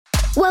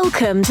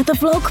Welcome to the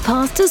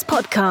Vlogpastors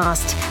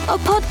Podcast, a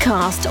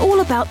podcast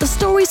all about the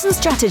stories and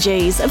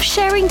strategies of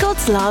sharing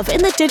God's love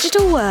in the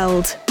digital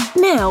world.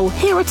 Now,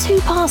 here are two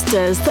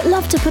pastors that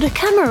love to put a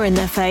camera in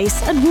their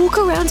face and walk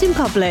around in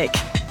public.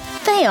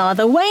 They are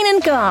the Wayne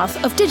and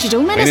Garth of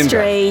Digital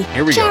Ministry,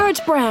 Jared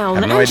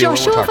Brown and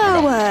Joshua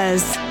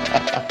Bowers.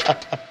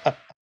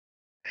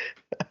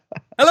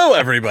 Hello,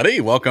 everybody.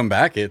 Welcome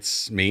back.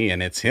 It's me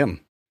and it's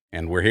him.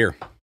 And we're here.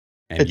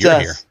 And it's you're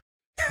us. Here.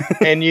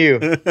 And you.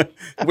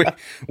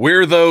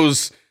 we're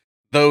those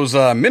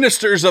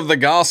ministers of the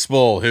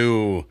gospel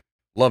who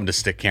love to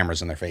stick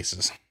cameras in their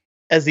faces.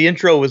 As the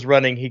intro was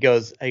running, he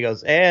goes,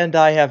 and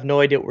I have no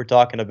idea what we're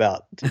talking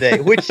about today,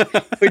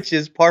 which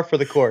is par for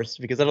the course,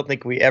 because I don't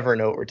think we ever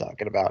know what we're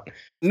talking about.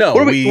 No.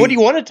 What do you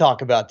want to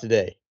talk about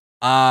today?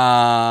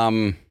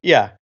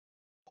 Yeah.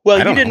 Well,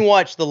 you didn't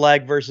watch the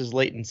lag versus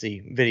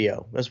latency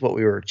video. That's what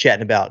we were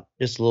chatting about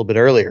just a little bit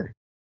earlier.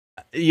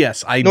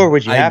 Yes, Nor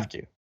would you have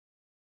to.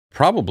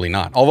 Probably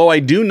not. Although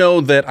I do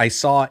know that I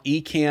saw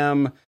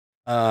Ecamm,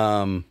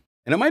 and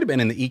it might have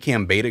been in the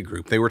Ecamm beta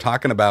group. They were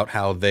talking about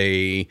how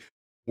they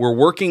were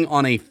working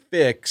on a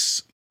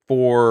fix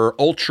for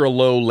ultra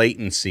low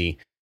latency.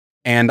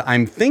 And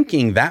I'm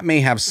thinking that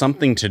may have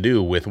something to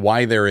do with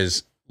why there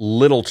is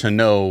little to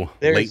no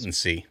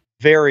latency.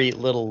 Very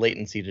little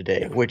latency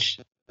today,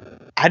 which,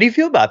 how do you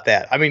feel about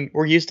that? I mean,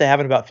 we're used to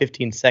having about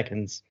 15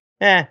 seconds.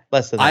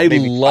 Less than that. I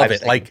love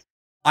it. Seconds. Like,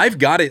 I've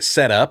got it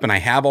set up, and I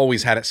have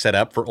always had it set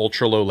up for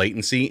ultra low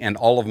latency, and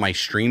all of my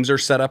streams are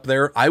set up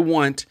there. I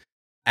want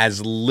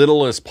as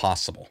little as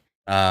possible,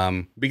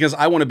 because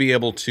I want to be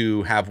able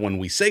to have, when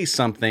we say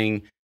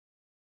something,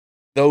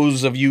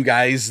 those of you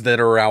guys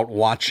that are out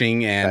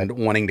watching and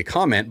wanting to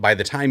comment, by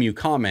the time you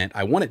comment,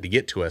 I want it to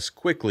get to us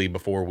quickly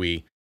before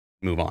we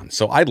move on.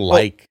 So I'd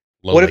like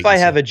low What latency. if I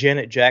have a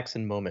Janet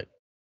Jackson moment?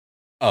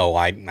 Oh,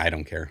 I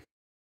don't care.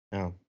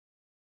 Oh,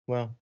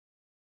 well.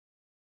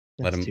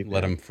 Let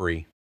him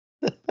free.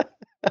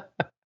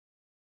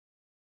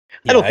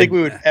 I don't think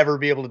we would ever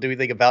be able to do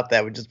anything about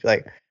that. We'd just be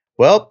like,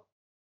 well,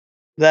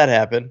 that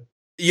happened.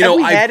 Have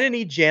we had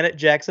any Janet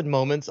Jackson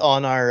moments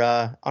on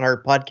our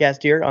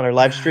podcast here, on our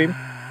live stream?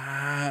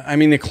 I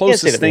mean, the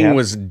closest thing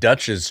was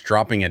Dutch's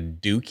dropping a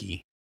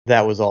dookie.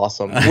 That was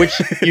awesome, which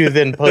you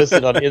then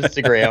posted on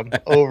Instagram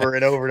over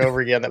and over and over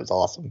again. That was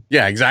awesome.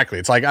 Yeah, exactly.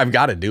 It's like, I've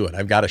got to do it.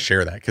 I've got to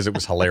share that because it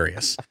was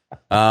hilarious.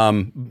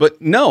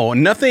 But no,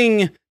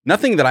 nothing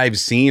that I've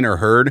seen or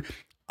heard.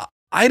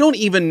 I don't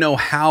even know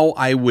how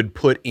I would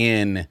put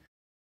in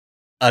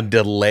a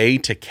delay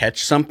to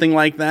catch something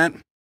like that.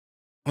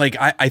 Like,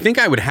 I think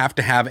I would have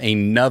to have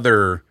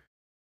another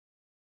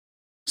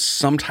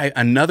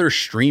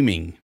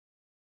streaming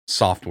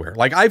software.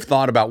 Like, I've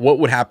thought about what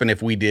would happen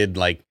if we did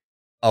like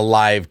a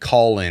live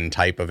call-in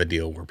type of a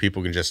deal where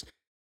people can just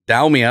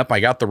dial me up. I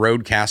got the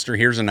Rodecaster.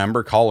 Here's a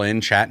number. Call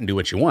in, chat, and do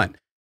what you want.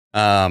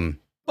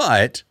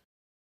 But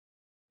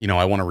you know,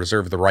 I want to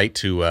reserve the right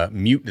to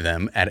mute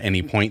them at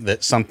any point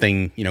that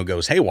something,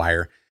 goes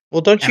haywire.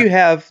 Well, don't you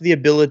have the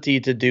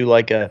ability to do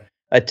like a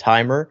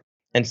timer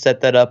and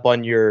set that up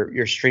on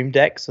your Stream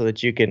Deck so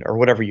that you can, or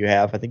whatever you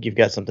have? I think you've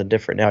got something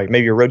different now.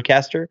 Maybe your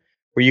Rodecaster,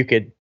 where you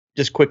could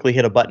just quickly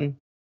hit a button.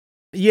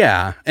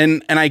 Yeah,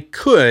 and I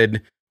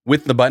could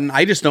with the button.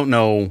 I just don't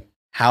know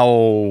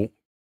how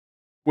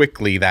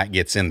quickly that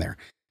gets in there.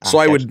 So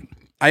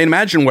I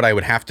imagine what I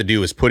would have to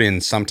do is put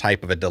in some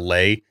type of a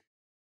delay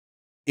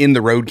in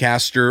the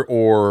Rodecaster,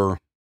 or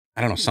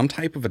I don't know, some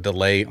type of a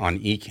delay on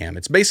Ecamm.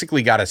 It's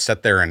basically got to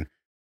sit there and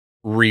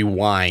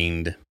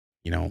rewind,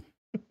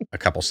 a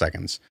couple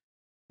seconds.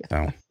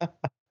 So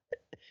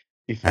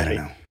Be funny. I don't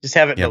know. Just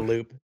have it in a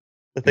loop.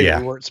 The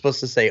thing we weren't supposed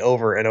to say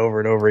over and over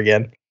and over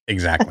again.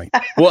 Exactly.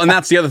 Well, and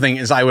that's the other thing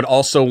is I would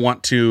also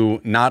want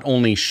to not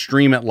only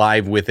stream it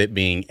live with it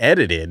being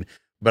edited,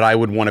 but I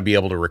would want to be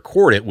able to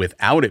record it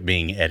without it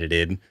being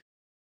edited.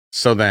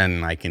 So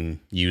then I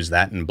can use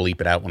that and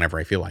bleep it out whenever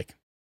I feel like.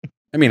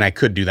 I mean, I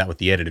could do that with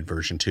the edited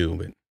version too,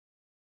 but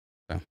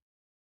so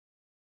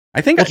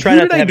I think who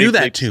did I do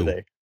that to?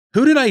 Today.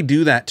 Who did I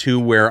do that to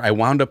where I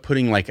wound up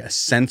putting like a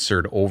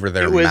censored over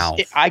their mouth?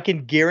 I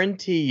can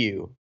guarantee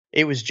you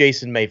it was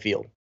Jason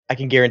Mayfield. I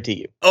can guarantee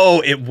you.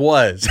 Oh, it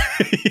was.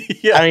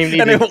 Yeah. I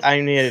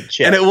don't need to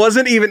check. And it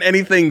wasn't even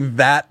anything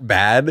that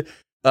bad.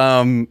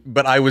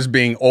 But I was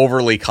being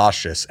overly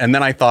cautious. And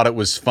then I thought it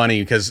was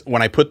funny because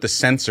when I put the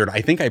censored,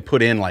 I think I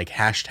put in like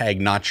hashtag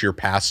not your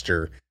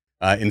pastor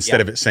instead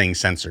of it saying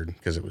censored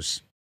because it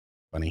was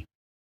funny.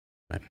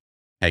 But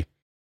hey.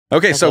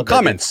 Okay, so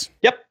comments.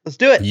 Yep, let's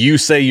do it. You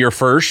say you're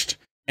first.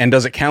 And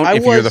does it count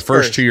if you're the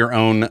first to your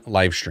own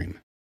live stream?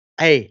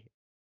 Hey,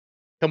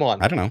 come on.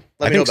 I don't know.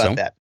 Let me know about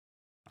that.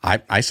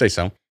 I say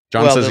so.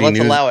 John says let's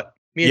allow it.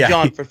 Me and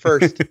John for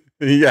first.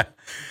 Yeah.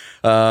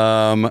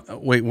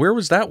 Wait, where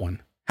was that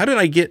one? How did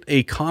I get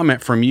a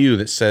comment from you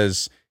that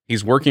says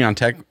he's working on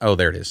tech? Oh,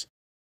 there it is.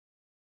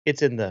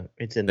 It's in there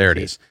it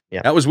is.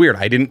 Yeah. That was weird.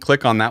 I didn't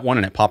click on that one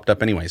and it popped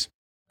up anyways.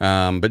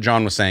 But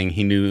John was saying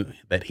he knew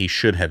that he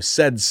should have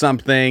said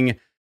something,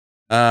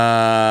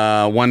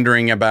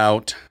 wondering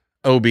about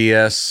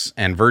OBS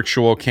and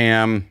Virtual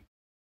Cam.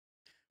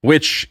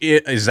 Which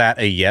is that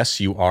a yes?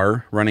 You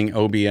are running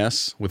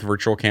OBS with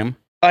Virtual Cam?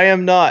 I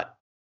am not.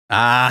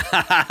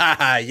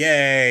 Ah,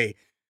 yay.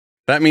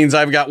 That means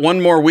I've got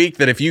one more week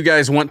that if you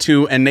guys want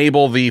to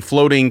enable the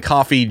floating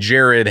coffee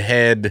Jared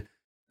head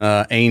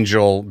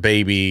angel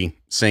baby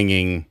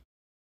singing,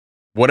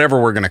 whatever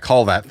we're going to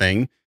call that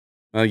thing,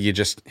 you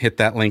just hit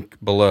that link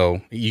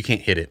below. You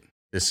can't hit it.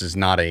 This is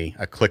not a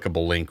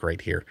clickable link right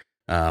here.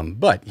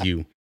 But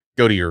you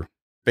go to your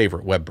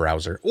favorite web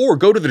browser or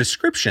go to the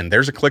description.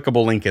 There's a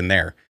clickable link in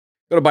there.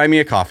 Go to Buy Me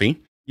a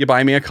Coffee. You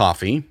buy me a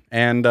coffee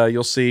and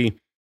you'll see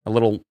a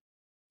little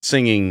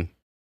singing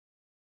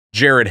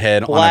Jared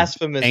head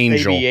blasphemous on an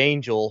angel. Baby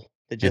angel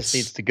that just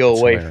needs to go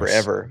away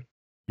forever.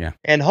 Yeah.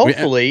 And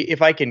hopefully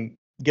if I can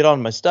get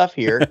on my stuff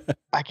here,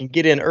 I can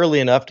get in early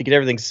enough to get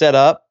everything set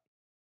up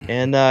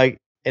and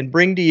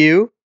bring to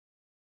you.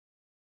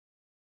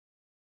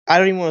 I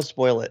don't even want to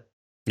spoil it.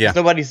 Yeah.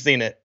 Nobody's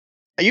seen it.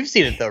 You've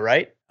seen it though,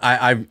 right?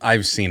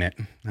 I've seen it.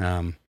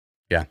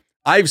 Yeah,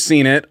 I've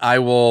seen it. I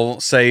will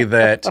say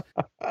that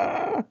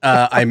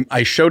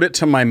I showed it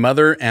to my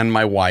mother and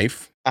my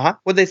wife.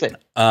 What'd they say?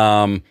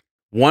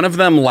 One of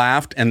them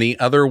laughed and the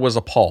other was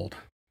appalled.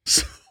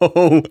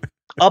 So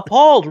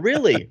appalled,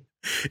 really?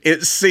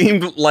 It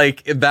seemed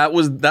like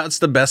that's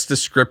the best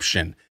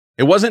description.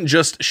 It wasn't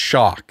just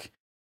shock.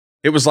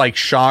 It was like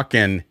shock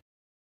and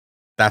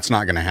that's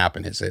not going to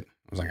happen, is it?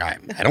 I was like,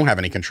 I don't have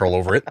any control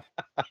over it.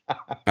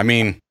 I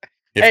mean,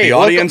 if the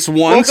audience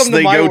wants,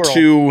 they go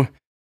to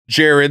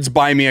Jared's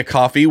Buy Me a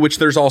Coffee, which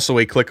there's also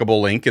a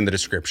clickable link in the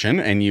description,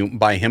 and you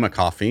buy him a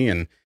coffee,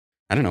 and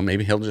I don't know,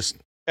 maybe he'll just...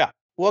 Yeah,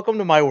 welcome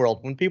to my world.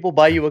 When people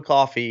buy you a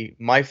coffee,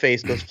 my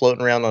face goes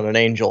floating around on an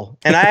angel.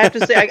 And I have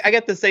to say, I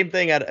get the same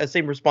thing,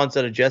 same response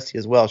out of Jessie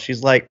as well.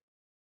 She's like,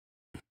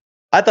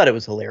 I thought it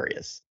was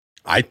hilarious.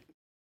 I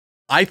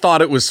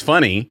thought it was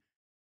funny,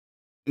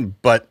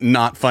 but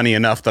not funny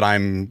enough that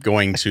I'm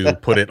going to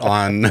put it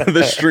on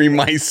the stream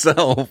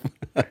myself.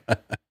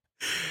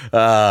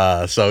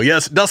 So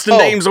yes, Dustin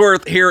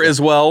Damesworth here as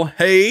well.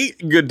 Hey,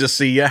 good to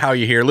see you. How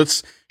you here?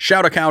 Let's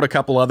shout out a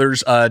couple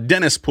others.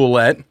 Dennis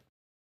Poulette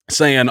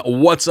saying,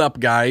 "What's up,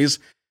 guys?"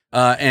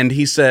 And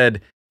he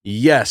said,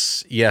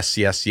 yes.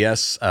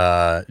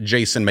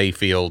 Jason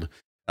Mayfield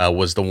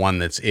was the one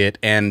that's it.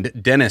 And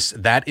Dennis,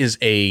 that is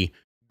a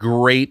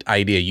great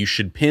idea. You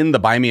should pin the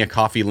Buy Me a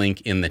Coffee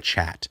link in the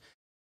chat.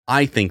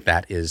 I think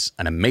that is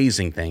an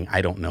amazing thing.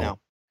 I don't know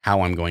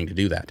how I'm going to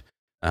do that.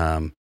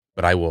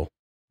 But I will.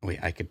 Wait,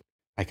 I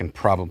can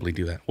probably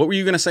do that. What were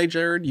you going to say,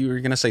 Jared? You were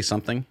going to say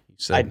something? You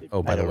said, by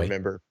the way. I don't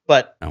remember.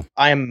 But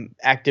I am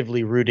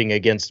actively rooting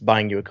against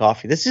buying you a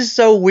coffee. This is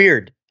so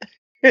weird.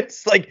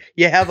 It's like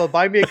you have a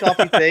Buy Me a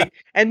Coffee thing.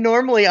 And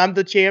normally I'm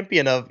the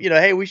champion of,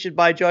 hey, we should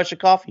buy Josh a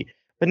coffee.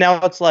 But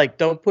now it's like,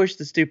 don't push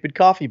the stupid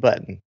coffee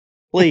button.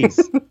 Please.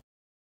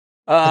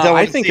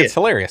 I think it's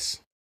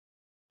hilarious.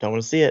 Don't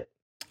want to see it.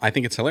 I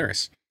think it's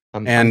hilarious.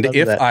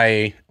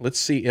 Let's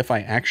see if I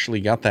actually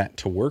got that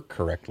to work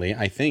correctly.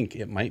 I think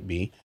it might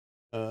be.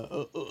 Wait,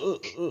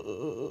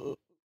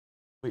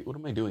 what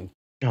am I doing?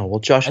 Oh, well,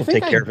 Josh will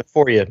take care of it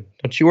for you.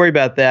 Don't you worry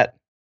about that.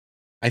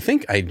 I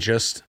think I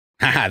just...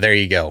 there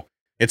you go.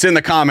 It's in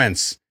the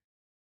comments.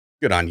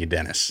 Good on you,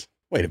 Dennis.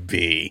 Way to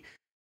be.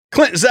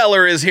 Clint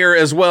Zeller is here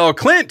as well.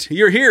 Clint,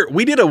 you're here.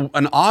 We did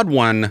an odd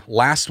one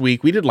last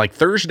week. We did like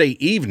Thursday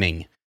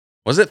evening.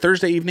 Was it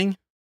Thursday evening?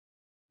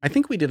 I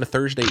think we did a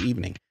Thursday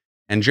evening.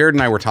 And Jared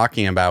and I were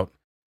talking about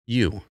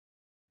you.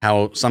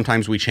 How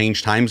sometimes we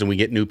change times and we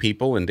get new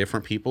people and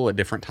different people at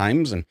different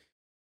times. And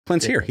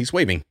Clint's here. He's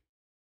waving.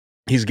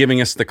 He's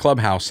giving us the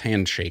clubhouse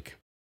handshake.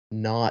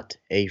 Not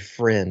a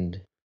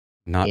friend.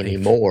 Not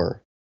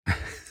anymore.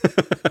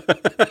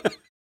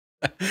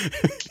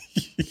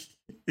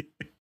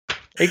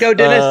 Hey, go,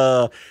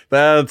 Dennis.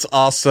 That's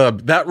awesome.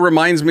 That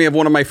reminds me of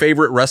one of my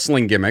favorite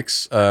wrestling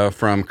gimmicks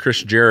from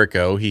Chris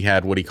Jericho. He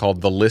had what he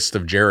called the list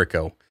of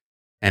Jericho.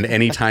 And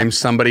anytime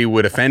somebody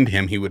would offend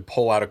him, he would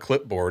pull out a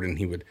clipboard and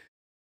he would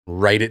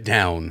write it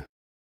down.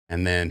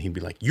 And then he'd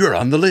be like, "You're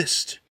on the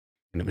list."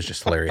 And it was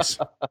just hilarious.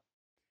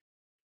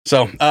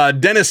 So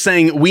Dennis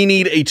saying, we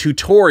need a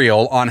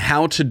tutorial on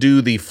how to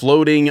do the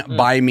floating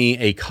Buy Me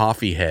a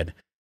Coffee head.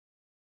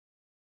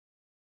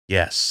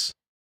 Yes.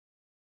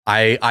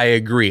 I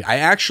agree. I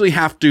actually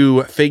have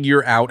to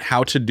figure out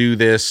how to do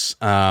this.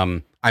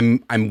 I'm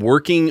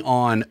working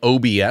on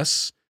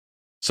OBS.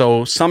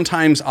 So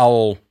sometimes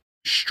I'll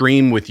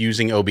stream with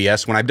using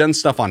OBS when I've done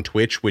stuff on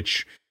Twitch,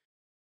 which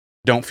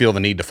don't feel the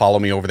need to follow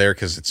me over there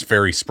because it's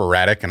very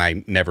sporadic and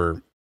I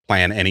never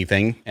plan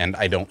anything and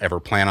I don't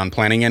ever plan on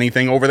planning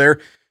anything over there.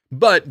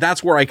 But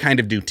that's where I kind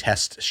of do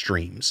test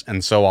streams.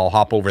 And so I'll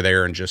hop over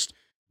there and just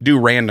do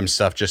random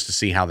stuff just to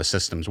see how the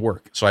systems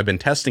work. So I've been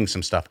testing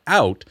some stuff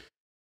out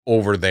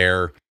over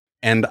there.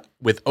 And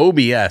with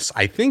OBS,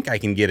 I think I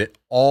can get it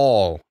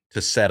all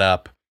to set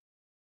up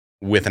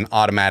with an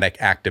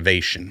automatic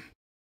activation.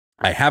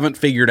 I haven't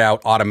figured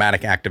out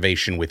automatic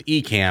activation with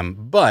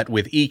Ecamm, but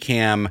with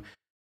Ecamm,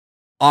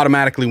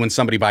 automatically when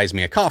somebody buys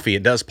me a coffee,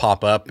 it does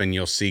pop up and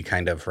you'll see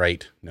kind of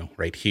right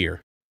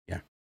here. Yeah.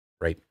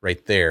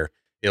 Right there.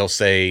 It'll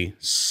say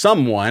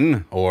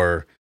someone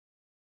or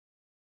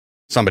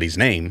somebody's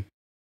name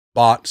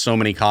bought so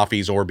many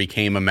coffees or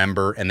became a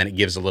member. And then it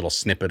gives a little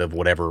snippet of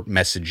whatever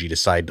message you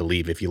decide to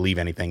leave. If you leave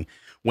anything,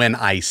 when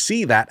I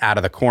see that out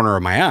of the corner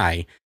of my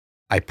eye,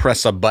 I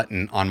press a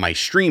button on my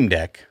Stream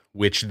Deck,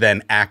 which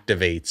then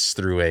activates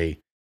through a,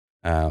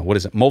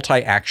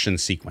 multi-action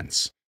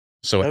sequence.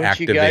 So it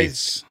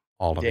activates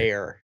all of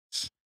it.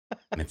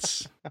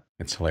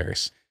 It's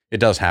hilarious. It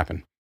does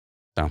happen.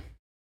 So,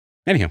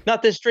 anyhow.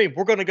 Not this stream.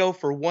 We're going to go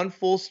for one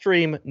full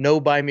stream. No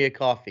buy me a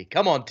coffee.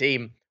 Come on,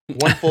 team.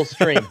 One full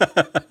stream.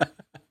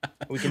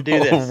 We can do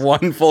this.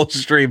 One full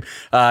stream.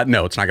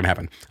 No, it's not going to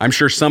happen. I'm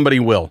sure somebody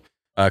will.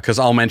 Because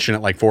I'll mention it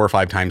like 4 or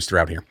 5 times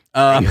throughout here.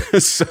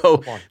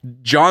 So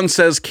John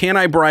says, can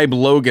I bribe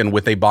Logan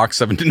with a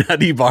box of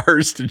Nutty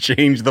Bars to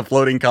change the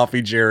floating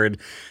coffee Jared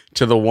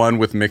to the one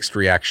with mixed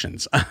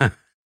reactions?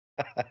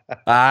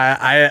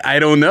 I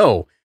don't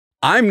know.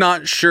 I'm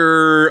not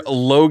sure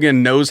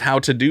Logan knows how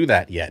to do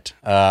that yet.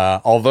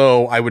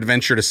 Although I would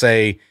venture to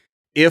say,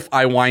 if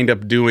I wind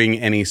up doing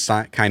any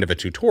kind of a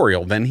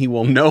tutorial, then he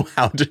will know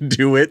how to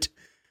do it.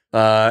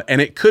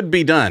 And it could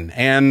be done.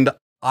 And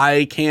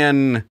I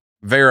can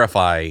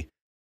verify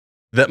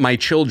that my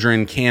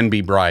children can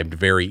be bribed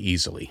very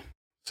easily.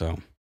 So,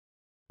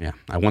 yeah,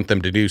 I want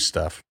them to do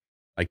stuff.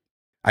 Like,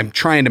 I'm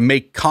trying to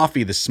make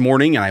coffee this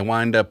morning and I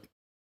wound up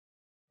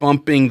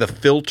bumping the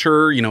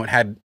filter. You know, it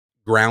had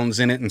grounds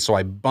in it. And so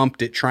I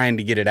bumped it trying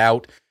to get it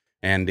out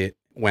and it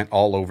went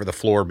all over the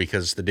floor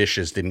because the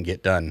dishes didn't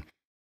get done.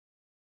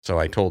 So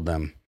I told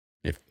them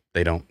if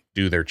they don't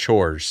do their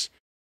chores,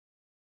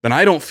 then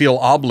I don't feel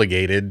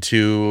obligated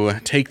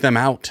to take them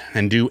out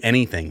and do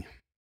anything.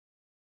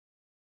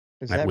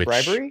 Is that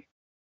bribery?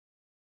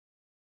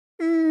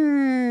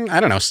 I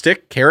don't know.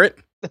 Stick, carrot.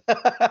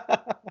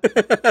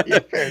 Yeah,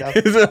 fair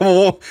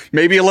enough.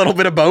 Maybe a little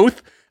bit of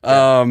both.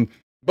 Yeah.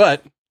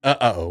 But,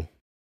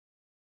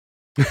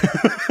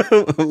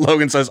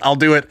 Logan says, I'll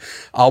do it.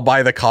 I'll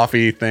buy the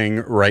coffee thing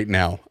right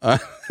now.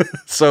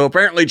 So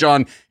apparently,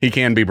 John, he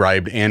can be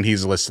bribed and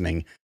he's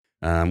listening,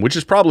 which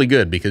is probably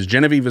good because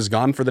Genevieve is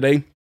gone for the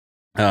day.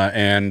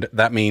 And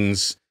that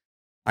means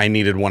I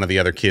needed one of the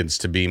other kids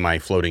to be my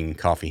floating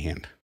coffee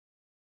hand.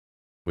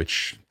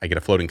 Which I get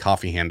a floating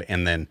coffee hand,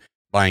 and then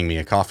buying me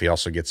a coffee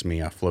also gets me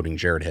a floating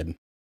Jared head.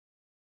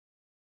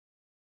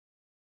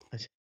 You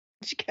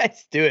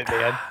guys do it,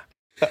 man.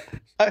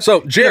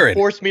 So, Jared.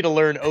 Force me to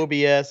learn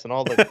OBS and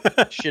all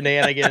the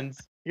shenanigans.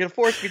 You're going to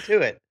force me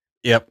to it.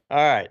 Yep. All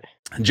right.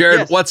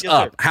 Jared, what's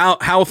up?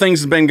 How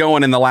things have been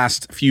going in the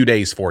last few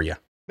days for you?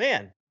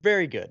 Man,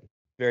 very good.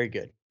 Very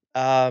good.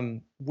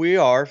 We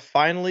are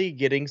finally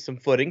getting some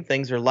footing.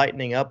 Things are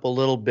lightening up a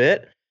little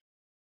bit.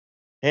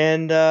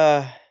 And,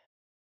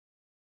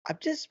 I'm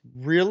just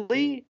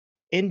really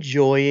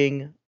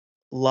enjoying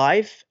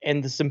life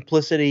and the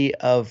simplicity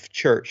of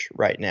church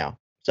right now.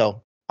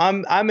 So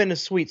I'm in a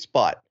sweet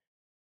spot.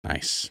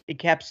 Nice.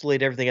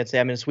 Encapsulate everything I'd say.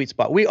 I'm in a sweet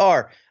spot. We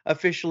are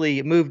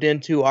officially moved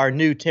into our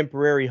new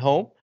temporary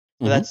home.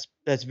 So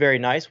that's very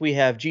nice. We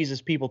have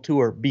Jesus People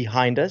Tour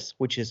behind us,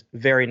 which is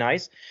very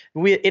nice.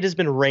 It has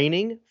been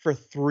raining for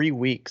 3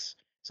 weeks.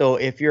 So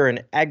if you're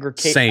an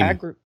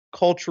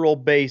agricultural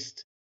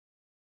based,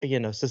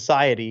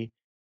 society,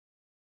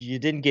 you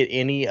didn't get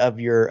any of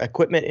your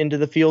equipment into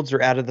the fields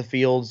or out of the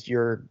fields.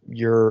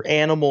 Your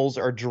animals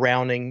are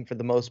drowning for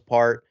the most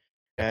part.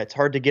 It's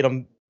hard to get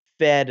them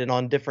fed and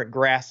on different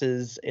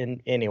grasses.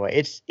 And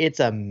anyway, it's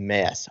a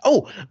mess.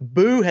 Oh,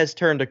 Boo has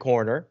turned a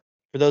corner.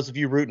 For those of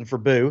you rooting for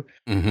Boo,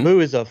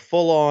 Boo is a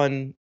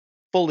full-on,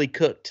 fully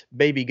cooked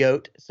baby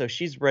goat. So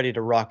she's ready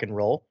to rock and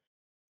roll.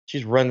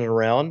 She's running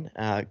around,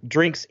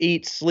 drinks,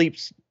 eats,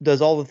 sleeps,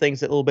 does all the things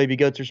that little baby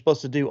goats are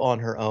supposed to do on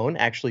her own.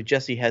 Actually,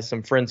 Jesse has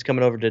some friends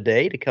coming over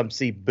today to come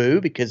see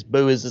Boo because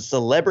Boo is a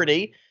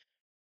celebrity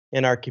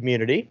in our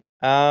community.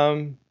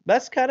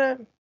 That's kind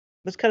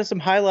of some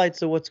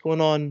highlights of what's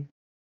going on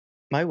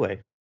my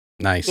way.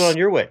 Nice. What's going on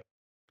your way?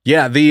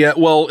 Yeah.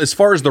 As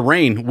far as the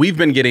rain, we've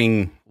been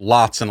getting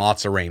lots and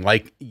lots of rain.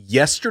 Like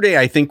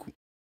yesterday,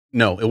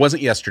 no, it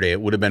wasn't yesterday. It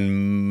would have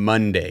been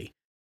Monday.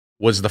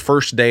 Was the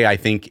first day, I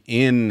think,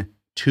 in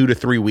 2 to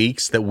 3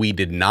 weeks that we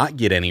did not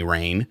get any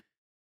rain.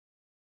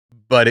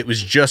 But it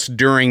was just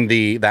during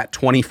that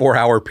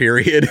 24-hour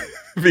period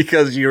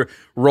because you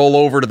roll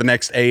over to the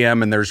next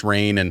AM and there's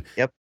rain. And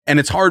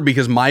it's hard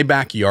because my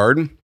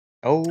backyard,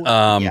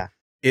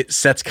 it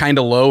sets kind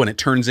of low and it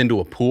turns into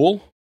a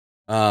pool.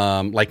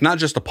 Like not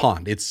just a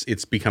pond,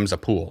 it's becomes a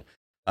pool,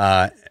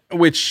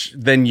 which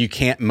then you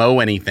can't mow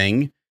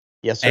anything.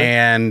 Yes, sir.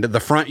 And the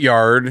front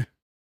yard,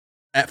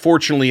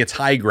 fortunately, it's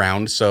high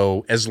ground,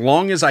 so as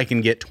long as I can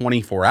get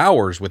 24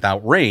 hours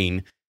without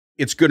rain,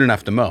 it's good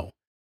enough to mow.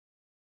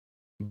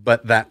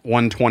 But that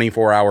 1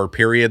 24-hour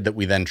period that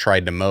we then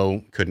tried to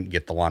mow couldn't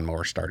get the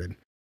lawnmower started.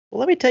 Well,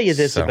 let me tell you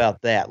this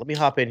about that. Let me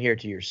hop in here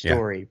to your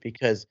story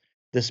because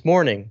this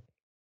morning,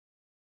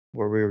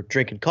 where we were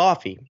drinking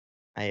coffee,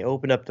 I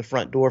opened up the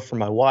front door for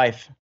my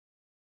wife,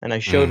 and I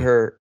showed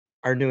her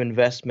our new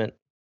investment,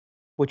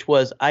 which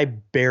was I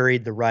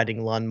buried the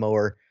riding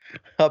lawnmower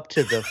up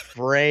to the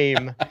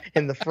frame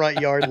in the front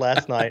yard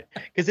last night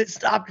because it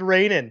stopped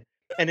raining,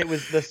 and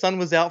the sun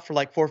was out for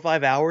like 4 or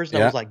 5 hours,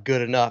 and I was like,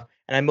 good enough.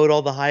 And I mowed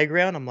all the high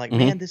ground. I'm like,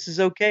 man, this is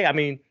okay. I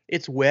mean,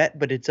 it's wet,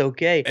 but it's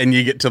okay. And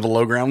you get to the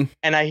low ground?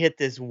 And I hit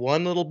this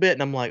one little bit,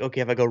 and I'm like,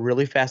 okay, if I go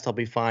really fast, I'll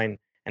be fine.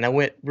 And I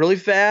went really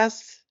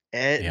fast,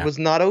 and it was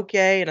not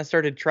okay. And I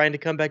started trying to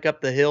come back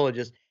up the hill and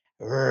just.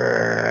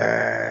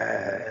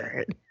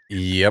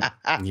 Yep.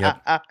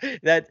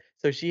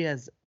 So she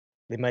has.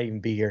 They might even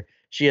be here.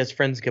 She has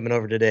friends coming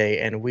over today,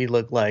 and we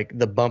look like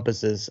the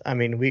Bumpuses. I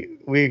mean,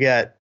 we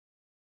got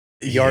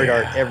yard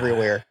art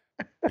everywhere.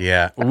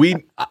 Yeah,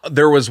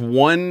 there was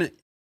one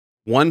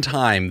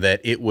time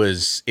that it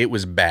was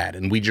bad,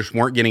 and we just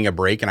weren't getting a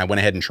break, and I went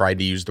ahead and tried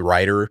to use the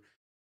rider,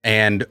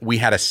 and we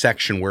had a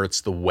section where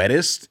it's the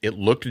wettest. It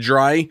looked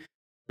dry,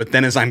 but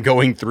then as I'm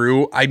going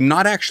through, I'm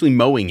not actually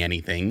mowing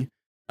anything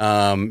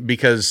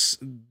because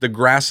the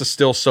grass is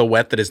still so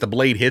wet that as the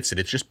blade hits it,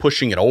 it's just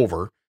pushing it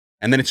over,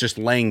 and then it's just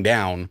laying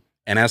down.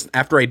 And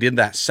after I did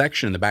that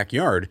section in the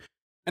backyard,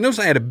 I noticed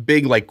I had a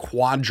big like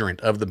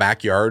quadrant of the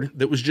backyard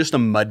that was just a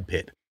mud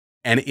pit.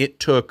 And it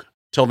took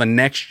till the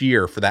next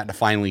year for that to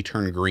finally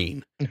turn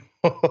green. And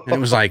it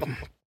was like,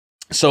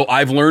 so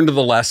I've learned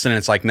the lesson.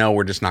 It's like, no,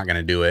 we're just not going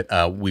to do it.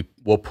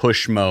 We'll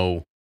push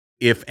mow,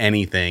 if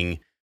anything.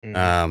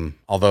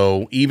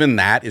 Although even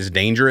that is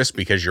dangerous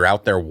because you're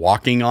out there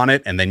walking on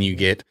it and then you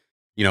get,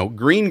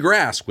 green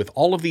grass with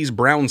all of these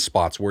brown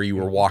spots where you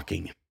were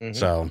walking.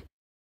 So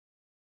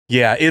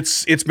yeah,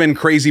 it's been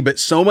crazy, but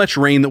so much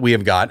rain that we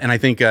have got. And I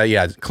think,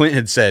 Clint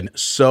had said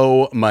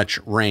so much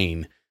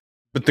rain.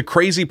 But the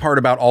crazy part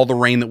about all the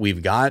rain that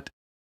we've got,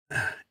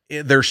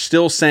 they're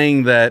still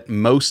saying that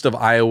most of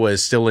Iowa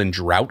is still in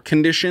drought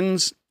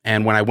conditions.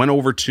 And when I went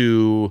over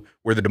to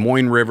where the Des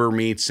Moines River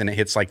meets and it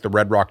hits like the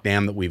Red Rock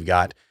Dam that we've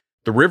got,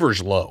 the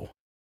river's low.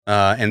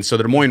 And so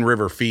the Des Moines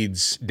River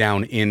feeds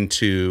down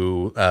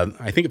into,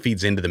 I think it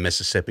feeds into the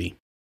Mississippi.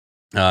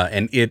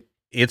 And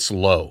it's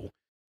low.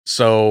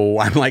 So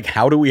I'm like,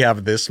 how do we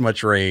have this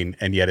much rain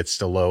and yet it's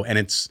still low?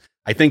 And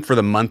I think for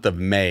the month of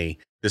May,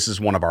 this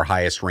is one of our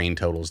highest rain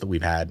totals that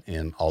we've had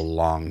in a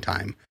long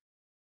time.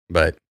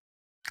 But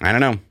I don't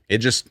know. It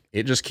just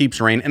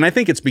keeps raining. And I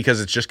think it's because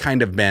it's just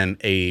kind of been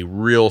a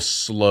real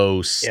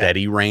slow,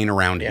 steady rain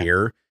around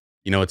here.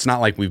 It's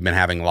not like we've been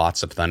having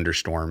lots of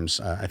thunderstorms.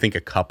 I think a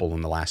couple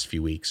in the last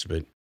few weeks,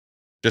 but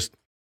just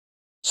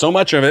so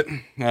much of it.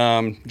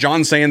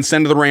 John's saying,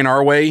 send the rain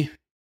our way.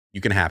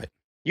 You can have it.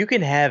 You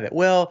can have it.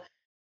 Well,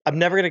 I'm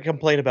never going to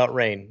complain about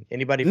rain.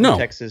 Anybody from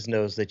Texas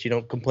knows that you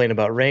don't complain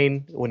about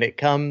rain. When it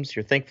comes,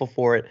 you're thankful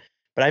for it.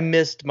 But I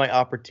missed my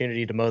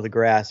opportunity to mow the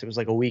grass. It was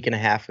like a week and a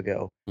half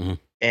ago.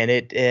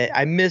 And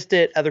I missed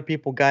it. Other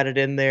people got it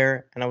in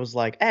there. And I was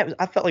like,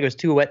 I felt like it was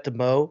too wet to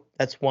mow.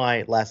 That's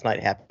why last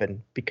night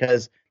happened,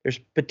 because there's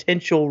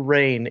potential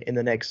rain in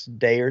the next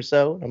day or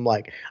so. I'm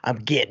like, I'm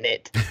getting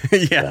it.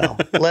 Yeah. Well,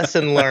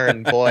 lesson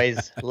learned,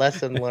 boys.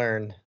 Lesson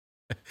learned.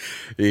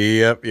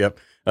 Yep.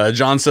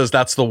 John says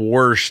that's the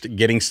worst,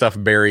 getting stuff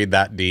buried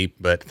that deep,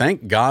 but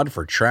thank God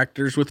for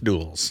tractors with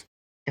duals.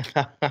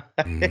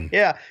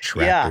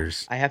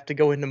 Tractors. I have to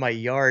go into my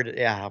yard.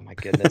 Yeah, oh my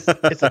goodness.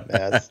 It's a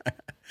mess.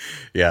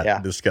 Yeah,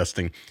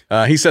 disgusting.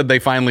 He said they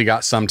finally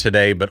got some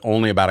today, but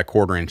only about a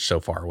 1/4 inch so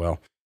far. Well,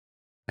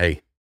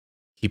 hey,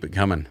 keep it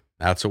coming.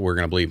 That's what we're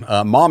going to believe.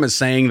 Mom is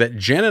saying that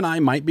Jen and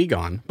I might be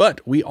gone, but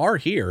we are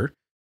here,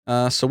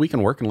 so we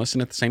can work and listen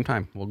at the same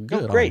time. Well,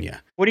 good great. on you.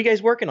 What are you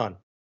guys working on?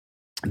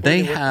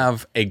 They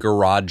have a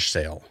garage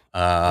sale.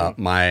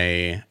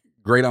 My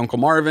great uncle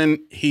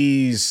Marvin,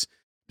 he's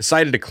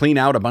decided to clean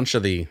out a bunch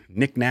of the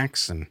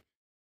knickknacks and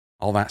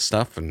all that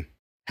stuff and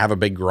have a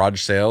big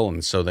garage sale.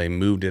 And so they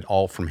moved it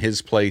all from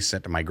his place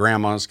into my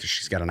grandma's because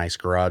she's got a nice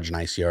garage,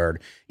 nice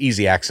yard,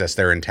 easy access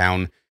there in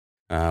town,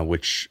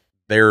 which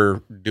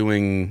they're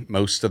doing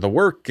most of the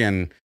work.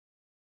 And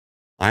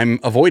I'm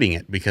avoiding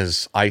it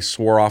because I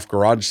swore off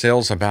garage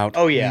sales about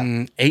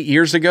 8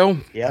 years ago.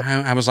 Yep.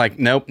 I was like,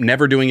 nope,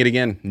 never doing it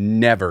again.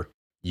 Never.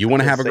 You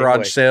want to have a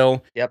garage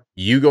sale? Yep.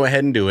 You go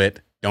ahead and do it.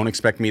 Don't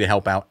expect me to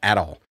help out at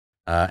all.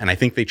 And I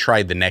think they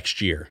tried the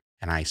next year,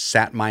 and I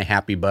sat my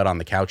happy butt on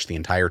the couch the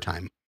entire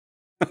time.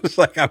 I was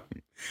like, I'm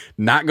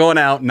not going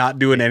out, not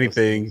doing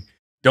anything.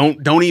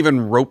 Don't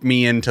even rope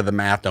me into the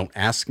math. Don't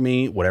ask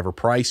me whatever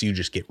price. You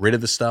just get rid of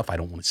the stuff. I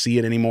don't want to see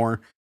it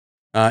anymore.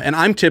 And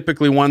I'm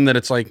typically one that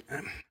it's like,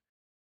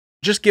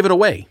 just give it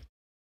away.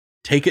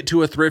 Take it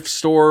to a thrift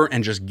store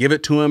and just give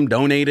it to them,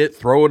 donate it,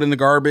 throw it in the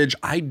garbage.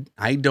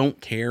 I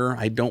don't care.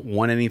 I don't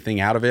want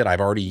anything out of it.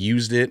 I've already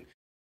used it.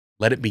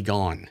 Let it be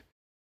gone.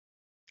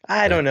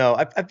 I don't know.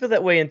 I feel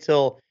that way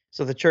until,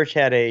 so the church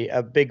had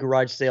a big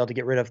garage sale to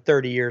get rid of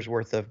 30 years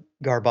worth of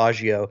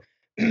Garbaggio.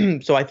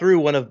 So I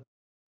threw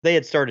they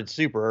had started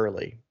super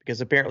early because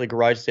apparently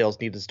garage sales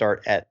need to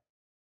start at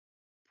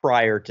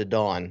prior to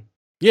dawn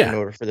in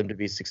order for them to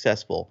be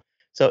successful.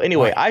 So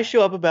anyway, I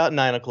show up about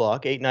 9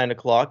 o'clock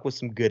with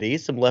some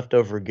goodies, some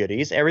leftover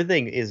goodies.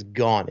 Everything is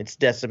gone. It's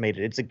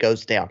decimated. It's a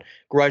ghost town.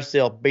 Garage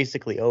sale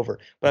basically over.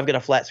 But I've got a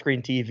flat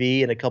screen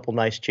TV and a couple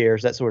nice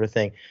chairs, that sort of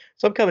thing.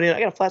 So I'm coming in. I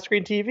got a flat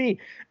screen TV,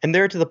 and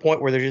they're to the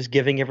point where they're just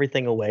giving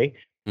everything away.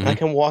 Mm-hmm. And I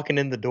come walking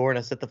in the door, and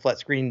I set the flat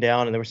screen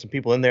down, and there were some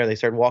people in there. They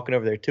started walking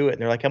over there to it,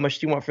 and they're like, "How much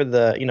do you want for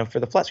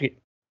the flat screen?"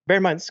 Bear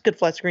in mind, this is a good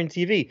flat screen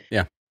TV.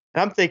 Yeah.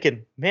 And I'm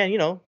thinking, man, I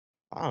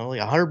don't know,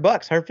 like $100,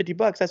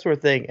 $150, that sort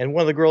of thing. And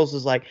one of the girls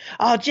was like,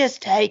 "Oh,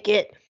 just take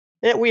it.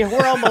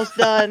 We're almost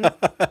done."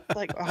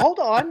 Like, hold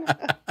on.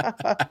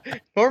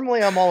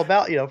 Normally I'm all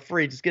about,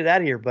 free, just get it out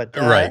of here. But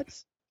right.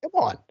 Come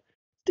on, let's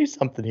do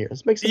something here.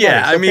 Let's make some money. So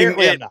I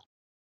mean,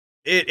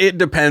 it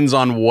depends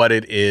on what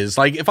it is.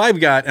 Like if I've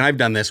got, and I've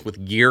done this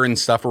with gear and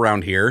stuff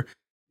around here.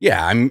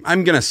 Yeah, I'm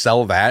going to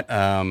sell that,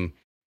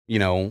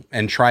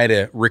 and try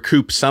to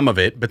recoup some of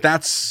it. But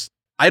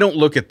I don't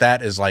look at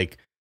that as like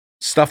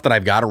stuff that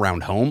I've got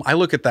around home. I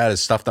look at that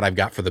as stuff that I've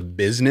got for the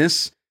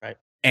business. Right.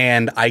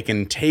 And I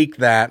can take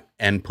that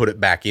and put it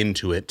back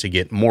into it to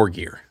get more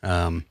gear.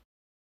 I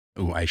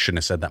shouldn't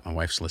have said that. My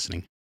wife's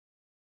listening.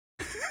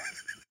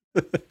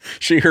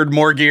 She heard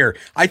more gear.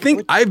 I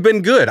think I've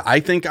been good. I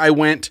think I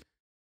went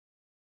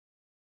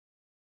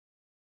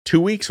 2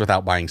 weeks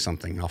without buying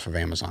something off of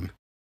Amazon.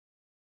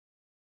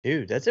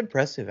 Dude, that's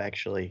impressive,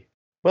 actually.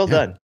 Well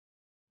done.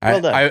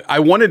 I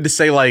wanted to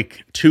say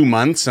like 2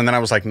 months, and then I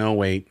was like, no,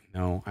 wait,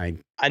 no.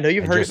 I know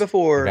you've heard it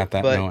before,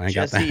 but no,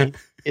 Jesse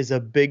is a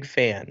big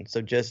fan.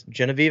 So just,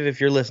 Genevieve, if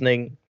you're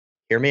listening,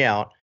 hear me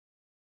out.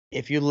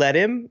 If you let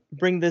him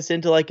bring this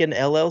into like an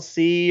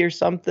LLC or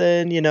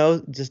something,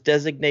 just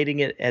designating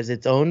it as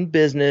its own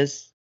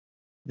business,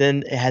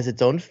 then it has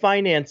its own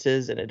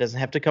finances, and it doesn't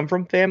have to come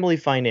from family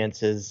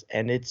finances,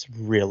 and it's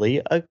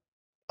really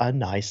a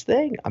nice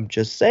thing. I'm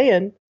just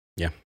saying.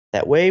 Yeah.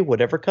 That way,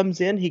 whatever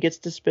comes in, he gets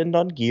to spend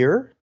on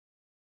gear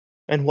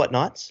and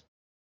whatnots.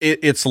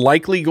 It's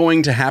likely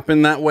going to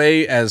happen that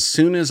way as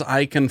soon as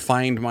I can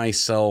find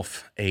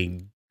myself a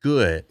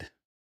good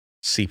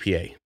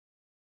CPA.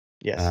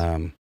 Yes.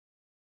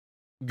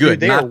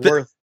 Good. Dude,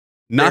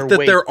 not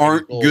that there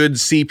aren't good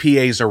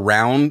CPAs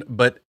around,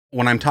 but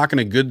when I'm talking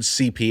a good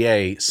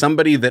CPA,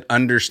 somebody that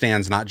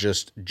understands not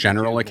just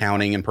general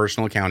accounting and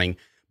personal accounting,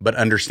 but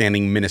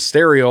understanding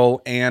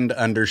ministerial and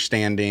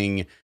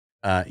understanding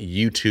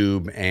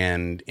YouTube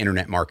and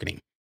internet marketing.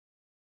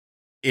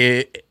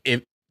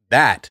 If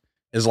that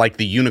is like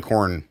the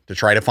unicorn to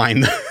try to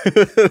find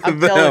I'm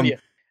telling you,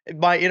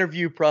 my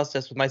interview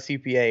process with my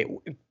CPA,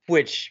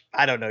 which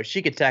I don't know,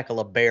 she could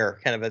tackle a bear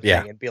kind of a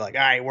thing and be like,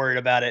 I ain't worried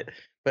about it.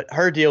 But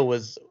her deal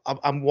was,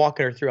 I'm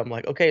walking her through. I'm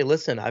like, okay,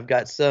 listen, I've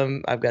got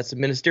some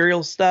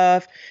ministerial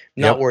stuff.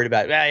 Not worried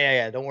about it.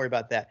 Yeah. Don't worry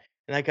about that.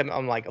 And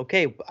I'm like,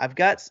 okay, I've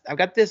got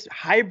this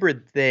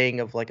hybrid thing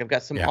of like, I've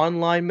got some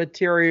online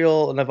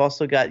material, and I've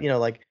also got,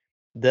 like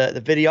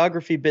the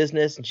videography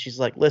business. And she's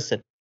like,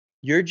 listen,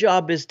 your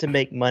job is to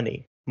make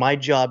money. My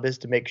job is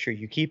to make sure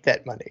you keep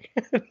that money.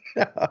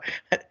 Now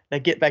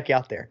get back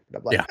out there. And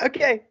I'm like,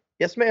 okay,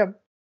 yes, ma'am.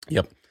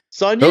 Yep.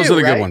 So those are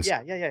the right? good ones.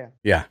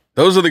 Yeah.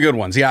 Those are the good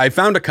ones. Yeah. I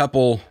found a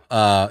couple,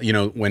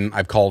 when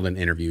I've called and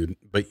interviewed,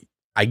 but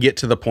I get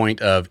to the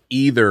point of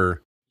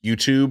either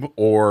YouTube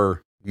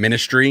or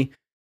ministry.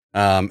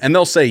 And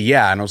they'll say,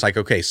 yeah. And I was like,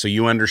 okay, so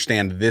you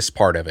understand this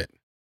part of it.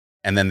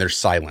 And then there's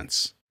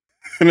silence.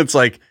 And it's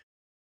like,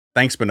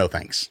 thanks, but no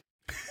thanks.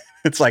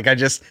 It's like,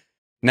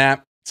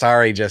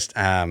 sorry. Just,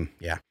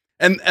 yeah.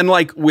 And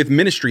like with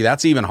ministry,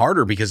 that's even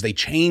harder because they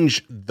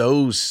change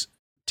those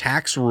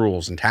tax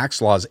rules and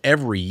tax laws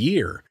every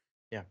year.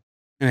 Yeah.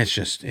 And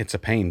it's a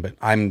pain, but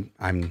I'm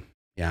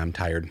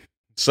tired.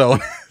 So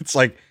it's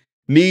like,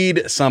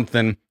 need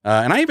something.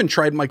 And I even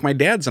tried, like, my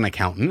dad's an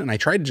accountant, and I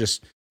tried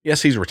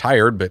yes, he's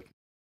retired, but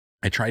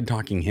I tried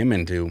talking him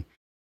into,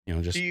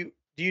 just do you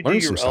do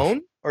your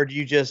own, or do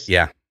you just?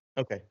 Yeah.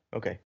 Okay.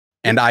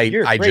 And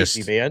You're I crazy,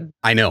 just, man.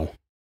 I know.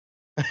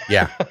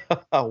 Yeah.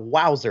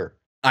 Wowzer.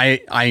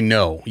 I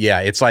know.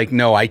 Yeah. It's like,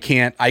 no, I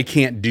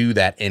can't do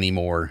that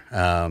anymore.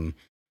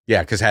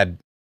 Yeah. Cause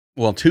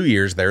 2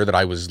 years there that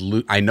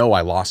I know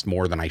I lost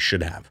more than I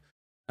should have.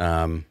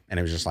 And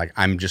it was just like,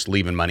 I'm just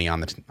leaving money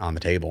on the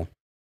table,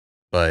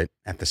 but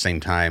at the same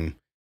time,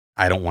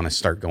 I don't want to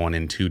start going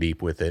in too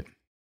deep with it.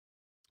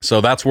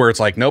 So that's where it's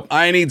like, nope,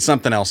 I need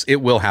something else. It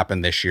will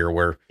happen this year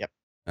where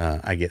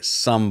I get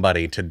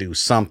somebody to do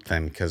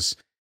something. Cause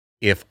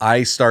if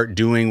I start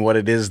doing what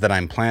it is that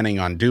I'm planning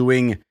on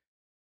doing,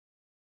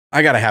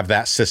 I got to have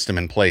that system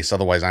in place.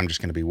 Otherwise I'm just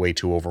going to be way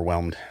too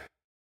overwhelmed.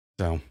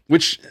 So,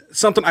 which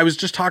something I was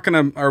just I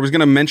was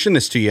going to mention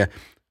this to you.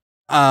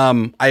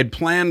 I had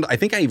planned, I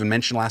think I even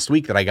mentioned last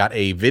week that I got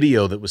a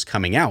video that was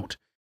coming out,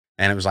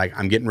 and it was like,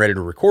 I'm getting ready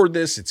to record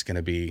this. It's going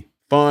to be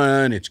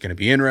fun. It's going to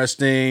be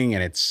interesting.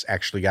 And it's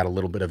actually got a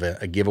little bit of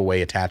a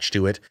giveaway attached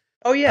to it.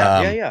 Oh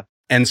yeah. Yeah.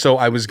 And so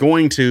I was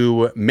going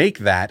to make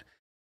that,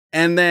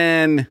 and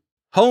then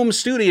home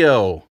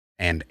studio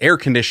and air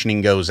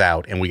conditioning goes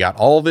out, and we got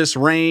all this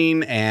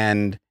rain,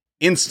 and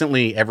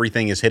instantly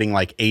everything is hitting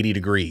like 80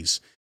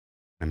 degrees.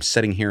 I'm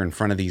sitting here in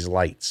front of these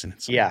lights, and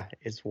it's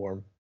it's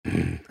warm.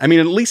 I mean,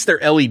 at least they're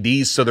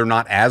LEDs, so they're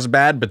not as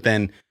bad. But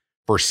then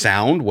for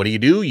sound, what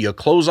do? You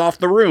close off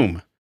the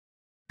room.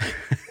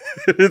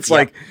 It's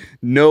like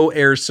no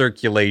air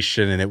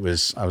circulation. And I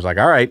was like,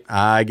 all right,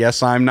 I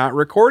guess I'm not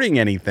recording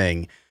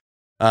anything.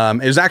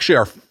 It was actually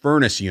our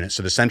furnace unit.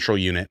 So the central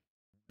unit,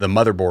 the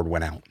motherboard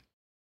went out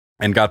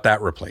and got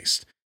that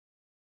replaced.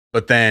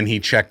 But then he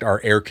checked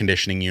our air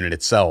conditioning unit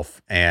itself,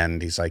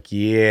 and he's like,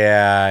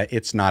 yeah,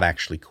 it's not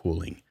actually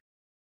cooling.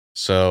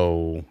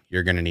 So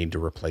you're going to need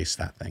to replace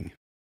that thing.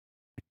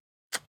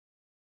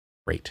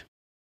 Great.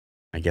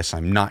 I guess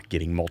I'm not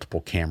getting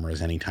multiple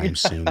cameras anytime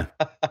soon.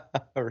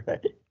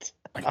 Right.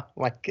 Oh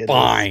my goodness.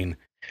 Fine.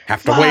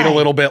 Have to wait a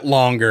little bit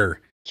longer.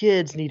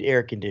 Kids need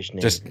air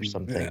conditioning or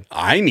something.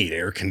 I need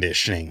air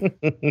conditioning.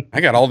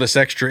 I got all this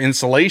extra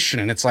insulation,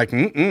 and it's like,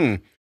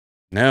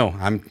 no,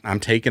 I'm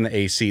taking the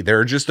AC. There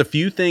are just a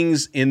few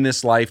things in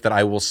this life that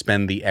I will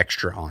spend the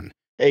extra on.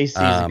 AC is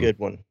a good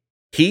one.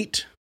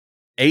 Heat,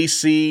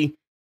 AC,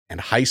 and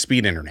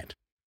high-speed internet.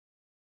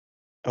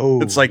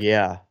 Oh, it's like,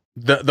 yeah.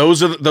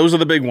 Those are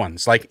the big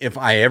ones. Like, if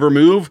I ever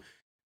move,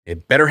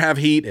 it better have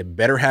heat, it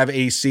better have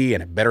AC,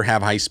 and it better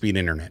have high-speed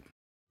internet.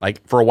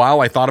 Like, for a while,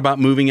 I thought about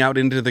moving out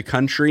into the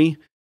country,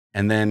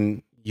 and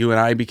then you and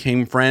I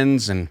became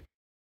friends, and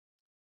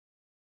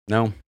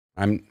no,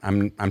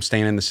 I'm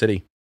staying in the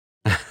city.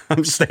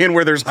 I'm staying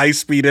where there's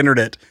high-speed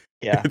internet.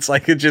 Yeah, it's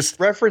like it just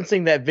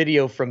referencing that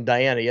video from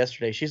Diana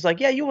yesterday. She's like,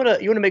 "Yeah, you want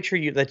to make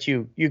sure that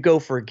you go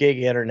for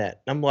gig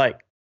internet." And I'm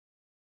like,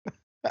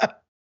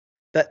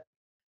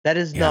 that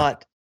is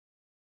not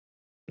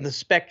the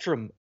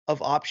spectrum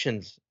of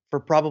options for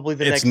probably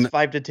the next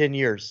 5 to 10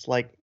 years.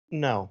 Like,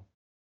 no.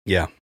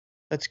 Yeah,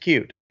 that's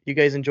cute. You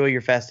guys enjoy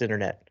your fast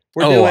internet.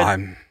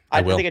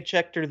 I think I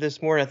checked her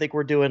this morning. I think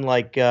we're doing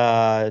like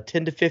 10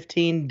 to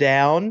 15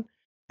 down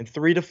and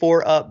 3 to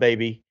 4 up,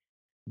 baby.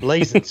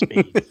 Blazing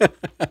speed.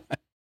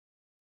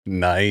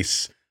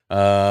 Nice.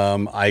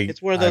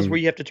 It's one of those where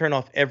you have to turn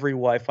off every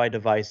Wi-Fi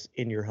device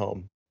in your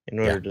home in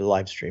order to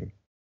live stream.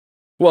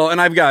 Well,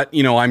 and I've got,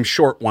 I'm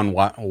short one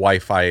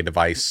Wi-Fi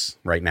device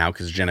right now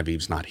because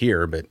Genevieve's not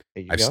here, but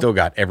I've still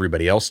got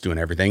everybody else doing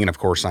everything. And of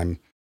course, I'm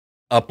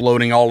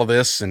uploading all of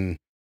this, and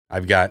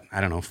I've got,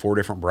 4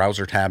 different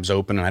browser tabs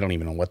open, and I don't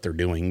even know what they're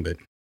doing, but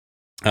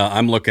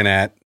I'm looking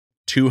at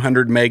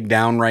 200 meg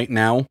down right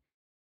now.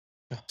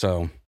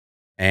 So,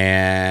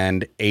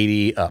 and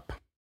 80 up.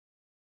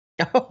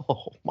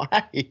 Oh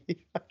my.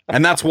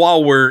 And that's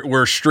while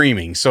we're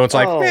streaming. So it's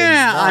like,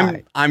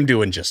 I'm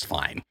doing just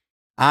fine.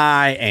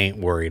 I ain't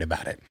worried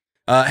about it.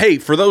 Hey,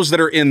 for those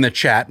that are in the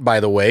chat, by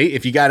the way,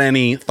 if you got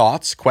any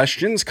thoughts,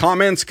 questions,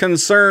 comments,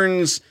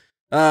 concerns,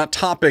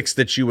 topics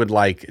that you would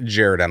like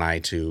Jared and I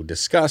to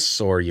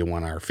discuss, or you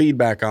want our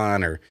feedback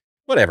on, or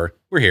whatever,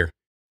 we're here.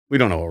 We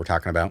don't know what we're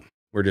talking about.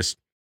 We're just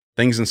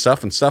things and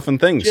stuff and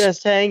things.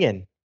 Just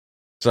hanging.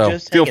 So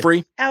feel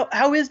free.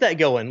 How is that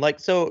going? Like,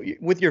 so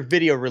with your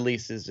video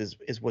releases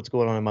is what's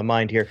going on in my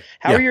mind here.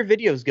 How are your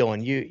videos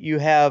going? You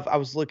have, I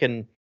was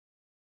looking,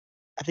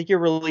 I think you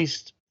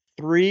released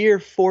 3 or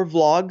 4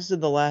 vlogs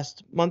in the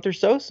last month or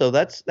so. So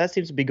that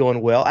seems to be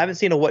going well. I haven't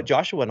seen a What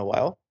Joshua in a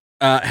while.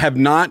 Have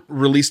not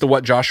released a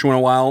What Joshua in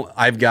a while.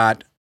 I've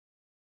got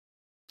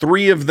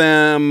 3 of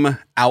them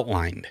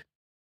outlined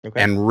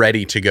and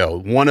ready to go.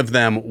 One of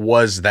them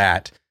was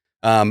that.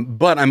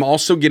 But I'm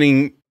also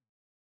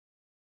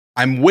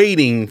I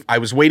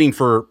was waiting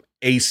for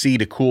AC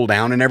to cool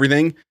down and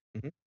everything.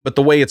 Mm-hmm. But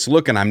the way it's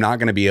looking, I'm not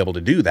going to be able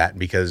to do that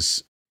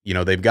because,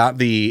 they've got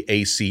the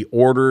AC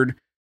ordered.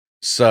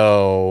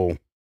 So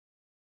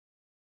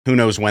who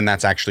knows when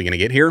that's actually going to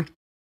get here.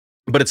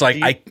 But it's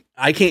like,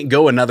 I can't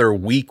go another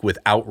week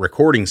without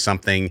recording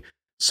something.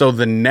 So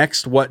the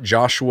next What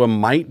Joshua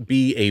might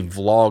be a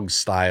vlog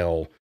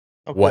style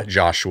What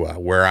Joshua,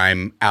 where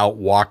I'm out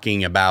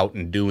walking about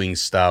and doing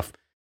stuff,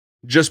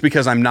 just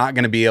because I'm not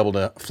going to be able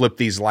to flip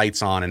these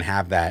lights on and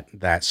have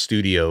that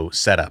studio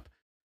set up.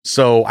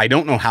 So I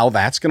don't know how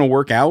that's going to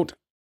work out.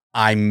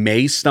 I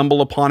may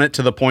stumble upon it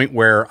to the point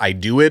where I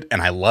do it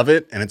and I love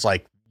it. And it's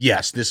like,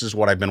 yes, this is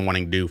what I've been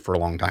wanting to do for a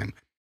long time.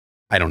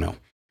 I don't know.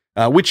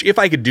 Which if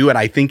I could do it,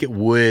 I think it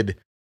would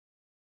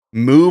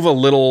move a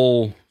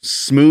little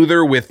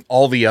smoother with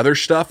all the other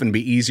stuff and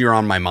be easier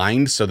on my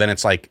mind. So then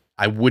it's like,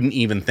 I wouldn't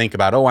even think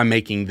about, I'm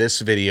making this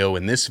video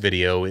and this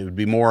video. It would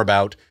be more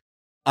about,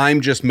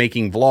 I'm just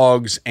making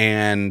vlogs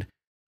and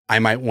I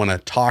might want to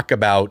talk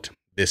about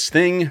this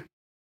thing,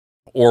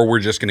 or we're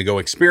just going to go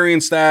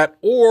experience that,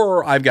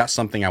 or I've got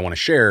something I want to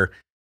share,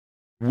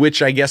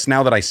 which I guess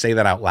now that I say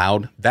that out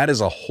loud, that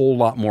is a whole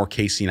lot more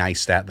Casey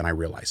Neistat than I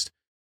realized.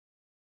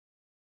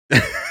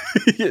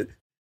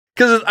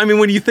 Because,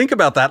 when you think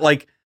about that,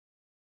 like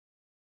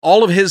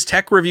all of his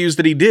tech reviews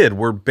that he did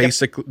were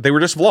basically, they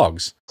were just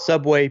vlogs.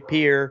 Subway,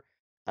 pier,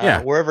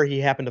 wherever he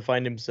happened to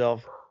find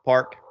himself,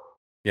 park.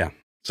 Yeah.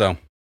 So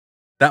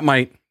that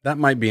might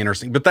be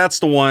interesting, but that's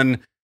the one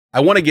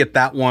I want to get.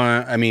 That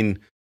one.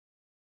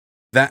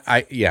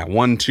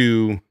 1,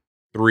 2,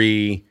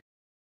 3,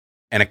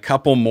 and a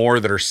couple more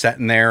that are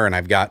sitting there and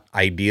I've got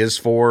ideas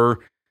for,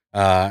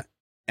 and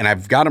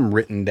I've got them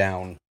written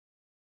down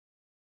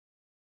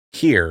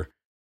here,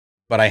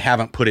 but I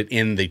haven't put it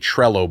in the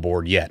Trello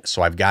board yet.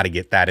 So I've got to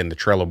get that in the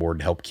Trello board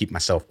to help keep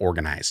myself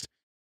organized.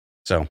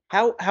 So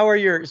how are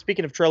your,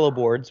 speaking of Trello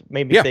boards,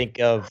 made me think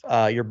of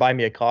your Buy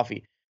Me a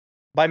Coffee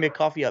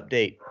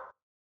update.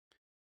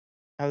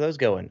 How are those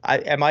going?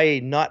 Am I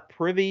not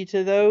privy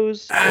to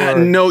those?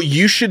 No,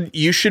 you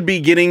should be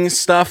getting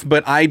stuff,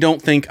 but I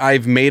don't think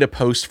I've made a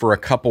post for a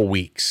couple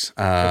weeks.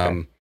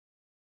 Okay.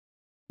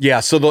 Yeah,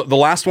 so the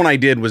last one I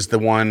did was the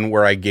one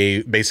where I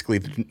gave basically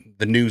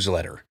the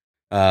newsletter,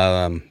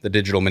 the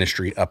digital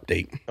ministry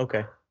update.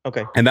 Okay.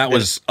 And that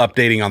was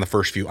updating on the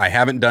first few. I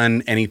haven't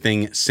done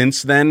anything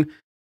since then.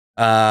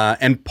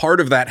 And part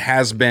of that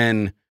has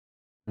been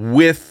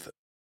with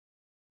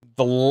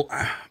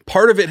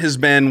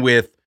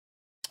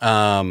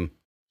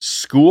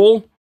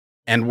school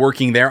and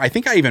working there. I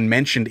think I even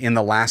mentioned in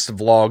the last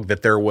vlog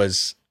that there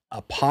was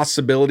a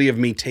possibility of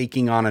me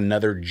taking on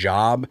another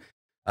job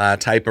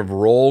type of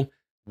role.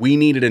 We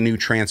needed a new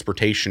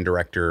transportation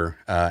director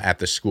at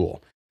the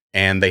school,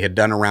 and they had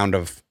done a round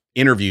of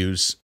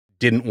interviews,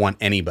 didn't want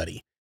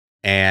anybody.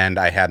 And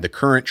I had the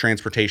current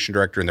transportation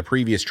director and the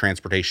previous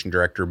transportation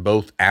director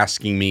both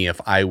asking me if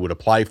I would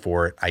apply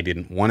for it. I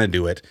didn't want to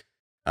do it.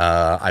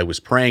 I was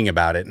praying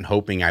about it and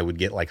hoping I would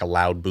get like a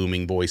loud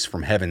booming voice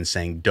from heaven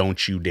saying,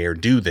 "Don't you dare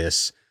do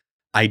this."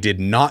 I did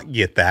not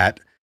get that.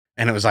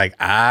 And it was like,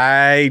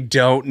 I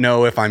don't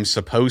know if I'm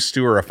supposed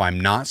to or if I'm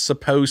not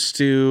supposed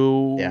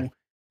to. Yeah.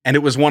 And it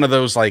was one of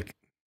those like,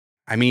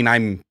 I mean,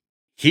 I'm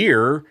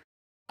here.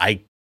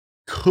 I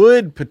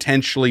could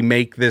potentially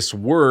make this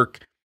work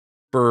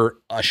for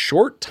a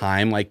short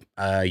time, like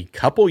a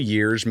couple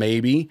years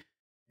maybe,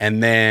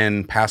 and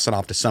then pass it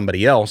off to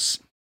somebody else.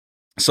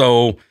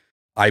 So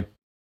I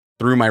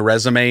threw my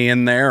resume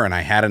in there and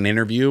I had an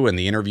interview, and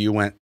the interview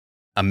went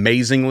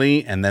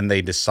amazingly. And then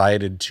they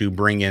decided to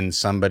bring in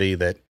somebody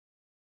that,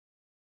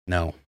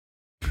 no,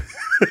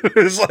 it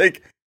was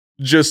like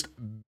just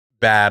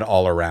bad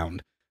all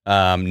around.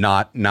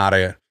 Not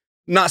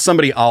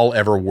somebody I'll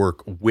ever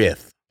work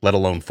with, let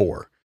alone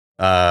for.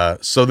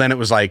 So then it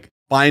was like,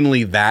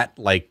 finally that,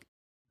 like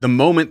the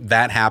moment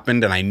that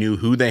happened and I knew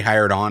who they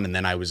hired on, and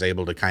then I was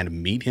able to kind of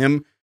meet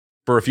him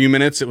for a few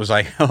minutes, it was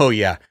like, oh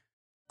yeah,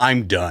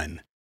 I'm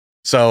done.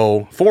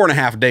 So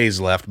 4.5 days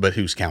left, but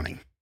who's counting?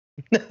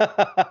 So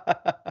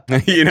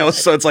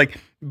it's like,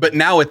 but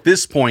now at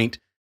this point,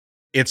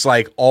 it's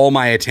like all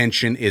my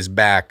attention is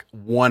back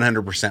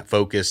 100%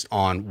 focused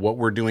on what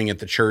we're doing at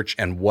the church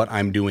and what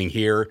I'm doing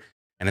here.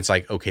 And it's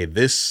like, okay,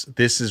 this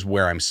is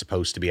where I'm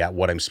supposed to be at,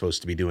 what I'm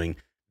supposed to be doing.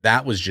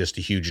 That was just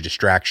a huge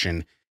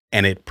distraction,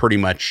 and it pretty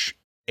much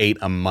ate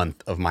a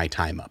month of my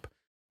time up.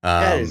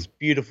 That is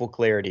beautiful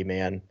clarity,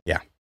 man. Yeah.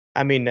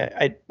 I mean,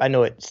 I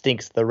know it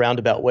stinks the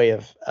roundabout way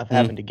of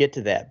having to get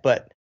to that,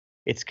 but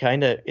it's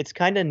kind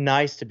of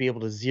nice to be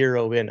able to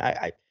zero in.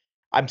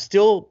 I'm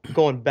still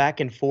going back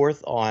and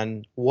forth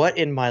on what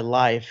in my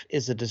life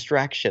is a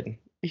distraction.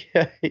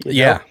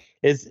 Yeah.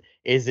 Is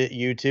it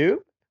YouTube?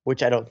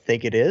 Which I don't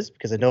think it is,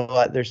 because I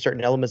know there's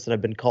certain elements that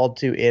I've been called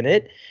to in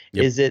it.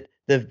 Yep. Is it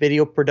the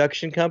video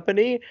production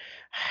company?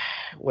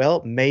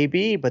 Well,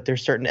 maybe, but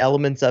there's certain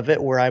elements of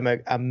it where I'm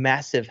a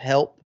massive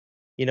help,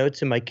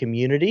 to my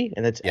community,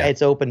 and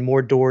it's opened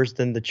more doors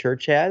than the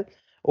church had.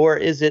 Or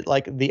is it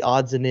like the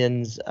odds and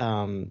ends,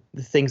 the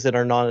things that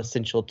are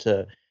non-essential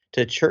to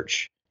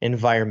church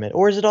environment?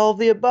 Or is it all of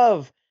the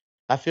above?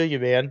 I feel you,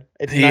 man.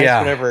 It's nice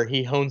whenever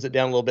he hones it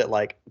down a little bit,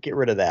 like, get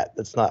rid of that.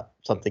 That's not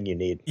something you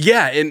need.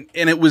 Yeah, and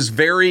it was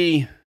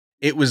very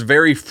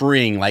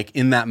freeing. Like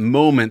in that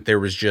moment,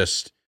 there was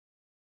just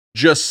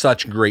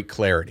such great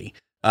clarity.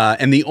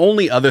 And the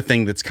only other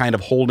thing that's kind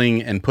of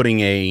holding and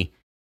putting a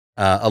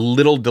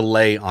little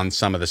delay on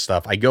some of the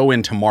stuff, I go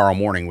in tomorrow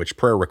morning, which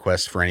prayer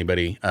request for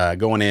anybody,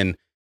 going in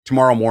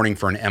tomorrow morning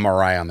for an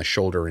MRI on the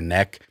shoulder and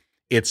neck.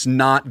 It's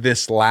not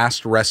this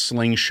last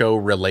wrestling show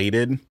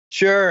related.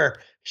 Sure.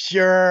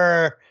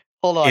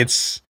 Hold on.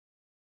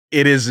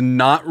 It is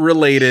not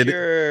related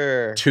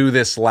to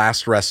this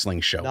last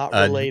wrestling show. Not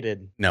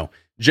related. No.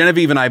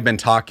 Genevieve and I have been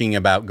talking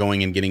about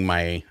going and getting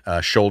my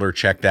shoulder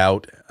checked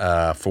out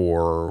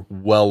for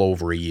well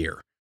over a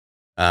year.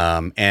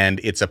 And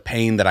it's a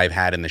pain that I've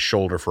had in the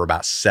shoulder for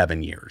about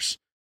 7 years.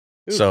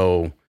 Ooh.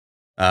 So,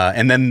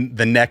 and then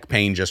the neck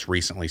pain just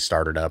recently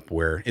started up,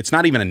 where it's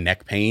not even a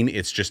neck pain.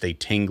 It's just a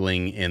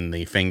tingling in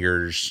the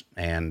fingers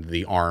and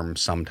the arm,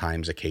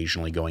 sometimes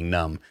occasionally going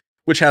numb,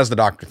 which has the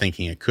doctor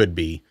thinking it could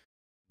be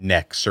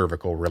neck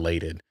cervical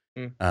related.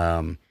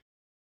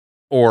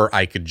 Or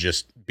I could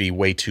just be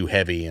way too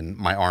heavy and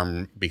my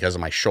arm, because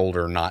of my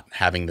shoulder not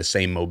having the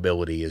same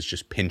mobility, is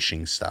just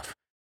pinching stuff.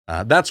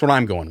 That's what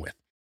I'm going with.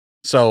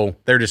 So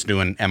they're just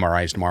doing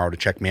MRIs tomorrow to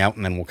check me out,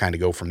 and then we'll kind of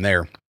go from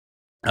there.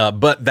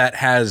 But that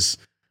has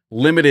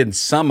limited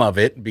some of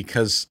it,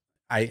 because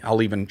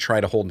I'll even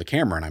try to hold the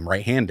camera and I'm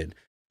right-handed.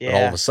 Yeah. But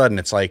all of a sudden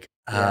it's like,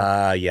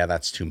 Yeah,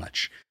 that's too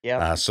much.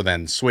 Yeah. So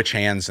then switch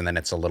hands, and then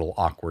it's a little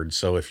awkward.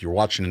 So if you're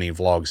watching any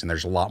vlogs and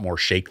there's a lot more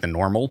shake than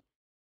normal,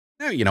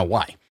 you know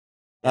why.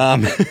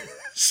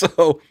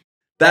 So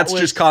that's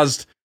just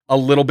caused a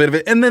little bit of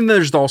it. And then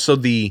there's also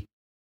the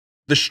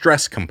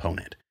stress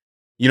component.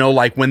 You know,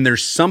 like when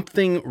there's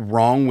something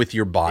wrong with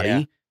your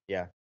body,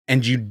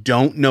 and you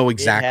don't know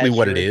exactly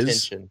what it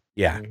is.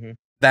 Yeah. Mm-hmm.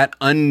 That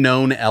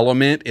unknown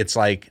element, it's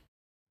like,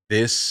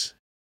 this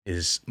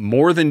is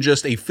more than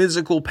just a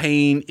physical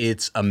pain,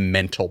 it's a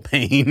mental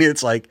pain.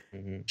 It's like,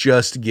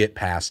 just get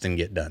past and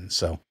get done.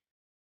 So,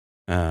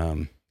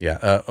 oh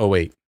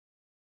wait.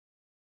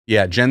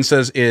 Yeah, Jen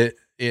says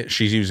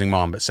she's using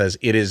mom, but says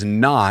it is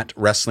not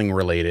wrestling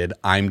related.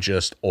 I'm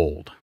just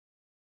old.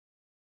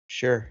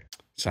 Sure.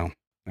 So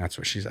that's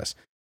what she says.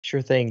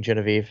 Sure thing,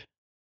 Genevieve.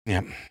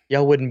 Yeah.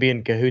 Y'all wouldn't be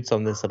in cahoots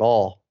on this at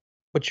all.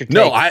 What's your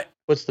take?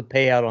 What's the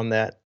payout on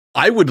that?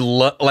 I would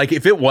like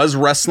if it was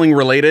wrestling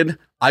related,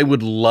 I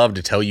would love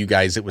to tell you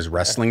guys it was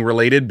wrestling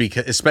related,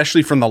 because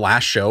especially from the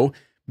last show,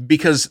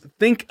 because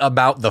think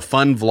about the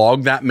fun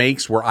vlog that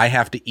makes where I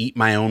have to eat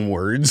my own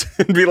words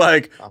and be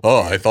like,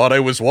 I thought I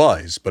was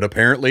wise, but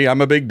apparently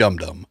I'm a big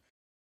dum-dum.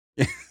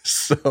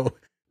 So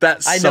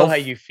I know how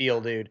you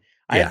feel, dude.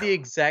 I have the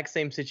exact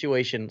same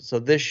situation. So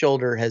this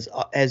shoulder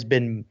has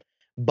been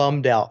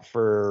bummed out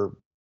for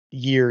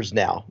years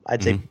now.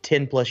 I'd say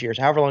 10 plus years,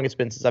 however long it's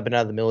been since I've been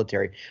out of the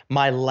military.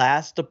 My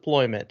last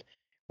deployment,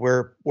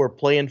 we're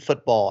playing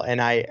football,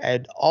 and I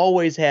had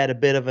always had a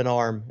bit of an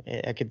arm.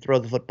 I could throw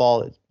the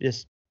football. It's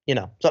just,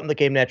 something that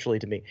came naturally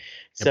to me. Yep.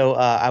 So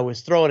I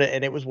was throwing it,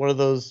 and it was one of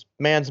those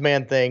man's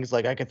man things.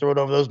 Like, I could throw it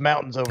over those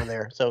mountains over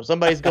there. So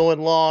somebody's going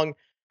long,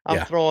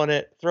 I'm throwing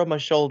it, throw my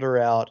shoulder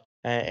out,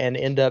 and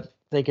end up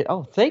thinking,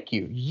 oh, thank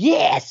you.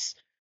 Yes.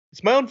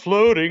 It's my own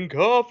floating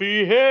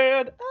coffee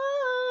head.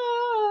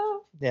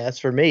 Yeah, that's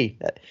for me.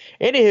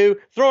 Anywho,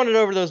 throwing it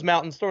over those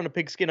mountains, throwing a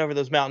pigskin over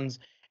those mountains,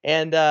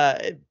 and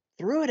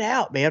threw it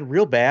out, man,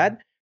 real bad.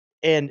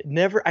 And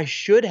I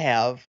should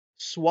have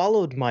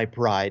swallowed my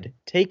pride,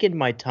 taken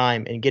my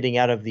time in getting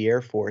out of the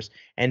Air Force,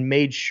 and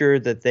made sure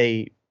that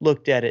they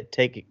looked at it,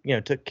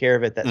 took care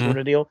of it, that sort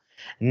of deal.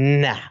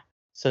 Nah.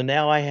 So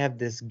now I have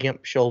this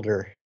gimp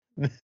shoulder.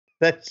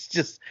 That's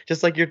just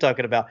like you're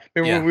talking about.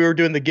 Remember when we were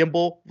doing the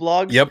gimbal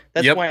vlogs? Yep.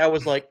 That's why I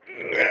was like,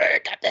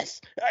 I got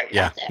this.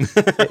 This.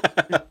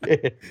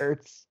 It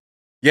hurts.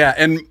 Yeah,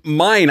 and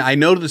mine, I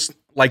noticed,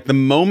 like, the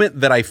moment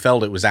that I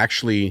felt it was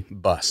actually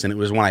bus, and it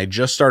was when I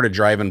just started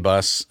driving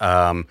bus.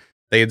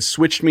 They had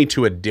switched me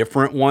to a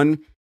different one,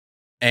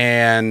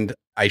 and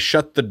I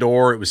shut the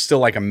door. It was still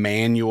like a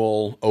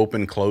manual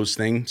open-close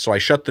thing. So I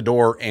shut the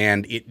door,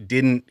 and it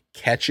didn't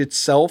catch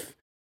itself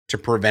to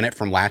prevent it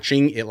from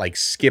latching. It like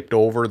skipped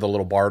over the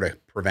little bar to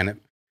prevent it,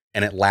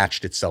 and it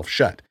latched itself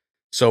shut.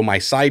 So my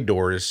side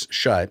door is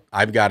shut.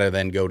 I've got to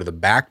then go to the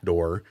back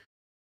door,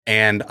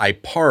 and I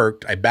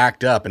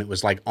backed up, and it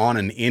was like on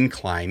an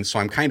incline. So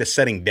I'm kind of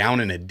setting down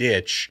in a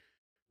ditch,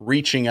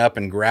 reaching up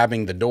and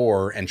grabbing the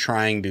door and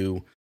trying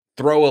to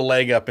throw a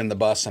leg up in the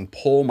bus and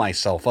pull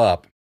myself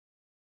up.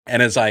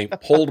 And as I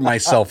pulled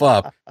myself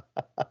up,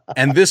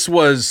 and this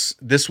was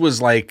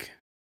like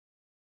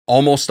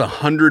almost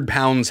 100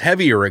 pounds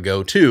heavier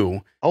ago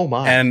too. Oh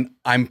my. And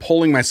I'm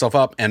pulling myself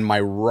up, and my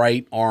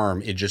right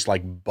arm, it just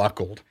like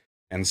buckled.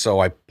 And so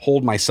I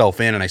pulled myself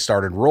in and I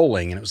started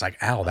rolling, and it was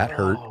like, ow, that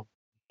hurt. Oh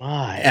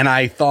my. And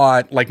I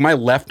thought, like, my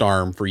left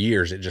arm for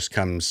years, it just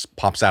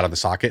pops out of the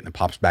socket and it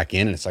pops back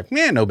in, and it's like,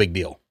 no big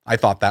deal. I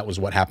thought that was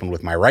what happened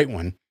with my right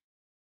one.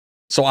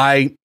 So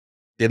I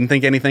didn't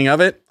think anything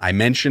of it. I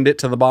mentioned it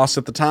to the boss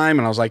at the time,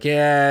 and I was like,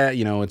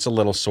 it's a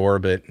little sore,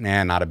 but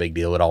not a big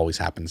deal. It always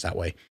happens that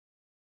way.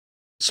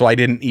 So I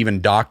didn't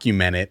even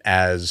document it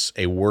as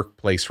a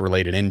workplace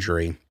related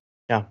injury.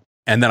 Yeah.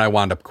 And then I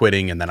wound up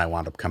quitting, and then I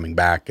wound up coming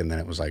back, and then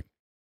it was like,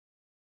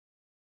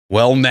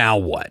 well, now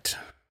what?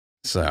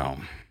 So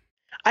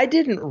I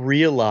didn't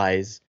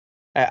realize,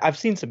 I've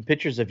seen some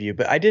pictures of you,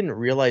 but I didn't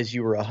realize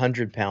you were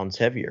 100 pounds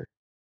heavier.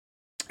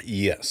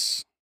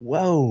 Yes.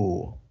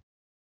 Whoa.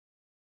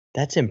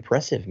 That's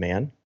impressive,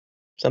 man.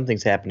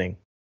 Something's happening.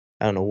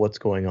 I don't know what's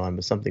going on,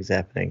 but something's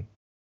happening.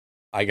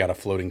 I got a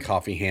floating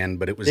coffee hand,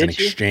 but it was an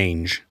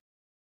exchange.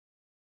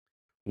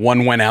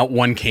 One went out,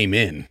 one came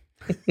in.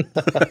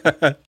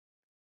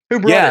 Who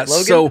brought it,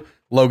 Logan? So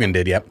Logan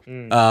did, yep.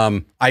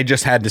 I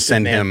just had to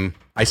send him,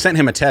 I sent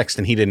him a text,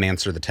 and he didn't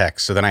answer the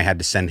text. So then I had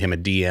to send him a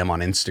DM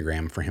on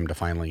Instagram for him to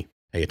finally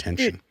pay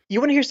attention. Dude, you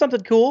want to hear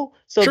something cool?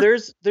 So sure.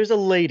 there's a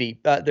lady,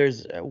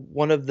 there's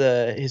one of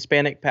the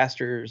Hispanic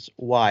pastors'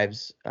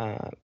 wives.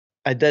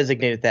 I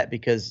designated that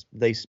because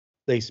they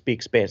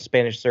speak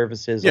Spanish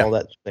services, all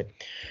that thing.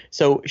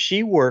 So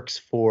she works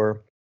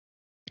for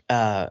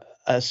a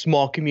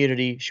small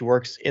community. She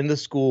works in the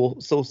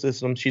school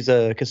system. She's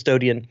a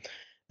custodian,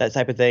 that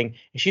type of thing.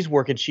 And she's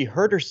working. She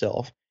hurt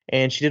herself,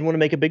 and she didn't want to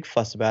make a big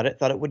fuss about it.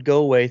 Thought it would go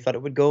away.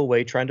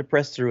 Trying to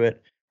press through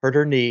it. hurt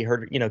her knee,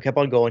 kept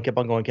on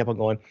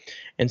going.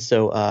 And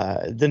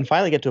so then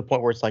finally get to a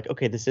point where it's like,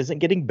 okay, this isn't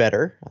getting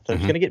better. I thought it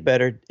was going to get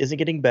better. Isn't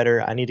getting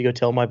better. I need to go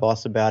tell my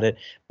boss about it.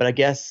 But I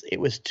guess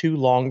it was too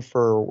long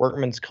for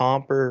workman's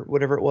comp or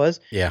whatever it was.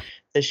 Yeah.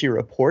 That she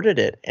reported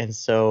it. And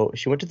so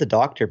she went to the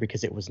doctor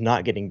because it was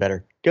not getting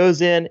better.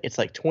 Goes in, it's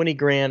like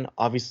 $20,000.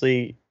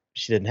 Obviously,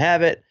 she didn't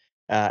have it.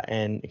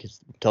 And I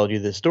told you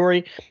this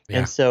story. Yeah.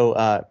 And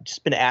so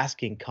just been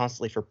asking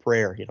constantly for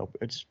prayer,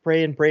 just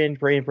praying.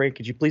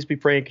 Could you please be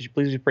praying? Could you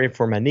please be praying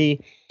for my knee?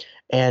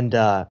 And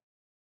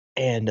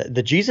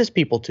the Jesus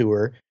People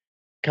tour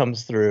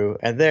comes through,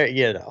 and there,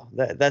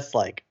 that's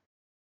like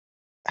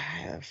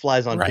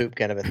flies on poop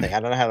kind of a thing. I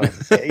don't know how to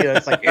say it.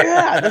 It's like,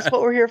 yeah, that's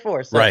what we're here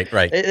for. So right.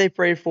 They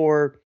pray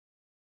for,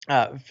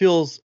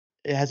 it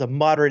has a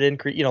moderate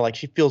increase, like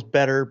she feels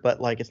better, but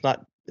like it's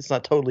not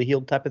totally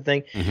healed type of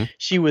thing. Mm-hmm.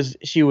 She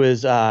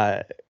was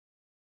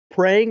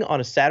praying on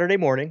a Saturday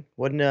morning.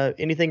 Wasn't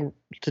anything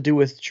to do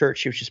with church.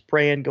 She was just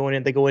praying, going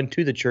in. They go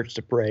into the church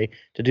to pray,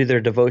 to do their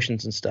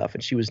devotions and stuff.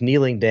 And she was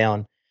kneeling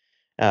down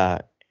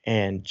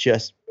and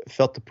just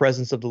felt the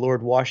presence of the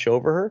Lord wash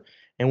over her.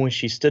 And when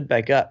she stood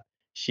back up,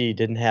 she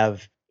didn't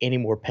have any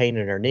more pain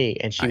in her knee.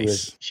 And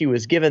she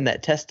was given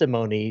that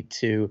testimony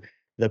to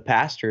the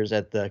pastors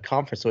at the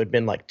conference. So it had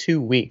been like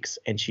 2 weeks,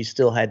 and she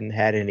still hadn't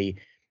had any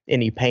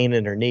pain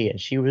in her knee. And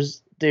she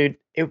was, dude,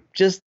 it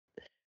just,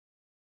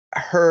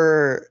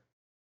 her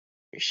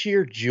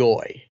sheer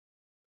joy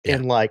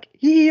in like,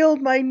 he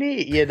healed my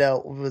knee,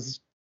 was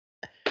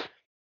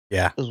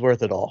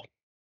worth it all.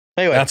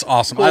 Anyway, that's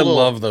awesome. I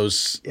love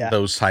those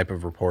type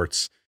of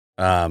reports.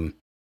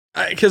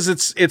 Because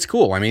it's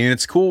cool. I mean,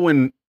 it's cool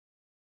when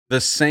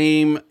the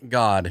same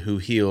God who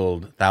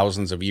healed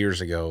thousands of years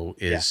ago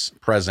is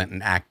present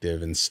and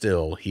active and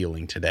still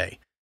healing today.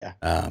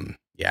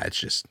 It's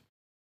just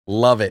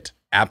love it.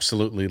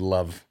 Absolutely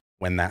love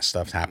when that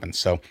stuff happens.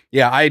 So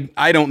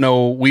I don't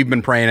know. We've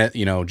been praying it,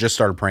 just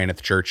started praying at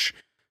the church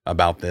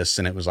about this.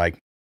 And it was like,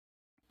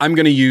 I'm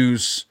going to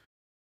use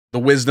the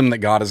wisdom that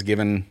God has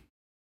given,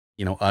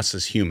 us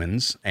as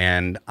humans.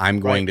 And I'm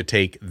going to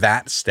take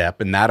that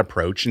step and that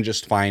approach and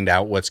just find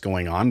out what's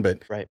going on.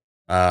 But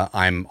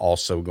I'm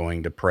also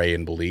going to pray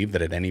and believe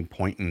that at any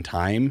point in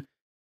time,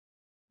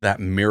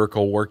 that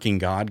miracle working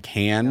God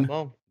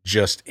can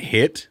just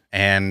hit.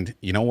 And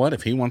you know what?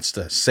 If he wants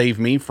to save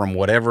me from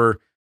whatever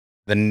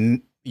the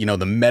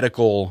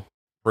medical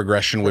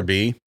progression would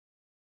be,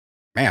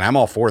 man, I'm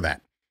all for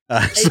that.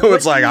 So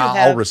it's like,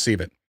 I'll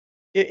receive it.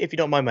 If you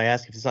don't mind my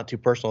asking, if it's not too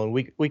personal, and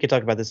we could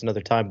talk about this another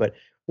time, but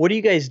what do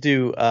you guys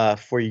do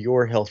for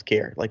your health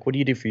care? Like, what do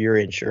you do for your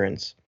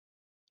insurance?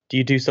 Do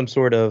you do some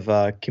sort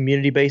of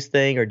community-based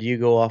thing, or do you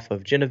go off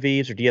of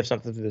Genevieve's, or do you have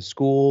something through the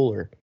school,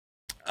 or?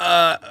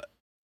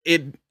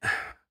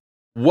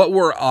 What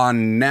we're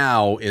on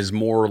now is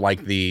more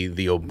like the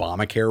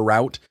Obamacare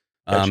route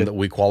that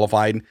we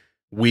qualified.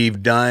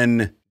 We've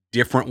done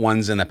different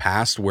ones in the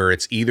past where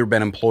it's either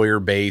been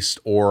employer-based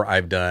or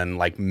I've done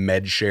like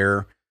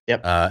MedShare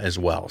as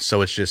well.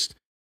 So it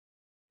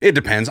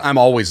depends. I'm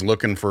always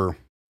looking for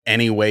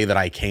any way that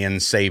I can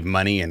save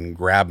money and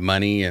grab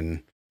money.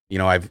 And,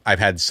 I've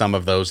had some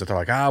of those that they're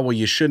like, well,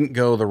 you shouldn't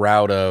go the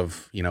route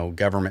of,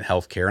 government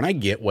healthcare. And I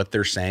get what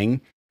they're saying.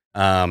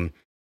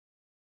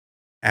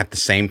 At the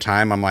same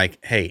time, I'm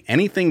like, hey,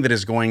 anything that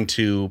is going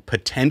to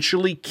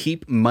potentially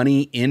keep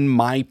money in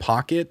my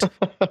pocket,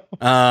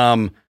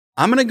 I'm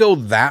going to go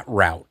that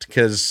route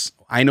because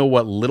I know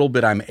what little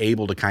bit I'm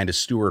able to kind of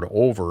steward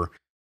over.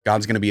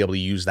 God's going to be able to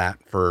use that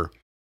for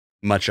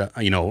much,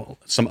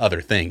 some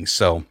other things.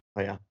 So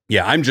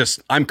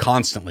I'm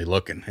constantly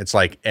looking. It's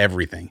like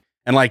everything.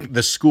 And like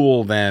the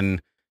school,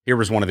 then here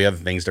was one of the other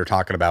things they're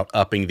talking about,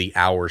 upping the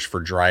hours for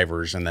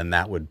drivers. And then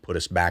that would put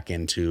us back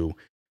into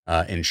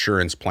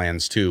insurance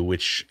plans too,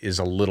 which is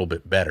a little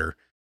bit better.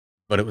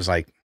 But it was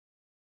like,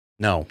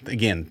 no,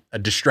 again, a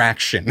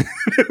distraction.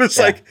 It was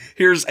like,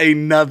 here's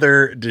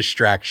another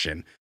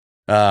distraction.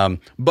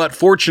 But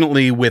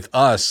fortunately with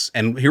us,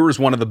 and here was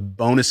one of the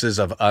bonuses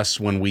of us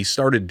when we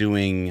started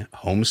doing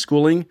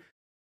homeschooling,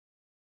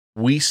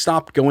 we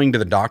stopped going to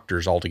the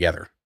doctors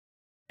altogether.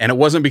 And it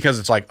wasn't because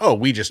it's like, oh,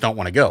 we just don't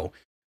want to go.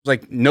 It's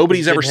like,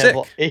 nobody's ever sick.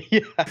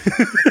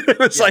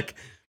 It's like,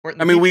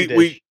 I mean,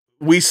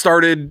 we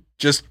started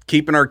just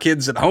keeping our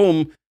kids at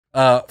home,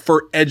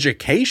 for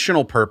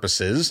educational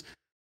purposes.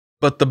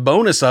 But the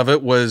bonus of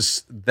it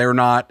was they're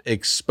not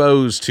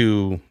exposed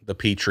to the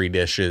Petri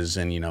dishes.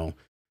 And,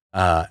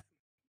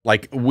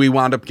 like we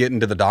wound up getting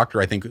to the doctor.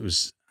 I think it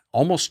was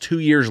almost 2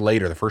 years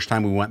later, the first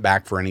time we went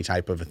back for any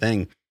type of a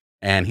thing.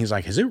 And he's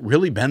like, has it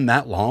really been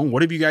that long?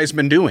 What have you guys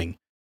been doing?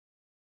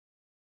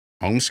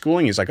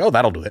 Homeschooling? He's like, oh,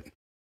 that'll do it.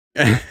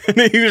 And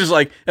he was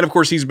like, and of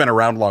course he's been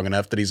around long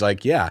enough that he's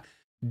like, yeah,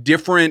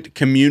 different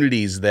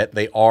communities that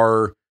they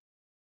are,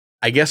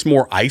 I guess,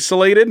 more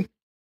isolated.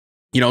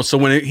 So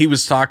when he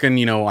was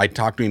talking, I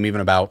talked to him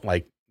even about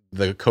like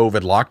the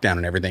COVID lockdown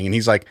and everything. And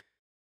he's like,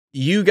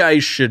 you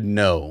guys should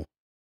know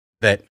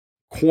that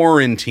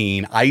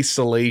quarantine,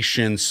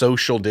 isolation,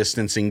 social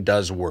distancing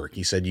does work.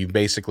 He said you've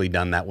basically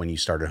done that when you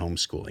started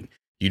homeschooling.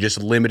 You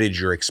just limited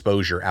your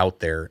exposure out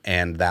there,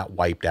 and that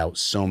wiped out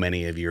so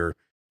many of your,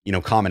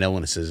 common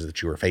illnesses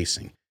that you were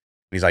facing. And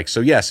he's like,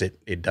 so yes,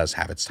 it does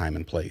have its time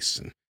and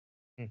place.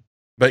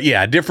 But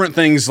yeah, different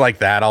things like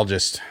that. I'll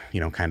just,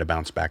 kind of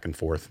bounce back and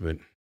forth. But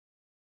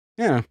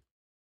yeah.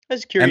 I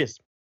was curious.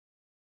 And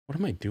what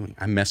am I doing?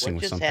 I'm messing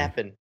with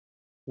something.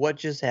 What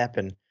just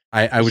happened?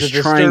 I was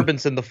trying.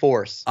 Disturbance in the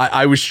force.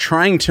 I was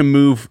trying to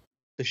move.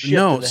 The ship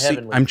to the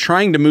heavenly. I'm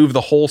trying to move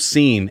the whole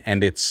scene,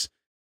 and it's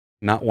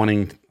not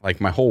wanting, like,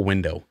 my whole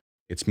window.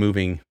 It's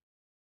moving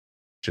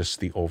just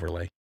the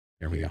overlay.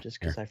 There we go. Just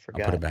because I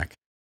forgot. I'll put it back.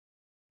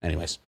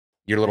 Anyways,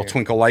 your little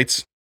twinkle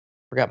lights.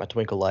 Forgot my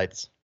twinkle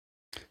lights.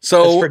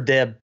 So that's for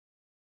Deb.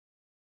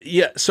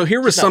 Yeah. So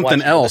here was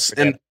something else,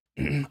 and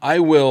I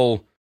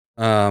will.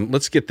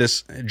 Let's get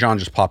this. John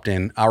just popped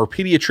in. Our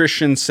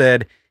pediatrician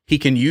said he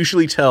can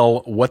usually tell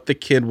what the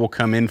kid will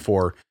come in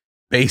for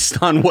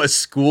based on what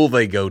school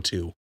they go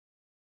to.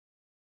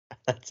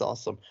 That's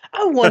awesome.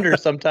 I wonder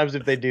sometimes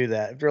if they do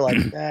that. If they're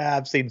like,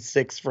 I've seen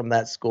 6 from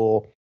that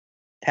school,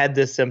 had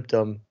this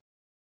symptom.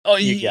 Oh,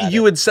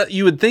 you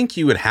would think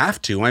you would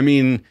have to. I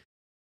mean,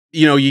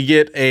 you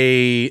get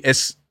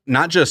it's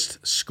not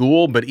just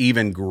school, but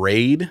even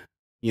grade,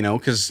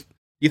 because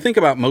you think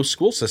about most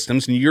school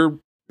systems and you're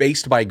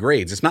based by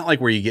grades. It's not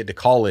like where you get to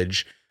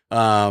college,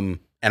 and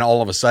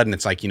all of a sudden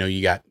it's like,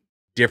 you got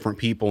different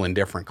people in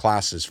different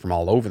classes from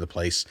all over the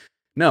place.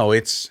 No,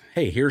 it's,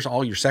 hey, here's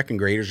all your second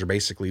graders are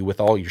basically with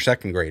all your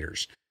second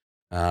graders.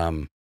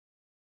 Yeah,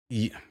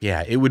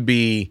 it would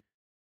be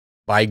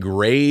by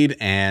grade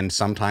and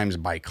sometimes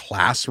by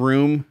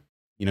classroom.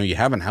 You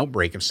have an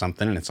outbreak of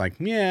something and it's like,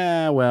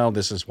 yeah, well,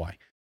 this is why.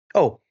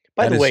 Oh,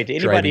 by the way, to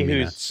anybody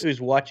who's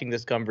watching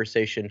this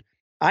conversation,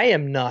 I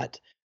am not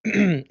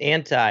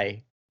anti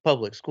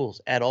public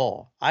schools at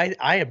all. I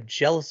am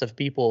jealous of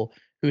people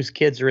whose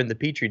kids are in the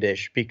petri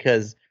dish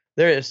because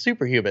they're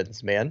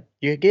superhumans, man.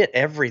 You get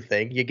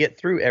everything. You get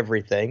through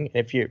everything.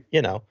 If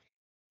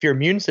if your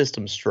immune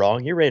system's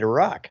strong, you're ready to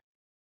rock.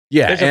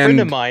 Yeah. There's a friend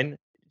of mine,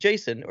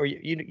 Jason, or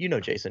you know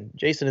Jason.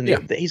 Jason,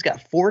 he's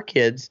got 4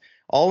 kids,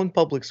 all in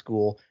public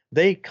school.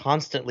 They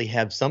constantly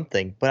have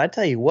something. But I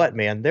tell you what,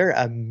 man, they're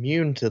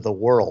immune to the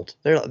world.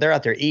 They're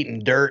out there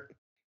eating dirt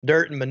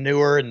and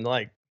manure and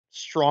like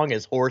strong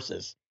as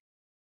horses.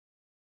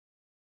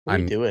 What are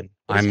you doing?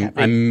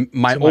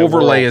 My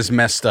overlay is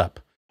messed up.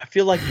 I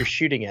feel like you're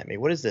shooting at me.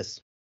 What is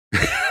this?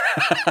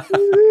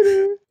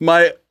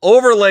 My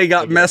overlay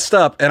got messed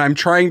up and I'm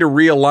trying to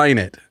realign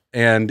it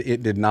and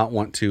it did not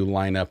want to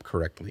line up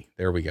correctly.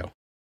 There we go.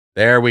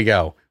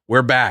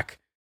 We're back.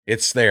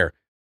 It's there.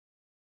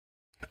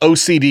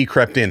 OCD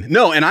crept in.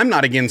 No, and I'm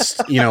not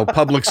against,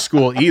 public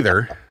school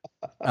either.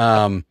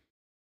 I'm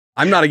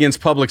not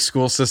against public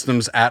school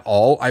systems at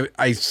all.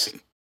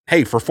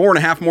 Hey, for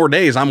 4.5 more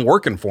days, I'm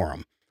working for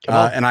them.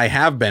 And I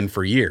have been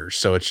for years.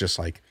 So it's just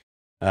like,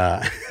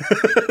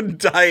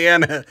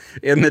 Diana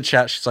in the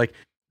chat, she's like,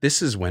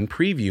 this is when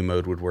preview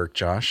mode would work,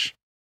 Josh.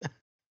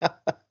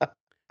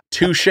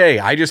 Touche.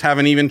 I just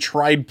haven't even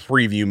tried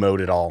preview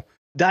mode at all.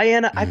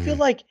 Diana, I feel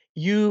like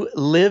you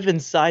live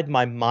inside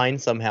my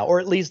mind somehow, or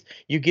at least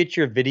you get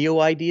your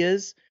video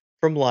ideas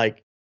from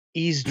like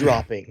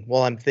eavesdropping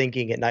while I'm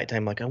thinking at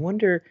nighttime. Like, I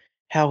wonder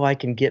how I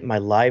can get my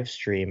live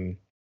stream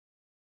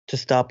to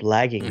stop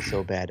lagging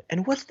so bad.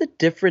 And what's the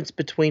difference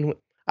between,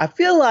 I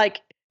feel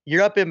like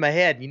you're up in my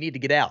head and you need to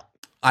get out.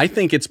 I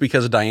think it's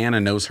because Diana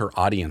knows her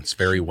audience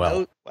very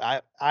well.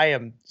 I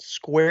am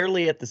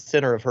squarely at the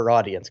center of her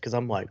audience because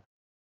I'm like,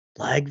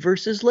 lag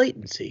versus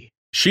latency.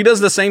 She does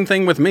the same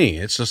thing with me.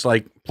 It's just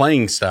like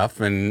playing stuff.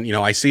 And,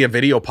 I see a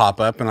video pop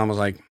up and I was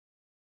like,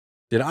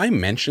 did I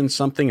mention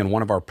something in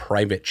one of our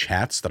private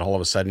chats that all of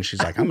a sudden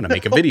she's like, I'm going to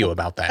make a video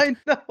about that. I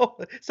know.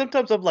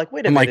 Sometimes I'm like,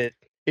 wait a minute.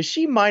 Is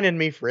she mining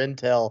me for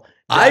intel?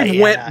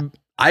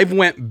 I've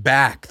went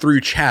back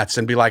through chats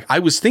and be like, I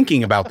was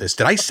thinking about this.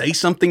 Did I say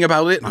something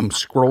about it? And I'm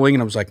scrolling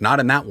and I was like, not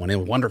in that one. I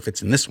wonder if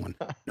it's in this one.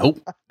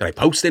 Nope. Did I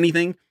post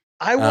anything?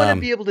 I want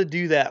to be able to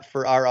do that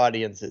for our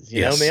audiences.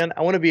 You know, man,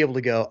 I want to be able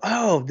to go,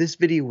 oh, this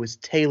video was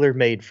tailor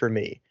made for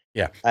me.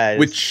 Yeah.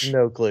 Which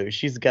no clue.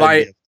 She's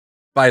got.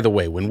 By the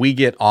way, when we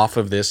get off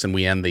of this and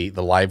we end the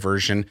live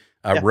version,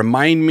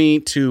 remind me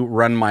to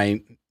run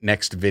my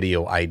next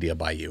video idea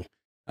by you.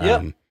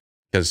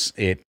 Because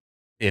it's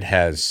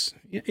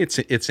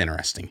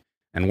interesting,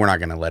 and we're not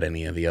going to let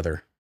any of the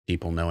other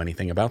people know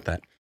anything about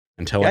that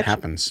until it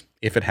happens.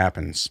 If it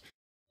happens,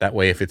 that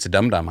way, if it's a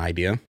dumb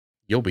idea,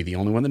 you'll be the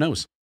only one that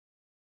knows.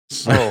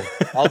 So,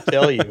 I'll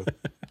tell you.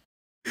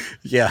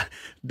 Yeah,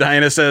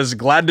 Diana says,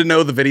 glad to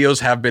know the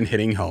videos have been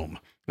hitting home.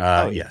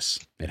 Yes,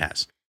 it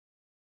has.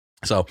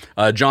 So,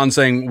 John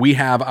saying, we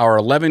have our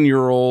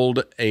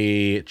 11-year-old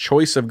a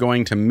choice of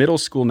going to middle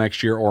school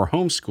next year or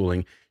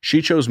homeschooling.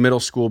 She chose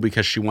middle school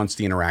because she wants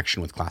the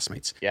interaction with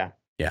classmates. Yeah.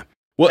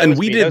 Well, and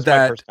we did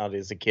that. My personality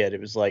as a kid.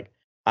 It was like,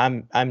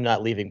 I'm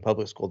not leaving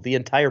public school. The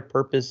entire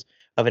purpose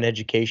of an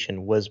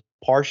education was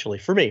partially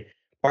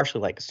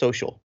like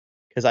social.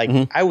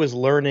 because I was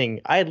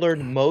learning. I had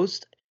learned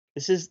most.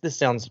 This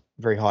sounds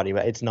very haughty,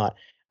 but it's not.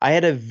 I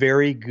had a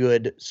very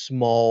good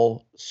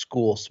small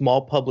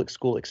public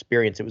school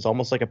experience. It was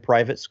almost like a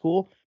private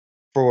school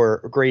for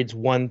grades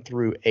 1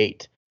 through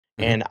 8.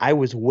 And I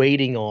was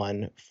waiting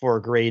on, for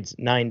grades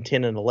 9,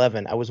 10, and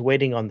 11, I was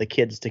waiting on the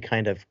kids to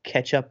kind of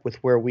catch up with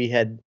where we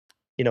had,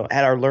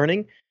 had our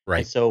learning. Right.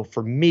 And so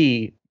for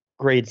me,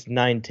 grades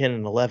 9, 10,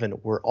 and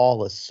 11 were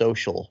all a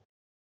social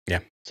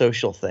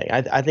thing.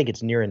 I think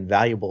it's near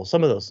invaluable.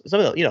 Some of those,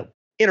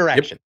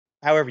 interaction,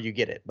 however you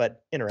get it,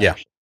 but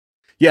interaction.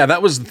 Yeah,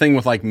 that was the thing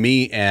with like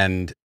me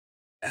and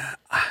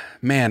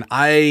man,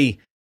 I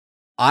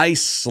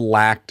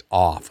slacked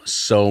off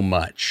so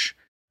much.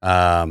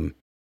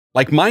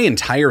 Like my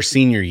entire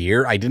senior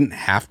year, I didn't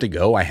have to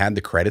go. I had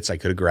the credits. I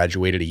could have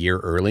graduated a year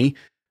early,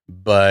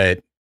 but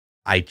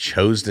I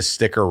chose to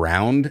stick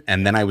around.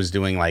 And then I was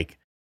doing like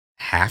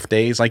half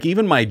days. Like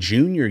even my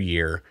junior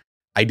year,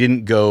 I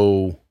didn't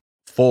go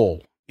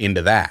full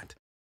into that.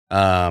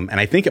 And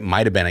I think it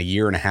might have been a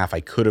year and a half. I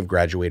could have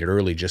graduated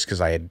early just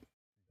because I had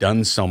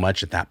done so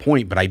much at that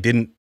point, but I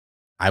didn't.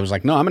 I was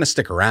like, no, I'm going to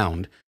stick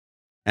around.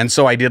 And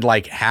so I did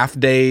like half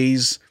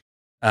days.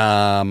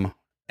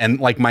 And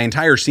like my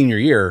entire senior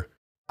year,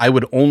 I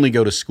would only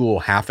go to school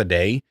half a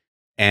day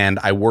and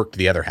I worked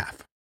the other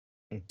half.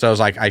 So I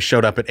was like, I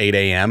showed up at 8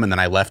 a.m. and then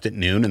I left at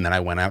noon and then I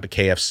went out to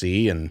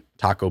KFC and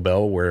Taco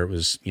Bell where it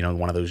was,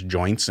 one of those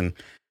joints. And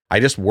I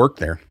just worked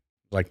there.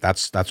 Like,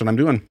 that's what I'm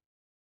doing.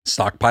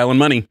 Stockpiling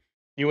money.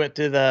 You went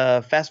to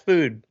the fast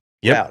food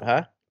route,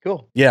 huh?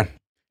 Cool. Yeah.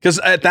 Cause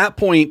at that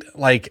point,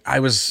 like I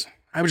was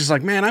just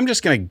like, man,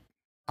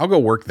 I'll go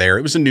work there.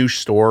 It was a new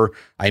store.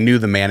 I knew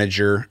the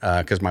manager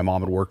because my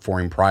mom had worked for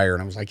him prior.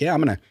 And I was like, yeah,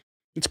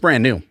 it's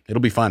brand new.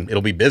 It'll be fun.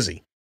 It'll be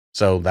busy.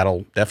 So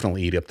that'll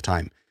definitely eat up the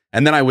time.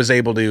 And then I was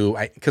able to,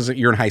 because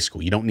you're in high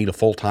school, you don't need a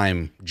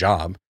full-time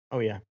job. Oh,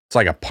 yeah. It's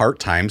like a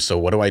part-time. So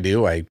what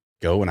do? I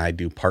go and I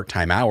do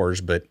part-time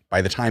hours. But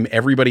by the time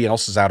everybody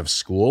else is out of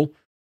school,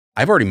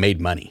 I've already made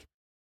money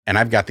and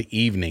I've got the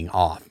evening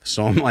off.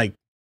 So I'm like,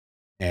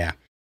 yeah,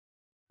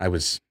 I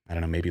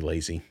don't know, maybe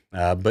lazy.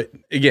 But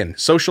again,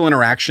 social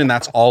interaction,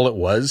 that's all it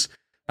was.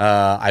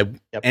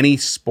 Any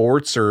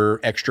sports or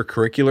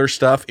extracurricular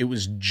stuff, it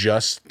was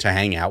just to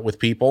hang out with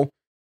people.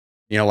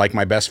 Like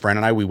my best friend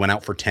and I, we went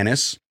out for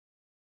tennis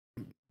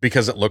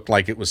because it looked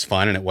like it was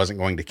fun and it wasn't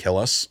going to kill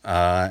us.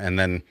 And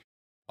then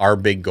our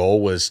big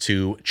goal was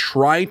to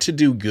try to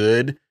do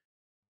good,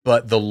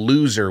 but the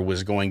loser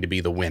was going to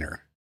be the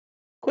winner.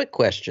 Quick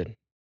question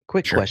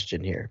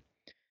here.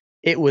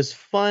 It was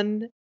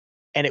fun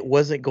and it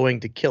wasn't going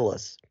to kill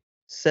us,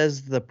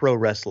 says the pro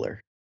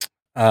wrestler.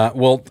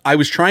 Well, I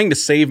was trying to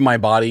save my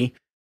body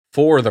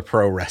for the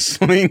pro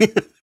wrestling.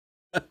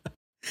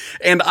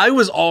 And I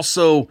was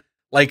also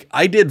like,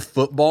 I did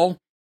football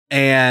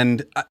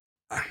and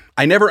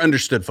I never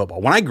understood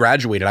football. When I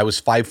graduated, I was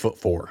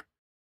 5'4".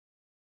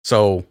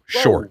 So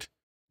short.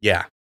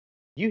 Yeah.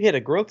 You hit a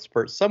growth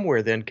spurt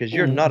somewhere then, because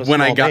you're not a small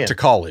man. When I got man. to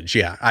college,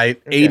 yeah.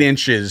 8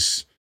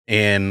 inches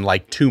in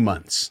like 2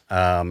 months.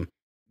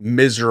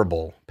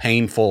 Miserable,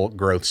 painful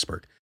growth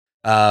spurt.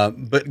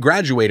 But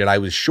graduated, I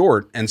was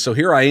short. And so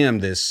here I am,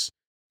 this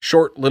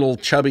short little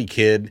chubby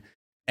kid,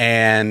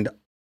 and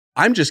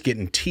I'm just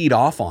getting teed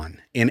off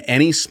on in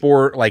any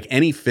sport, like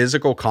any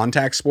physical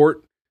contact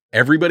sport.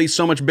 Everybody's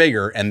so much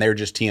bigger and they're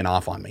just teeing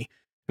off on me.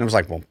 And I was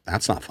like, well,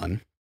 that's not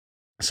fun.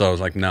 So I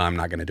was like, no, I'm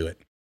not going to do it.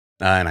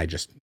 And I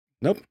just,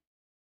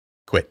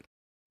 quit.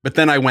 But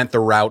then I went the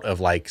route of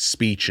like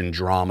speech and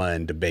drama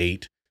and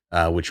debate,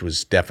 which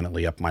was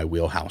definitely up my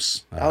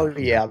wheelhouse.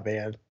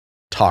 Man.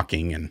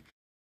 Talking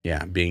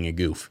and being a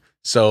goof.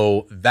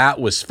 So that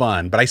was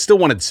fun, but I still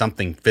wanted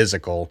something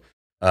physical.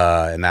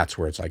 And that's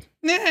where it's like,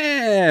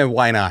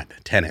 why not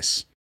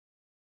tennis?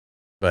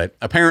 But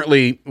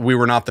apparently we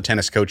were not the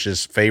tennis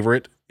coach's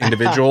favorite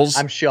individuals.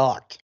 I'm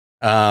shocked.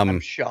 I'm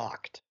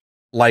shocked.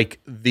 Like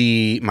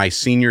my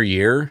senior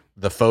year,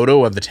 the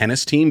photo of the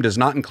tennis team does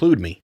not include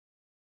me.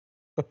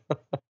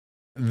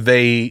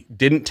 They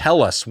didn't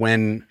tell us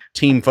when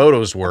team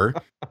photos were.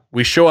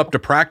 We show up to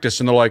practice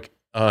and they're like,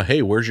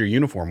 hey, where's your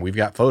uniform? We've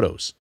got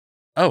photos.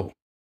 Oh,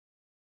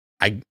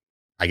 I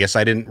guess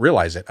I didn't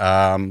realize it.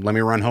 Let me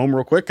run home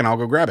real quick and I'll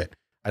go grab it.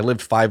 I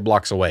lived 5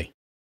 blocks away.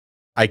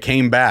 I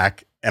came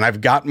back and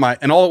I've got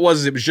and all it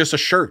was just a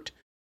shirt.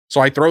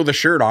 So I throw the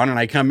shirt on and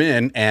I come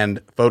in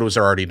and photos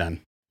are already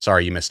done.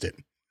 Sorry, you missed it.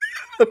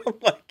 I'm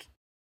like,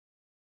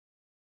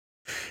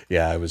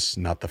 yeah, I was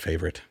not the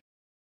favorite.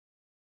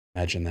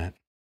 Imagine that.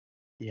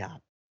 Yeah,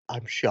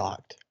 I'm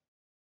shocked.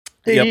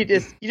 Dude,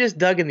 you just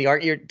dug in the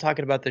art. You're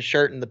talking about the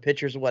shirt and the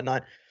pictures and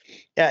whatnot.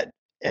 At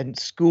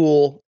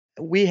school,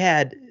 we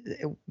had,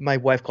 my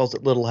wife calls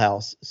it Little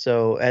House.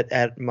 So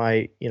at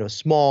my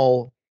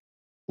small,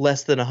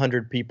 less than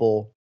 100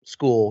 people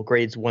school,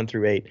 grades 1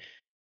 through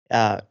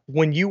 8.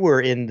 When you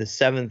were in the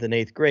 7th and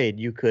 8th grade,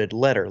 you could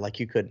letter like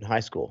you could in high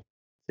school.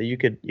 So you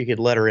could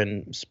letter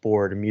in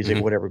sport and music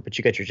or whatever, but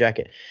you got your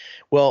jacket.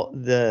 Well,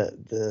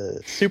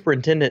 the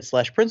superintendent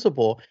 /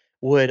 principal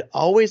would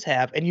always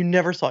have, and you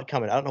never saw it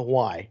coming. I don't know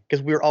why,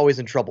 because we were always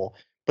in trouble.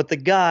 But the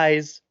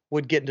guys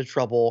would get into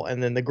trouble,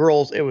 and then the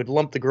girls, it would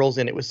lump the girls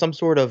in. It was some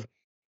sort of,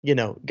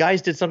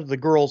 guys did something to the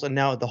girls, and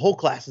now the whole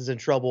class is in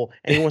trouble,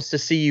 and he wants to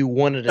see you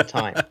one at a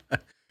time.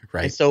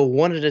 Right. And so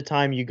one at a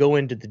time, you go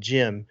into the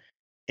gym,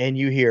 and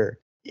you hear,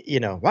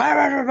 wah,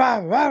 wah,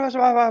 wah, wah,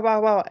 wah, wah,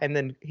 wah, and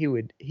then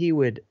he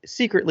would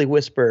secretly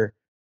whisper,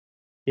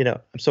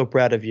 I'm so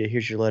proud of you.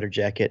 Here's your letter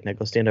jacket. Now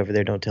go stand over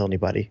there. Don't tell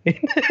anybody.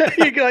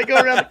 You go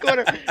around the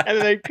corner, and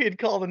then he'd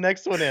call the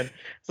next one in.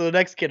 So the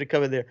next kid would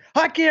come in there.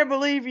 I can't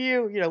believe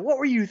you. What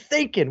were you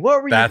thinking?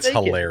 What were you thinking?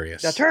 That's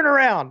hilarious. Now turn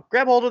around.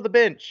 Grab hold of the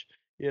bench.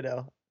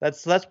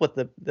 That's what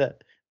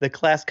the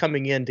class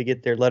coming in to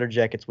get their letter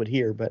jackets would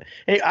hear. But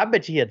hey, I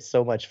bet you he had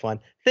so much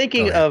fun.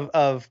 Thinking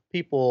of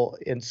people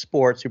in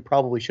sports who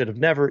probably should have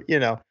never,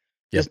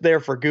 just there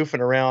for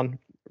goofing around,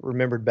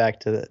 remembered back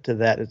to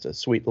that. It's a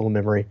sweet little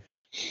memory.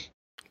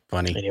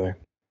 Funny. Anyway.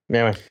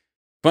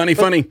 Funny.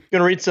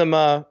 Gonna read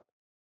some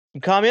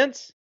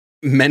comments.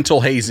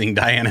 Mental hazing,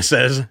 Diana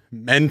says.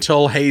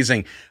 Mental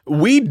hazing.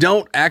 We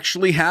don't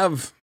actually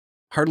have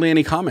hardly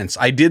any comments.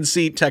 I did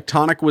see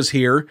Tectonic was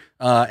here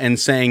and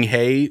saying,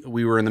 hey,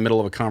 we were in the middle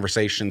of a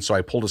conversation, so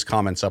I pulled his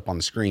comments up on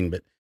the screen,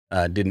 but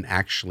didn't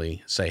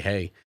actually say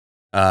hey.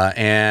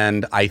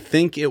 And I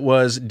think it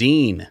was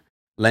Dean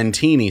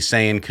Lentini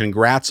saying,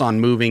 congrats on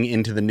moving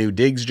into the new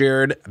digs,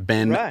 Jared.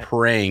 Been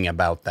praying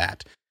about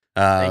that.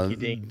 Thank you,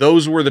 Dean.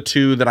 Those were the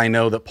two that I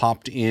know that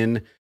popped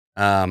in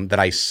that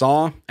I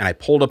saw, and I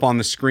pulled up on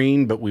the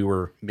screen, but we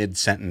were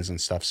mid-sentence and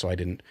stuff, so I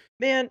didn't.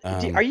 Man,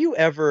 are you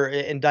ever,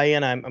 and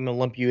Diana, I'm going to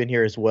lump you in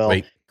here as well.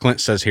 Wait,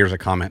 Clint says here's a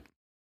comment.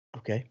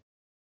 Okay.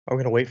 Are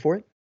we going to wait for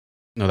it?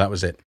 No, that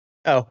was it.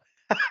 Oh.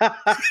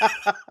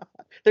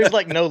 There's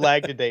like no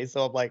lag today,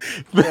 so I'm like,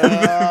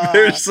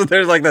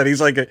 there's like that. He's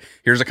like,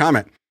 here's a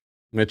comment,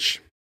 which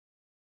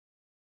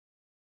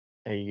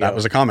that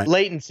was a comment.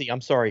 Latency.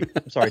 I'm sorry,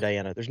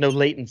 Diana. There's no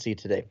latency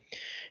today.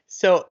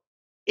 So,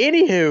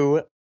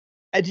 anywho,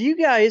 do you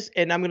guys?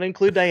 And I'm going to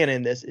include Diana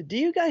in this. Do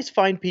you guys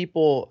find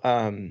people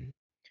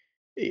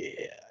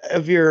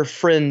of your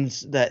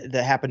friends that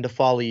happen to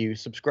follow you,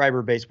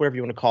 subscriber base, whatever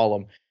you want to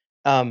call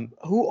them,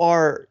 who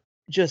are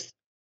just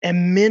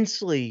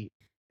immensely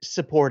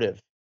supportive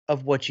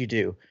of what you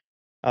do,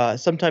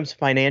 sometimes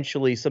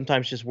financially,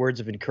 sometimes just words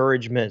of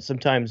encouragement,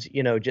 sometimes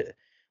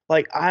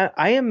like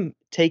I am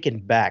taken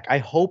back. I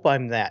hope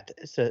I'm that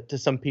to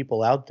some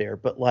people out there,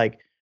 but like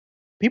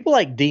people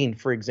like Dean,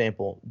 for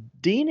example.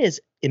 Dean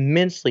is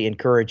immensely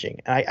encouraging.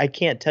 I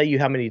can't tell you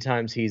how many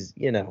times he's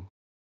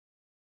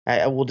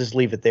I will just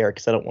leave it there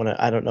because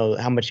I don't know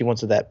how much he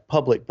wants of that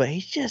public, but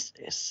he's just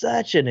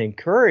such an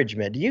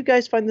encouragement. Do you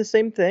guys find the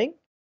same thing?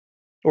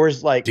 Or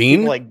is like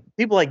Dean?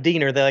 people like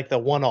Dean, are they like the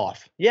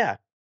one-off? Yeah.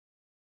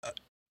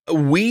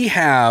 We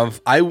have,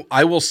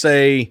 I will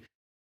say,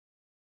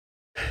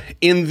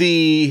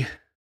 actually,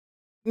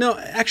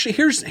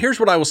 here's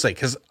what I will say,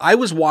 because I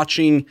was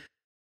watching,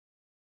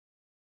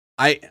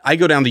 I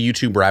go down the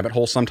YouTube rabbit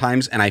hole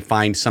sometimes, and I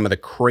find some of the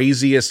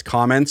craziest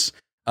comments,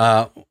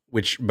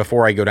 which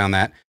before I go down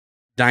that,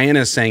 Diana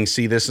is saying,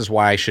 see, this is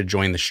why I should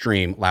join the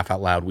stream. Laugh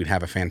out loud. We'd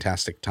have a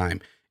fantastic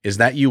time. Is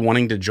that you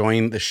wanting to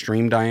join the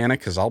stream, Diana?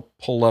 Because I'll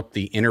pull up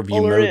the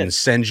interview mode and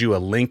send you a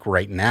link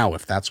right now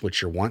if that's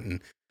what you're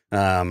wanting.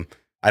 I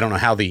don't know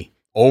how the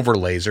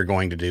overlays are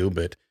going to do,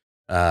 but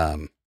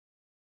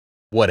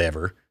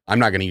whatever. I'm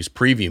not going to use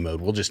preview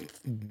mode. We'll just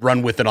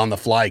run with it on the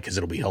fly because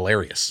it'll be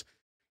hilarious.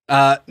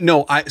 So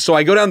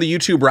I go down the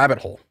YouTube rabbit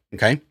hole.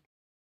 Okay.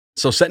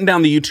 So setting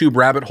down the YouTube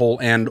rabbit hole.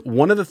 And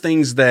one of the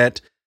things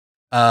that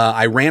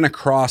I ran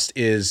across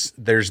is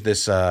there's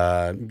this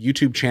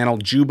YouTube channel,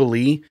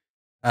 Jubilee.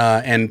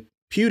 And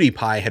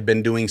PewDiePie had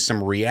been doing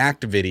some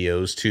react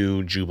videos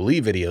to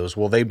Jubilee videos.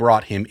 Well, they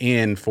brought him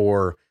in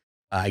for,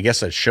 I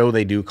guess, a show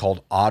they do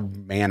called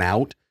Odd Man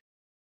Out.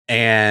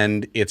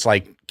 And it's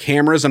like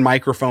cameras and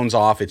microphones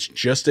off. It's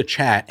just a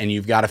chat, and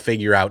you've got to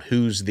figure out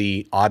who's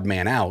the odd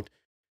man out.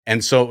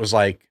 And so it was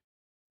like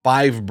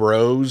 5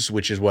 bros,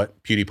 which is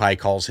what PewDiePie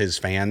calls his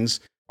fans,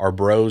 are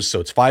bros. So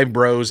it's 5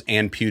 bros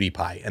and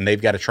PewDiePie, and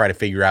they've got to try to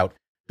figure out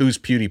who's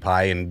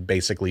PewDiePie and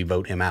basically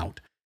vote him out.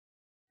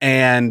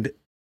 And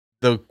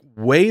the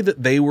way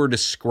that they were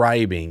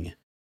describing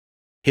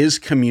his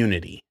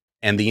community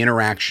and the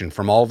interaction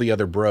from all the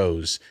other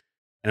bros,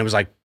 and it was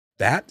like,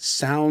 that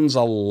sounds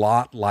a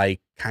lot like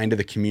kind of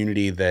the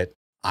community that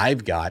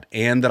I've got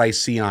and that I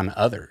see on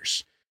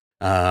others.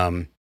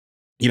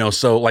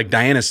 So like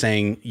Diana's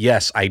saying,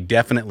 yes, I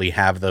definitely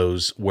have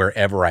those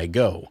wherever I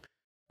go.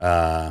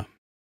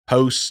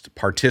 Post,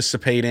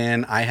 participate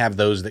in, I have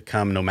those that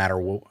come no matter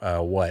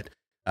what.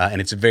 And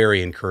it's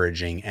very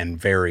encouraging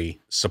and very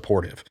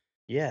supportive.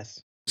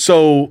 Yes.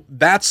 So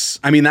that's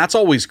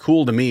always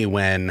cool to me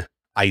when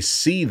I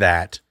see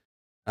that.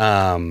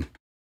 Cause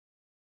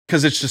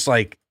it's just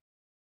like,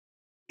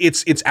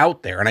 it's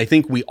out there. And I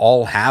think we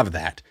all have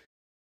that.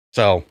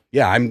 So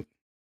yeah,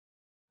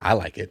 I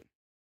like it.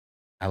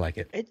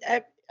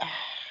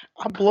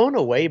 I'm blown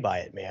away by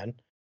it, man.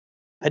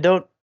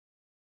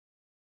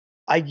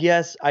 I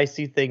guess I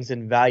see things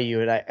in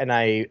value, and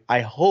I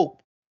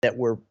hope that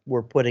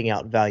we're putting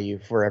out value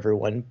for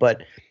everyone.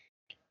 But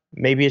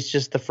maybe it's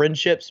just the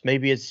friendships.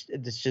 Maybe it's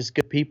just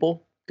good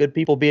people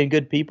being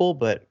good people.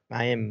 But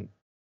I am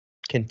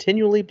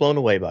continually blown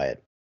away by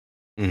it.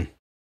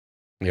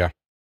 Yeah.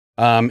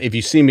 If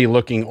you see me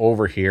looking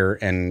over here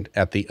and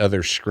at the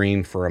other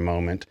screen for a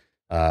moment,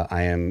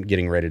 I am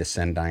getting ready to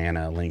send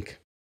Diana a link.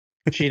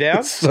 She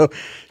down? So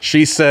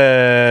she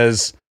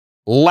says,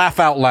 laugh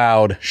out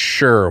loud.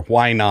 Sure.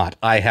 Why not?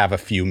 I have a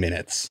few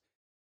minutes.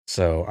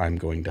 So I'm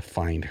going to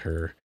find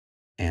her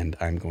and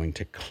I'm going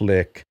to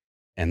click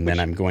and then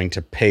I'm going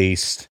to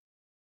paste.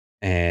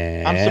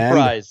 And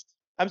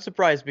I'm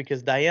surprised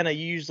because Diana,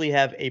 you usually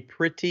have a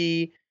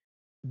pretty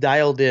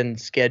dialed in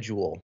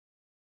schedule.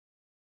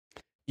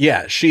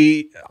 Yeah,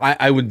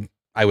 I would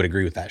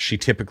agree with that. She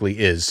typically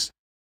is.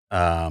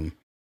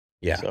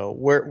 Yeah. So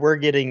we're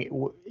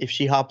getting, if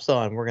she hops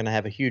on, we're going to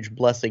have a huge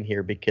blessing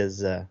here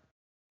because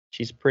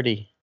she's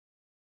pretty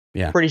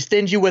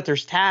stingy with her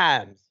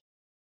times.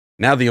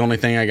 Now the only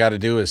thing I got to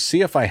do is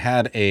see if I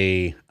had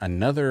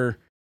another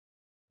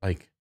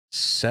like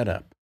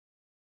setup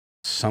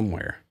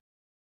somewhere.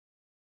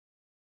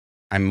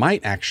 I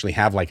might actually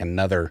have like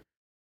another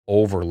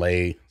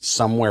overlay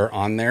somewhere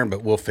on there,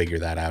 but we'll figure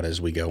that out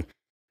as we go.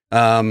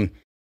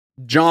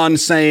 John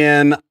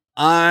saying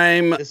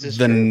I'm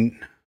the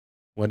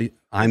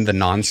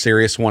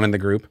non-serious one in the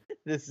group.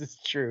 This is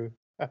true.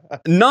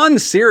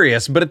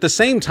 Non-serious, but at the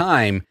same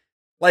time,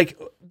 like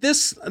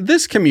this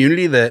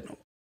community that,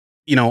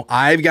 you know,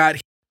 I've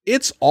got,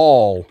 it's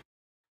all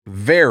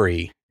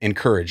very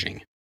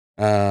encouraging.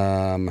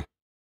 Guest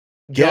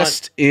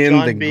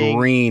in the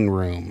green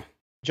room.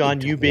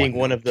 John, you being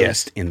one of those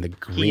guest in the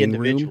green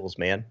individuals,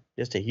 room. man.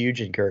 Just a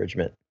huge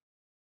encouragement.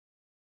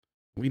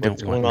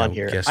 What's going on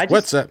here?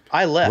 What's up?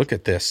 I left. Look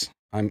at this.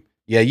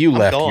 You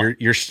left.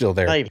 You're still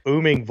there. A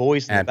booming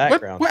voice in the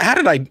background. What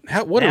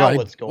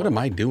am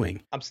I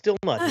doing? I'm still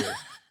not here.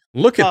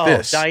 Look at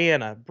this.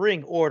 Diana,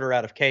 bring order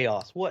out of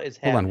chaos. What is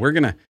happening? Hold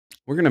on.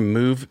 We're gonna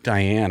move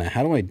Diana.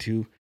 How do I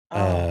do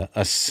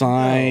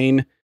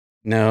assign?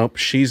 No. Nope,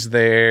 she's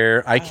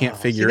there. I can't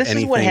figure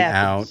anything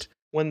out.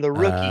 When the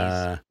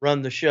rookies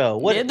run the show.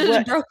 What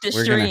broke the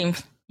stream.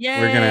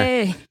 Yay. We're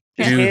gonna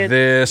do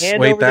this.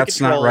 Wait,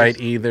 that's not right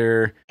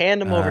either.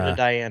 Hand them over to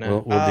Diana.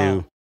 We'll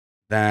do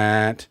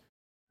that.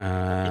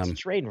 It's a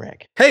train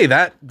wreck. Hey,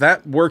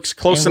 that works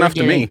close enough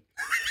to me.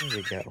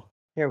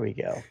 Here we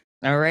go.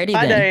 Alrighty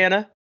Hi, then.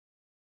 Diana.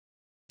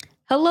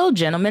 Hello,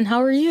 gentlemen.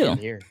 How are you?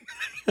 Here.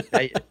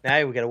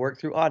 now we got to work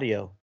through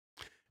audio.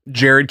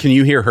 Jared, can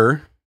you hear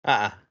her?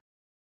 Not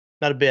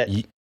a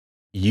bit.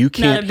 You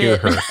can't hear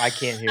her. I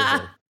can't hear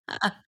her.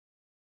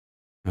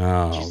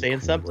 Oh, is she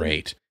saying something?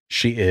 Great.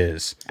 She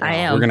is. I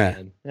am. We're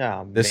gonna.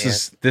 This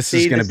is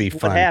gonna be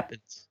fun. What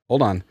happens?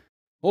 Hold on,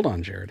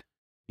 Jared.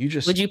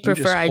 Would you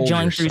prefer I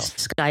join through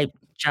Skype,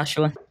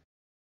 Joshua?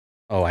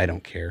 Oh, I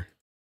don't care.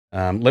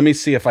 Let me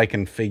see if I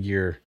can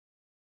figure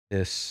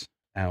this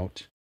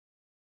out.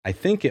 I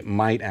think it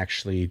might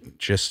actually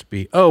just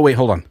be. Oh, wait,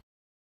 hold on.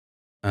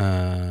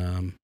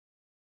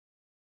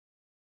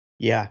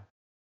 Yeah.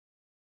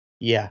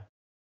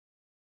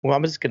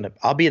 Well,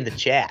 I'll be in the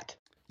chat.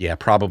 Yeah,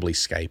 probably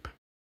Skype.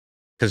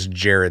 Because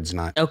Jared's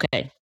not.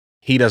 Okay.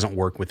 He doesn't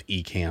work with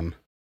Ecamm.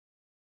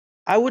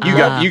 I would. You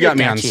got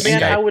me on Skype.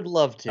 Man, I would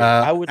love to.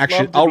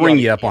 I'll ring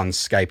you up on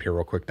Skype here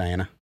real quick,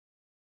 Diana.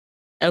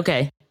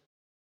 Okay.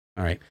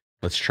 All right.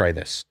 Let's try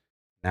this.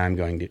 Now I'm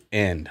going to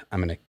end.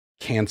 I'm going to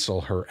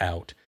cancel her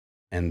out,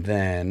 and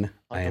then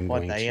I am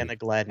going Diana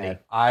Gladney.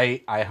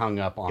 I hung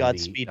up on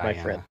Godspeed, Diana.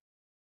 my friend.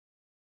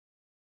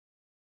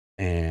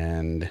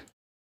 And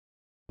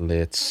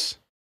let's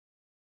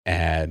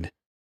add.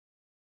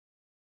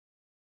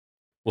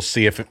 We'll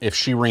see if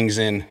she rings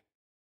in.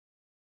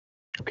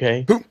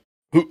 Okay. Who?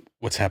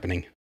 What's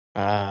happening?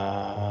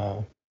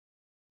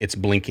 It's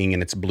blinking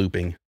and it's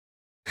blooping.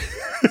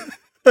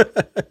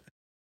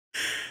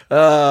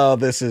 Oh,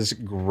 this is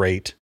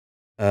great.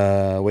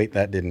 Wait,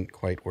 that didn't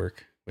quite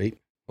work. Wait,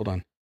 hold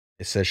on.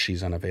 It says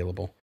she's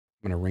unavailable.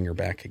 I'm going to ring her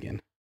back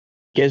again.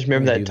 You guys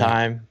remember that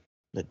time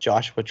that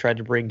Joshua tried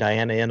to bring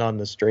Diana in on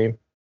the stream?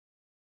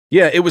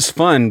 Yeah, it was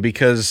fun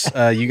because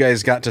you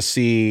guys got to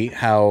see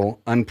how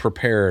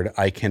unprepared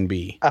I can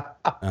be.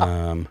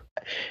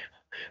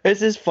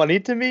 This is funny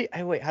to me.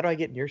 Wait, how do I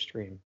get in your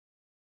stream?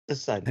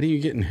 This side. How do you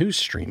get in whose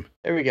stream?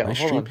 There we go. My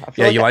Hold stream? on.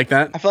 Yeah, you like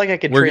that? I feel like I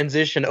could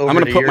transition over. I'm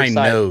going to put my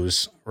side.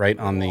 nose right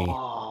on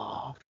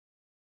the.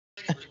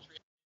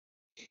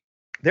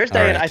 There's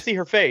Diana. Right. I see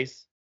her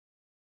face.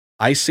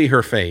 I see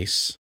her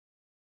face.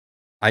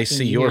 I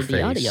see your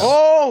face.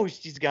 Oh,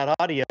 she's got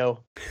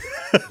audio.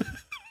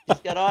 She's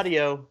got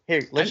audio.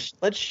 Here,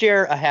 let's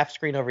share a half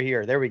screen over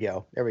here. There we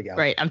go.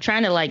 Right. I'm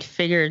trying to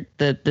figure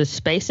the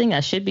spacing.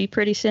 I should be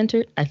pretty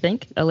centered, I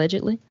think,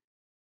 allegedly.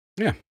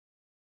 Yeah.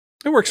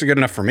 It works good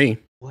enough for me.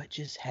 What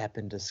just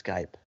happened to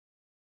Skype?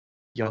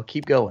 Y'all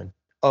keep going.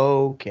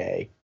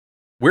 Okay.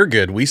 We're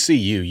good. We see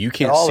you. You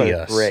can't see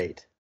us.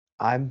 Great.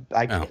 I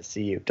can't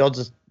see you. Don't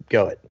just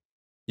go it.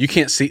 You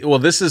can't see. Well,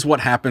 this is what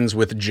happens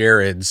with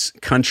Jared's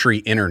country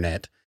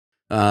internet.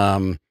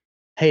 Hey,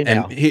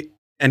 now.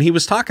 And he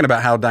was talking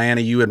about how,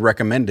 Diana, you had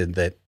recommended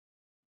that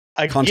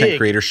content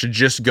creators should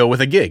just go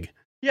with a gig.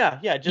 Yeah,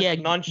 just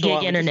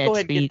nonchalant. Gig internet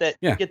just go ahead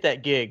and get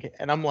that gig.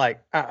 And I'm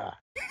like, that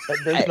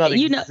does not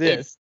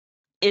exist.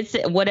 It's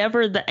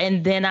whatever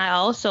and then I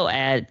also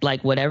add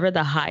like whatever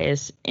the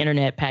highest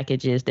internet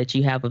package is that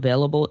you have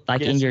available,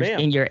 like in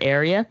your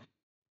area,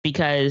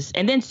 because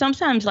and then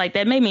sometimes like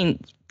that may mean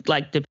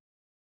like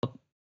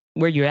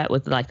where you're at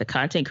with like the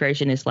content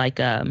creation is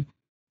like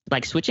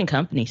switching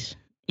companies.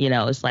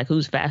 It's like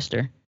who's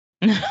faster.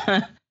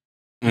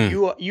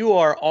 You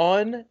are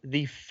on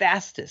the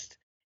fastest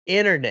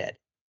internet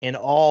in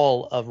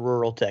all of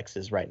rural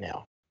Texas right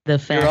now. The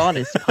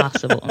fastest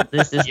possible.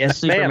 This is the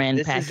Superman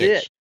this package.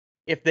 Is it.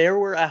 If there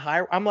were a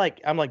higher, I'm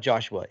like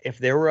Joshua. If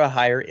there were a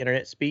higher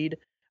internet speed,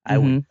 I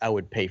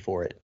would pay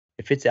for it.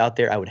 If it's out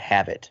there, I would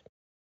have it.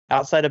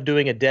 Outside of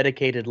doing a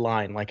dedicated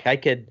line, like I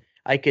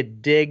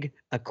could dig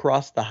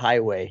across the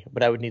highway,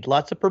 but I would need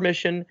lots of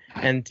permission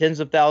and tens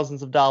of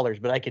thousands of dollars.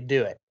 But I could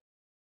do it.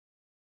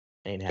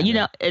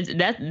 It's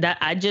that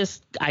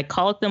I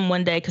called them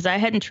one day because I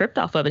hadn't tripped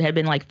off of it. It had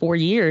been like 4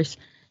 years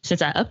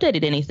since I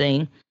updated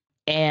anything.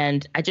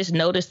 And I just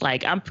noticed,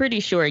 like, I'm pretty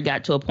sure it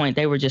got to a point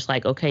they were just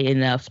like, okay,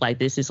 enough. Like,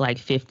 this is like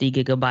 50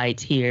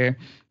 gigabytes here,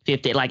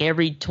 50, like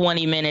every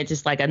 20 minutes,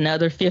 it's like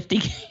another 50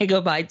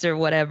 gigabytes or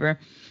whatever.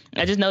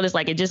 I just noticed,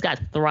 like, it just got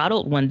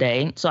throttled one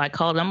day. So I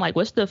called them, like,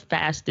 what's the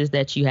fastest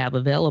that you have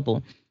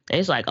available?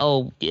 It's like,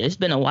 oh, it's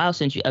been a while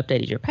since you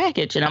updated your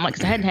package. And I'm like,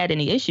 because I hadn't had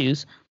any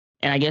issues.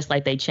 And I guess,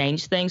 like, they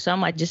changed things. So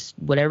I'm like, just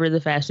whatever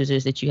the fastest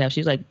is that you have.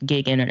 She's like,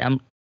 gig internet.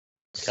 I'm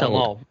sold. Come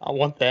on. I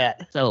want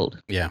that.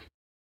 Sold. Yeah.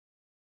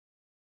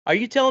 Are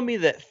you telling me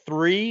that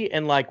 3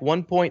 and like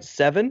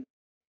 1.7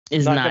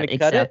 is not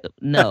acceptable?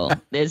 No,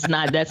 it's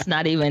not. That's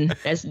not even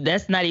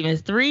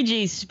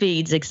 3G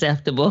speeds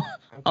acceptable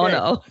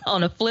on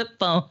a flip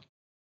phone.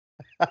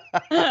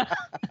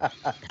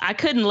 I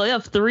couldn't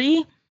live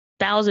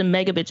 3,000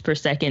 megabits per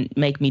second.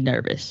 Make me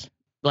nervous.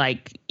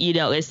 Like,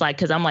 it's like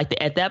because I'm like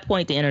at that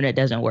point the internet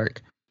doesn't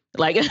work.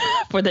 Like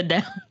for the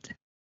down.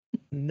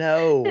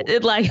 No.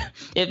 It like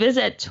if it's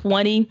at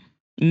 20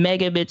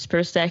 megabits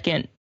per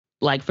second.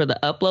 Like for the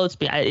upload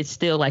speed, it's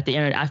still like the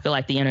internet. I feel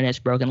like the internet's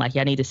broken. Like,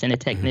 I need to send a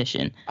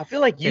technician. I feel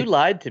like you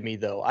lied to me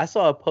though. I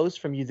saw a post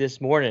from you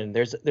this morning.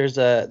 There's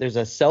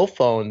a cell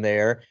phone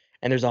there,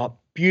 and there's a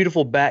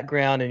beautiful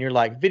background, and you're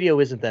like, video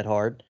isn't that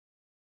hard.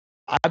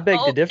 I beg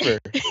to differ.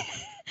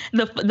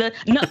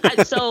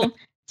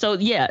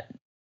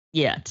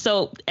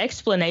 So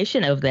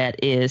explanation of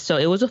that is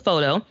it was a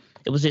photo.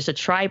 It was just a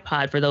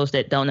tripod for those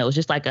that don't know. It was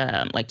just like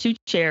two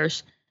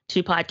chairs.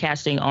 2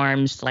 podcasting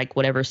arms, like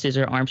whatever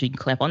scissor arms you can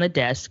clamp on the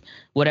desk,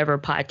 whatever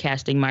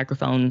podcasting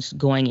microphones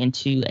going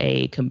into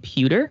a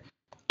computer.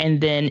 And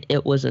then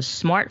it was a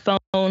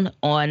smartphone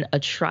on a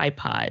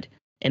tripod,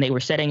 and they were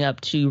setting up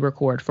to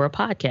record for a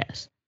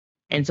podcast.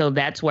 And so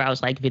that's where I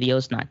was like,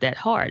 video's not that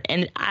hard.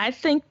 And I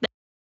think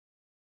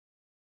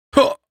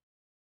that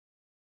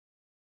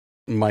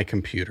my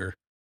computer.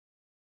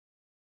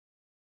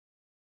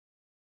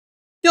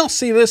 Y'all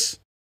see this?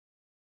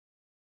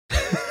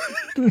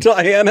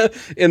 Diana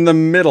in the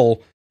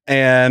middle,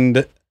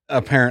 and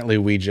apparently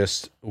we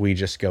just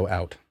go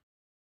out.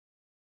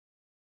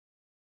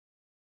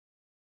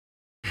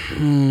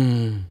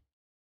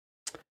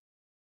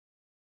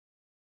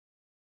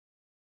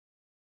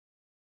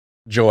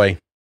 Joy.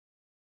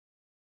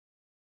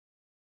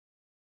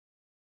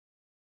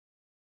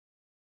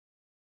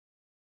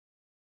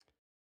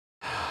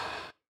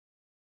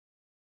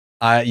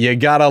 You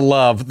gotta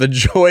love the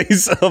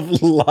joys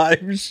of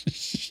live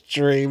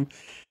stream.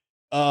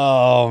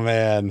 Oh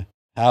man,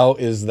 how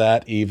is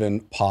that even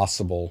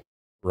possible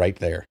right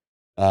there?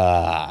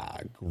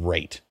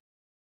 Great.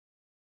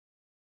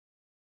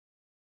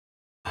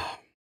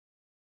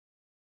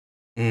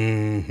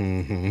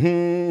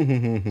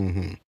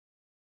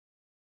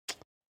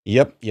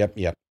 Yep.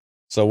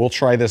 So we'll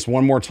try this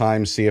one more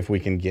time, see if we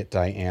can get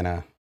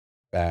Diana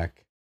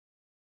back.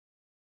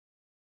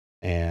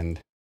 And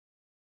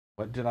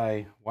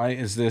why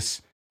is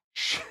this?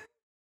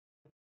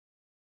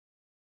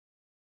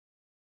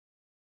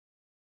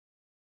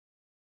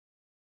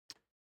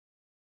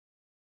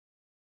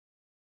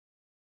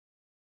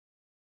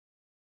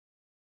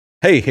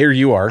 Hey, here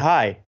you are.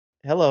 Hi.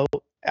 Hello.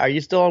 Are you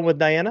still on with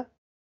Diana?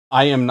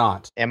 I am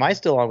not. Am I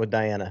still on with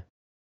Diana?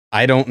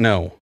 I don't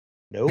know.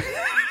 Nope.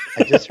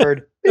 I just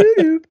heard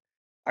boop.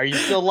 Are you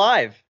still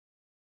live?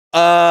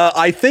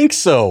 I think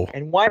so.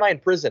 And why am I in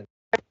prison?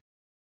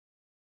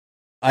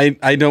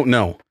 I don't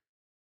know.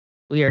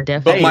 We are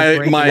definitely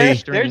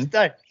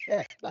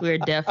we're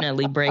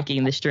definitely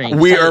breaking the stream.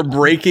 We are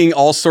breaking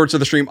all sorts of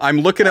the stream. I'm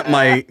looking at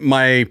my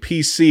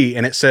PC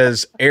and it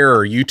says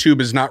error.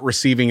 YouTube is not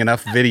receiving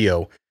enough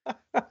video.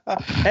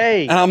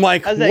 Hey. And I'm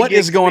like, what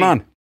is going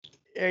on?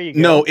 There you go.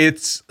 No,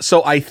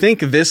 so I think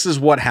this is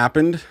what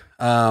happened.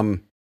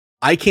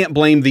 I can't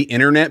blame the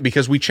internet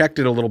because we checked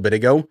it a little bit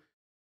ago.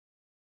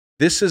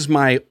 This is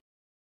my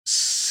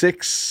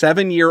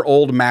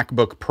 7-year-old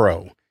MacBook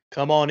Pro.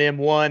 Come on,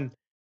 M1.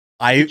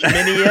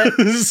 Mini yet?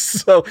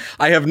 So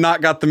I have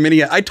not got the mini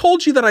yet. I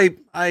told you that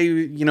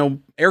I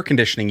air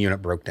conditioning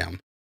unit broke down.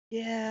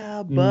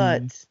 Yeah,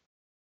 but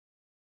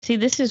see,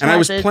 this is. And I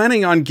was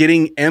planning on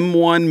getting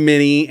M1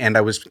 mini, and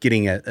I was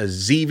getting a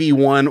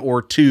ZV1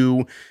 or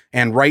 2,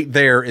 and right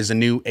there is a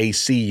new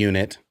AC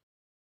unit.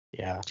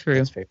 Yeah, true.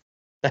 That's fair.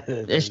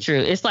 It's true.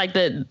 It's like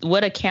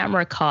what a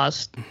camera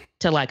costs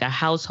to like a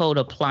household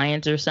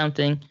appliance or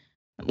something.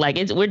 Like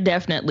we're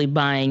definitely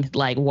buying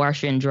like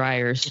washer and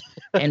dryers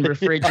and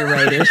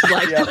refrigerators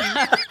like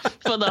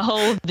for the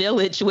whole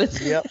village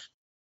with. Yep.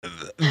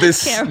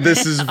 This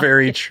is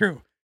very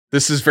true.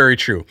 This is very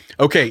true.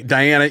 Okay,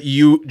 Diana,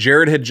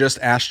 Jared had just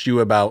asked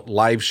you about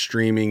live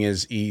streaming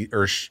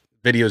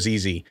videos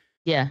easy.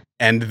 Yeah.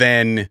 And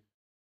then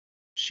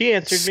she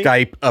answered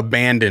Skype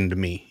abandoned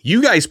me.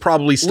 You guys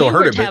probably still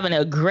heard it. We were having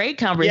a great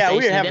conversation. Yeah,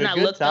 we were having and then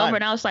I looked over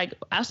and I was like,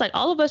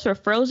 all of us are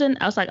frozen.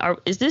 I was like,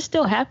 is this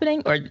still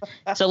happening? Or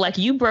so like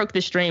you broke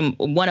the stream.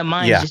 One of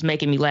mine is just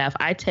making me laugh.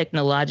 I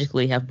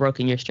technologically have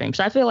broken your stream.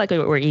 So I feel like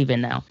we're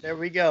even now. There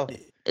we go.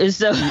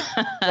 So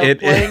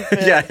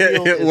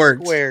it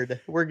works. Squared.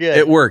 We're good.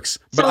 It works.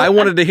 But I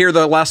wanted to hear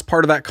the last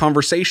part of that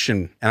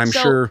conversation, and I'm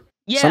sure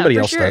somebody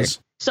else does.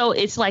 So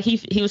it's like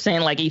he was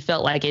saying like he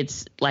felt like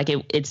it's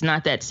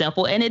not that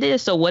simple, and it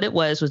is. So what it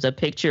was a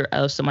picture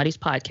of somebody's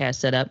podcast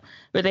setup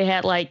where they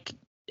had like,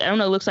 I don't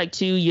know, it looks like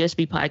 2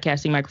 USB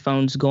podcasting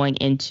microphones going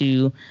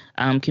into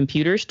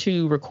computers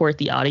to record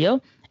the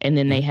audio, and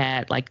then they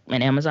had like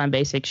an Amazon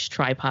Basics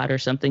tripod or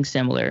something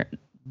similar,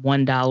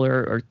 $1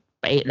 or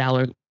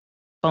 $8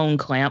 phone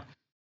clamp,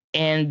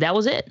 and that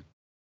was it.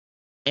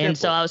 And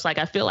so I was like,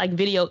 I feel like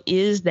video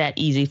is that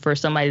easy for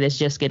somebody that's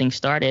just getting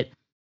started.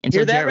 And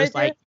so Jared was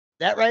like,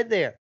 that right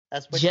there.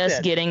 That's what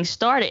just getting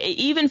started.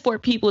 Even for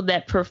people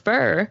that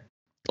prefer,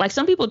 like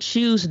some people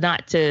choose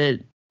not to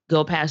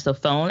go past the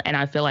phone, and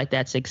I feel like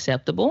that's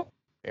acceptable.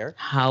 Fair.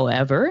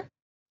 However,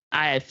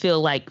 I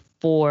feel like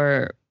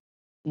for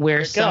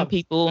where some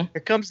people,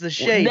 here comes the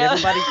shade. No,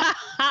 everybody.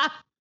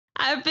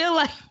 I feel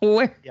like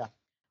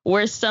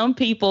where some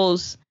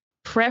people's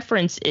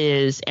preference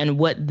is and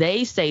what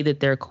they say that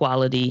their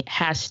quality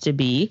has to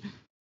be,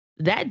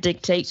 that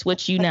dictates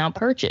what you now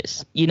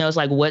purchase. It's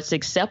like what's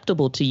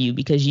acceptable to you,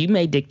 because you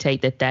may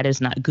dictate that is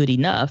not good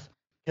enough.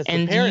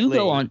 And you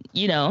go on,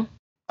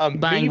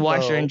 buying Mevo,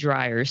 washer and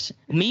dryers.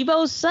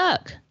 Mevos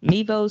suck.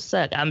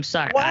 I'm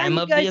sorry. Why are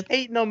you guys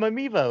hating on my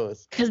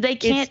Mevos? Because they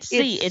can't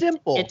see. It's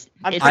simple.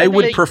 I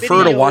would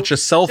prefer to watch a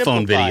cell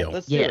phone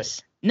video. Yes.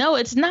 No,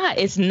 it's not.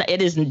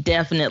 It is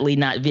definitely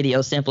not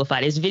video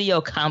simplified. It's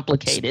video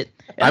complicated.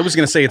 I was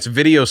going to say it's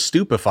video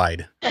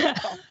stupefied.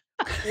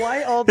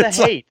 Why all the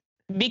hate?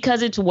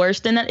 Because it's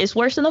worse than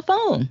a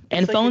phone,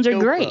 and phones are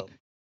great.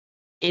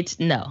 It's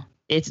no.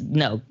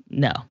 All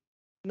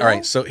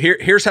right, so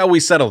here's how we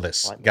settle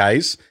this,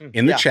 guys.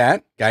 In the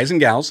chat, guys and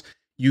gals,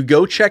 you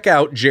go check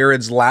out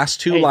Jared's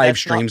last 2 live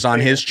streams on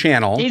his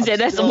channel. He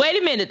said,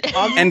 wait a minute.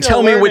 And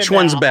tell me which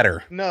one's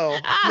better. No.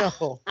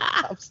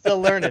 I'm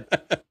still learning.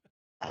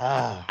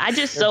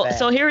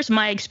 So here's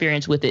my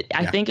experience with it.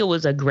 I think it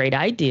was a great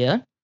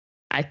idea.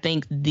 I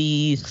think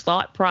the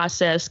thought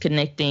process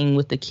connecting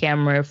with the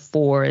camera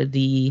for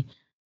the,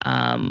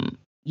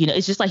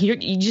 it's just like you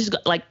just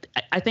like,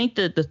 I think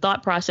the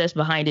thought process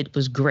behind it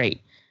was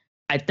great.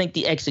 I think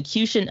the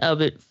execution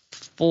of it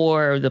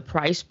for the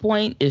price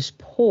point is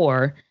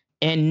poor,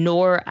 and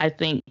nor I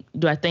think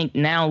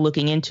now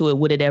looking into it,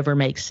 would it ever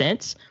make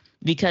sense?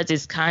 Because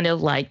it's kind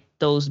of like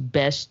those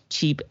best,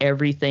 cheap,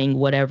 everything,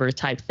 whatever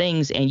type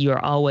things, and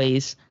you're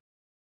always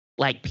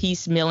like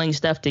piecemealing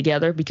stuff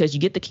together because you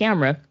get the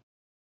camera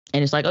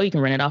and it's like, oh, you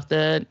can run it off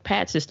the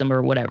pad system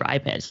or whatever,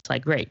 iPad. It's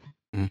like, great.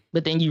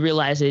 But then you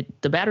realize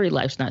the battery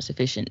life's not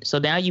sufficient. So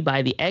now you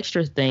buy the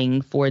extra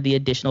thing for the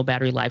additional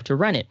battery life to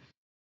run it.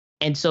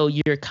 And so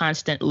you're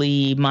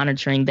constantly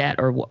monitoring that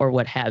or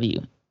what have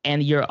you.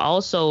 And you're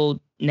also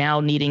now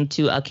needing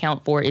to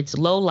account for its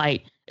low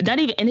light.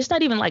 It's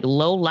not even like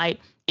low light.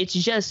 It's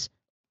just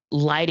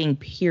lighting,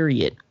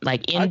 period.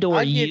 Like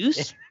indoor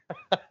use.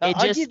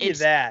 I'll give you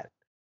that.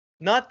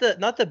 Not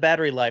the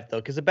battery life though,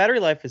 because the battery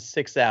life is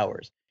 6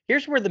 hours.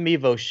 Here's where the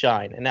Mevos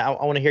shine, and I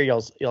want to hear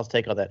y'all's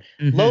take on that.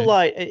 Mm-hmm. Low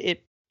light,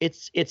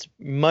 it's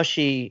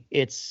mushy.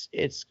 It's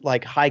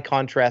like high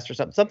contrast or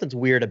something. Something's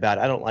weird about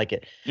it. I don't like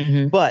it.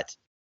 Mm-hmm. But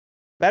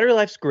battery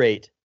life's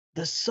great.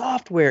 The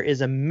software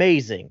is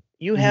amazing.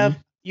 You have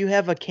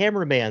a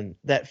cameraman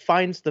that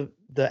finds the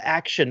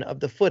action of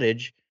the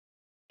footage,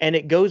 and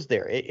it goes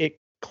there.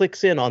 It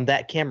clicks in on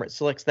that camera. It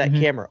selects that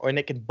camera, and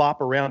it can bop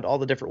around all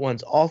the different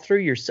ones all through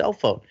your cell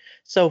phone.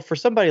 So for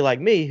somebody like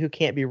me who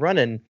can't be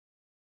running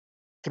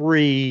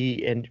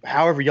 3 and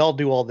however y'all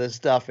do all this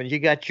stuff, and you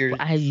got your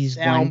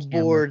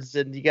soundboards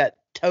and you got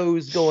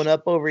toes going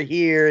up over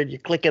here and you're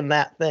clicking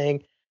that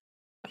thing.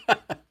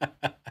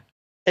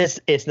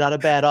 It's not a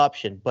bad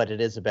option, but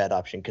it is a bad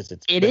option because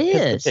it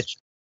is the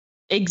picture.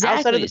 exactly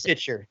Outside of the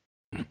picture,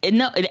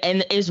 And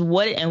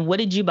what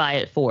did you buy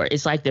it for?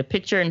 It's like the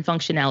picture and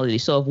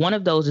functionality. So if one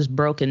of those is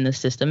broken, the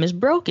system is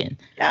broken.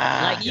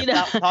 Yeah, like, you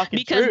know,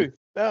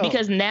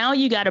 because now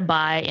you got to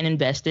buy and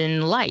invest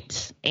in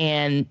lights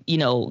and, you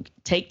know,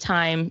 take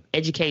time,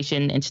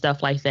 education and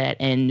stuff like that,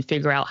 and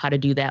figure out how to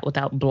do that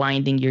without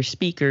blinding your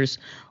speakers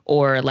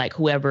or like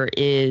whoever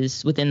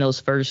is within those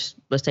first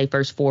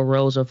 4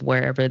 rows of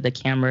wherever the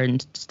camera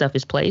and stuff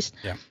is placed.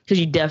 Yeah. Because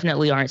you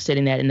definitely aren't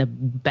sitting that in the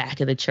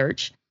back of the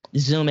church,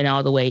 zooming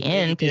all the way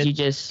in, because you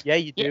just. Yeah,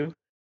 you do.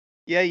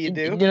 Yeah, you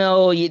do.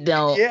 No, you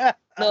don't. Yeah.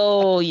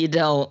 No, you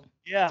don't.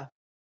 Yeah.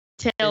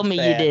 Tell me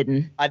you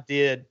didn't. I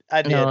did.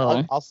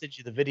 No. I'll send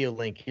you the video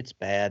link. It's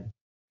bad.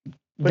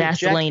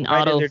 Vaseline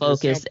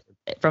autofocus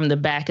from the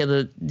back of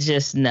the,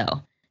 just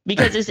no.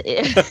 Because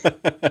it's.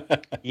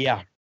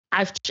 Yeah.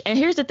 And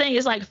here's the thing,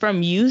 is like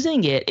from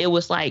using it, it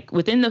was like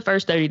within the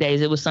first 30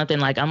 days, it was something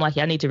like, I'm like,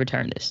 I need to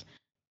return this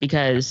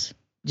because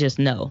just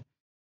no.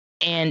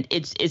 And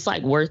it's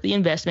like worth the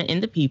investment in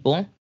the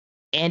people.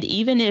 And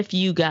even if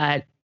you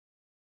got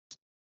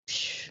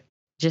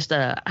just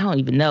I don't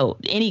even know,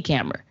 any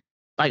camera,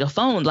 like a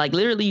phone, like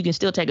literally you can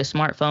still take a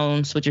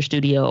smartphone, Switcher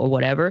Studio or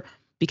whatever,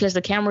 because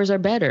the cameras are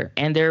better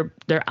and they're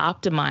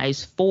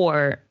optimized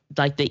for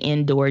like the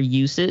indoor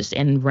uses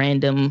and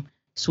random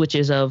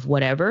switches of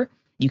whatever.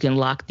 You can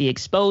lock the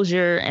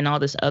exposure and all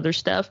this other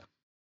stuff.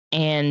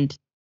 And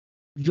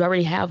you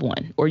already have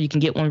one, or you can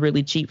get one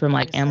really cheap from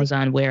like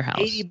Amazon Warehouse.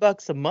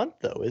 $80 a month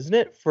though, isn't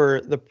it,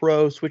 for the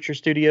Pro Switcher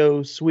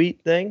Studio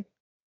Suite thing?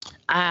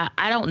 I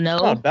don't know.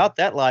 It's not about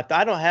that life.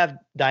 I don't have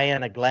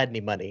Diana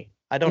Gladney money.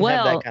 I don't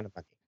have that kind of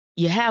money.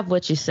 You have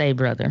what you say,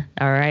 brother.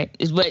 All right.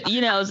 But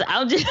you know,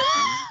 I'll just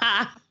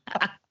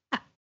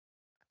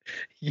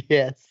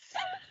Yes.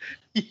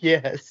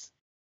 Yes.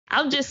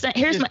 I'm just saying,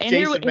 here's my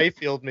Jason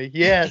Mayfield me.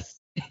 Yes.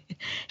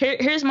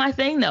 Here's my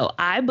thing though.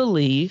 I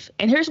believe,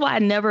 and here's why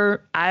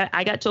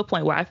I got to a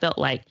point where I felt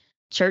like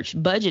church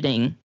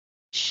budgeting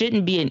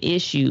shouldn't be an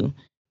issue,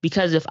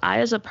 because if I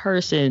as a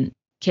person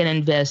can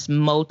invest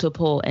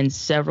multiple and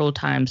several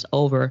times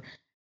over,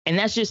 and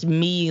that's just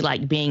me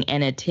like being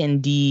an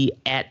attendee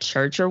at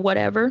church or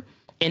whatever,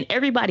 and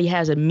everybody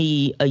has a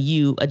me, a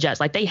you, a Josh,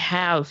 like they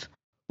have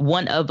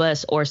one of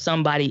us or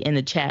somebody in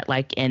the chat,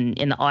 like in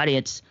the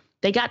audience,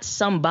 they got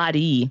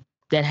somebody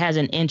that has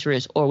an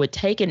interest or would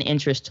take an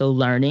interest to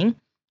learning,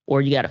 or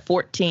you got a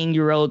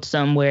 14-year-old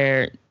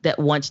somewhere that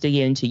wants to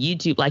get into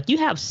YouTube. Like you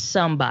have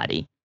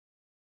somebody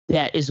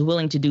that is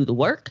willing to do the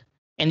work,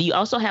 and you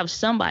also have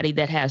somebody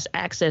that has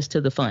access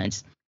to the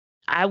funds.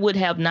 I would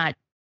have not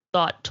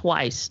thought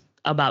twice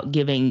about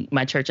giving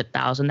my church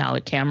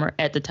 $1,000 camera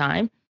at the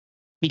time,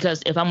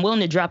 because if I'm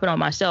willing to drop it on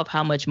myself,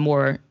 how much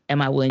more am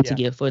I willing to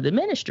give for the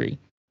ministry?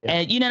 Yeah.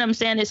 And you know what I'm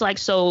saying? It's like,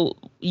 so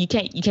you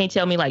can't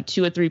tell me like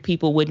 2 or 3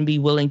 people wouldn't be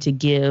willing to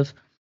give,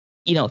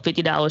 you know,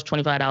 $50,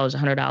 $25,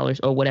 $100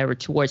 or whatever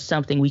towards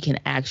something we can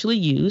actually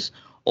use,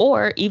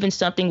 or even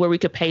something where we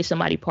could pay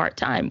somebody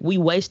part-time. We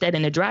waste that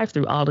in the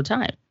drive-through all the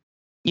time,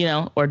 you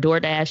know, or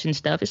DoorDash and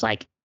stuff. It's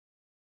like,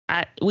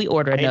 we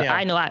order enough.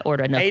 I know I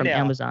order enough from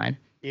Amazon.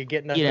 You're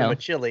getting nothing but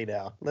chili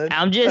now.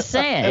 I'm just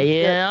saying,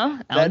 you know,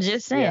 I'm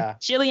just saying. Yeah.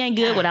 Chili ain't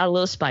good without a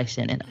little spice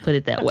in it. Put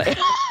it that way.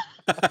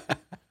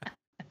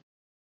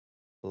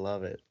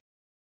 Love it.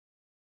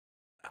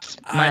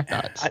 My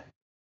thoughts.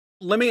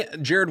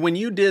 Jared, when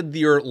you did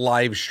your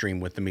live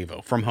stream with the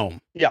Mevo from home,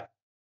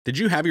 did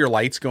you have your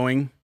lights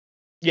going?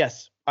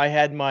 Yes, I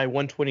had my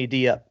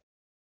 120D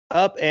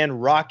up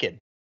and rocking.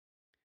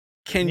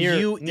 Can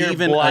you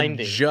even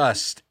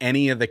adjust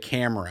any of the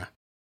camera,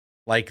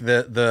 like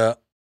the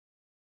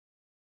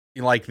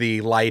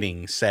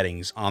lighting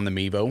settings on the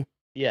Mevo?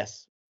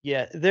 Yes.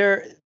 Yeah.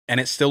 And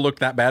it still looked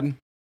that bad?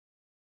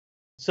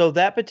 So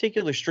that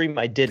particular stream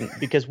I didn't,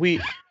 because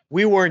we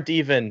weren't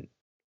even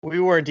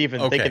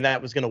thinking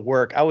that was going to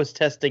work. I was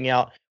testing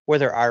out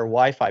whether our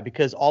Wi-Fi,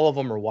 because all of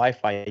them are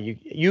Wi-Fi.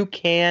 You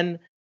can,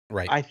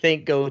 I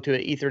think, go to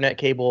an Ethernet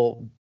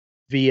cable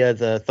via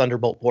the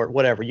Thunderbolt port,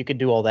 whatever. You can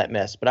do all that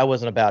mess, but I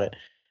wasn't about it.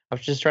 I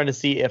was just trying to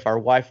see if our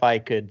Wi-Fi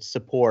could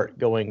support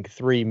going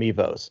 3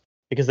 Mevos,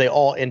 because they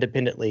all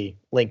independently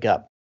link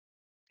up.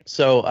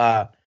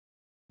 So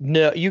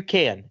no, you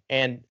can.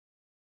 And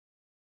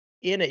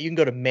in it, you can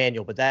go to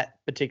manual, but that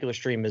particular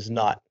stream is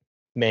not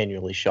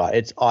manually shot.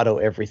 It's auto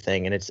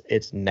everything, and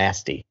it's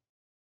nasty.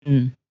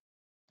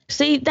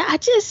 See, I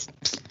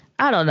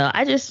don't know.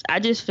 I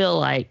just feel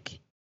like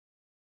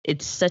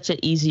it's such an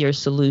easier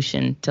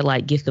solution to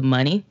like get the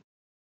money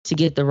to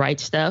get the right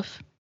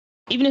stuff,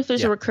 even if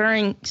it's a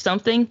recurring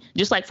something.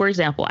 Just like, for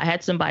example, I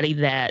had somebody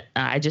that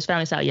I just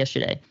found this out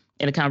yesterday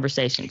in a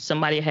conversation.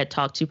 Somebody I had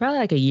talked to probably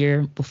like a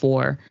year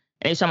before.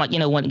 And they were talking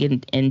about, wanting to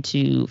get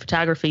into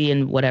photography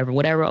and whatever.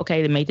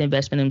 Okay, they made the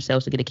investment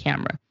themselves to get a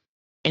camera.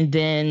 And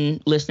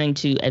then listening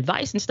to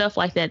advice and stuff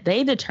like that,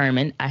 they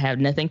determined, I have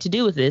nothing to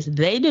do with this,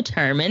 they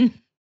determined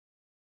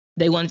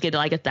they wanted to get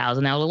like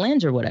 $1,000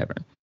 lens or whatever.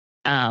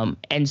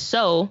 And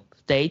so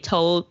they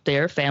told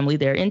their family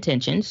their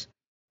intentions,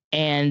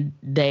 and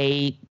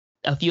a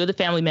few of the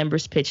family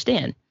members pitched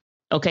in.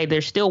 okay,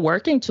 they're still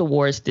working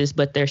towards this,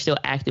 but they're still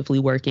actively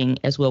working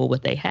as well with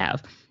what they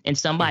have. And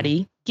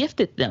somebody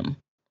gifted them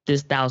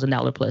this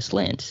 $1,000 plus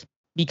lens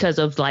because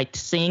of like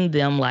seeing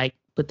them like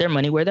put their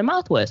money where their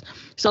mouth was.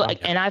 So,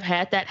 and I've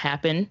had that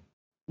happen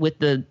with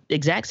the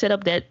exact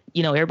setup that,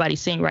 you know,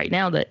 everybody's seeing right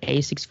now, the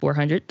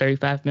A6400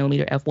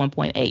 35mm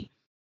f1.8.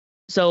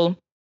 So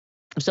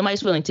if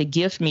somebody's willing to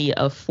give me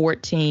a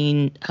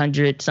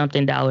 $1,400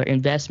 something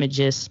investment,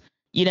 just,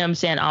 you know what I'm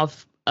saying,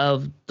 off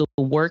of the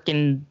work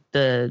and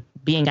the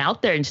being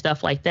out there and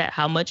stuff like that,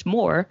 how much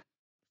more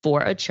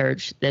for a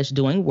church that's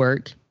doing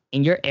work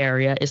in your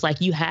area? It's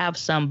like you have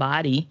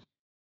somebody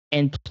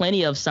and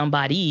plenty of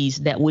somebodies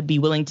that would be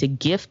willing to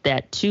gift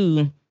that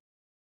to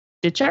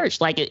the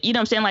church. Like, you know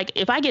what I'm saying? Like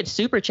if I get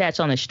super chats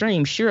on the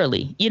stream,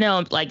 surely, you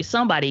know, like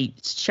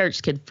somebody's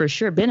church could for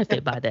sure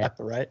benefit by that.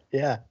 Right.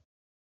 Yeah.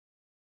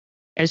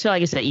 I just feel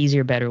like it's an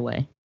easier, better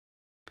way.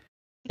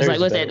 It's like,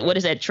 what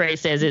is that Trey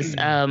says? It's,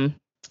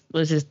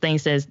 what's this thing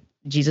says?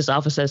 Jesus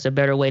offers us a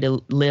better way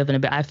to live.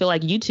 I feel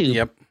like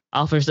YouTube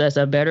offers us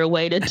a better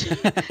way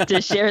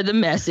to share the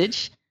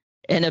message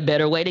and a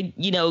better way to,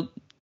 you know,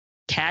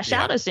 cash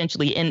out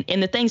essentially.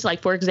 And the things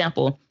like, for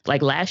example,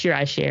 like last year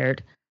I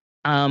shared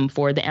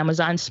for the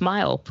Amazon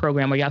Smile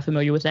program. Are y'all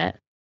familiar with that?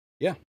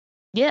 Yeah.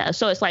 Yeah.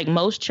 So it's like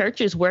most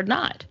churches were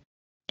not.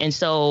 And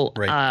so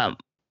I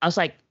was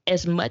like,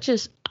 as much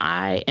as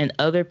I and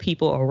other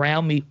people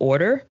around me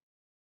order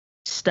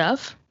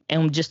stuff,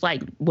 and just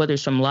like whether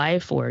it's from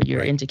Life or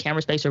you're into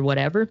Camera Space or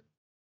whatever,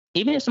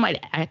 even if somebody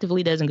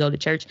actively doesn't go to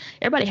church,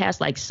 everybody has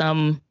like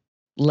some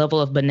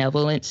level of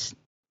benevolence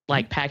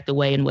like packed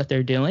away in what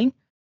they're doing.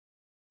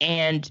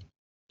 And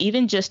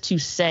even just to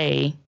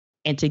say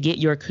and to get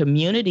your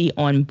community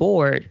on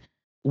board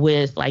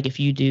with, like, if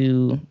you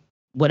do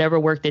whatever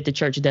work that the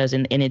church does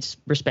in its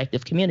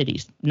respective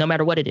communities, no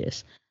matter what it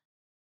is,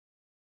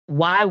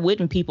 why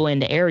wouldn't people in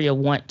the area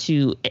want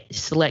to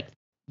select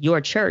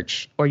your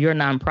church or your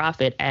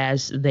nonprofit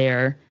as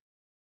their,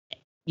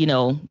 you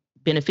know,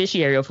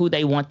 beneficiary of who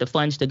they want the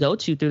funds to go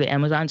to through the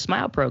Amazon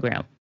Smile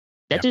program?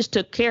 That just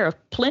took care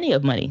of plenty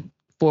of money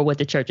for what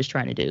the church is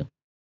trying to do.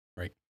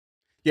 Right.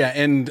 Yeah.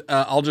 And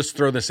I'll just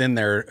throw this in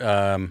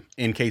there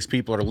in case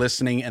people are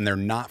listening and they're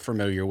not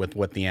familiar with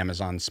what the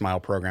Amazon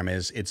Smile program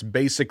is. It's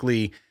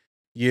basically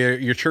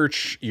your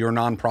church, your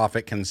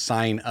nonprofit can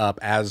sign up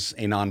as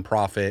a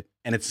nonprofit,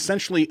 and it's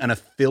essentially an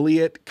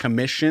affiliate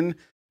commission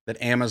that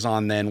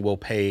Amazon then will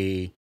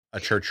pay a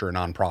church or a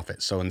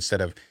nonprofit. So instead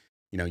of,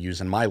 you know,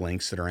 using my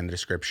links that are in the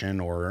description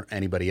or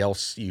anybody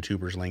else,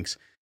 YouTubers' links,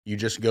 you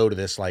just go to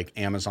this like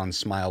Amazon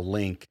Smile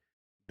link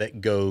that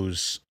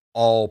goes,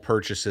 all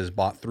purchases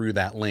bought through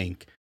that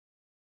link,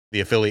 the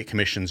affiliate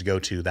commissions go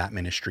to that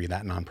ministry,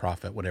 that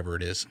nonprofit, whatever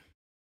it is.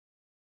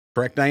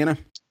 Correct, Diana?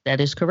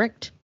 That is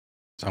correct.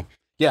 So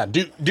yeah,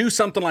 do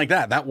something like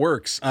that. That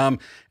works. And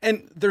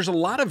there's a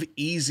lot of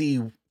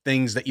easy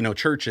things that, you know,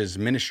 churches,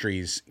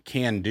 ministries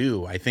can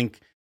do, I think,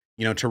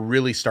 you know, to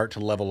really start to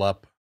level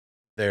up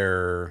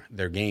their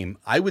game.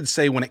 I would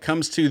say when it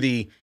comes to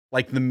the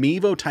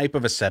Mevo type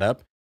of a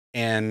setup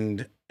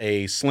and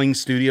a Sling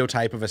Studio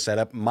type of a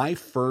setup, my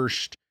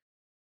first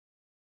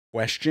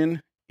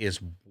question is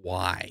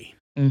why?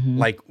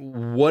 Like,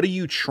 what are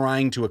you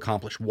trying to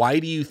accomplish? Why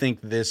do you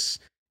think this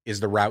is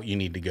the route you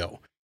need to go?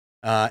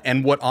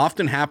 And what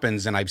often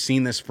happens, and I've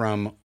seen this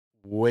from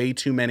way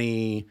too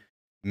many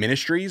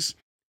ministries,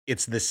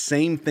 it's the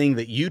same thing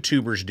that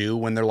YouTubers do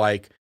when they're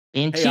like,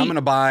 hey, I'm going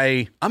to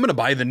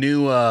buy the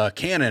new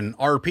Canon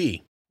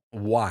RP.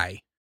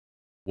 Why?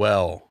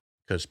 Well,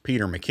 because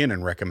Peter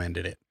McKinnon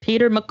recommended it.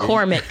 Peter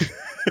McCormick.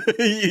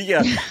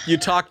 Yeah. You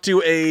talk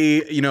to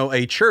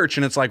a church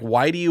and it's like,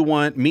 why do you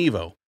want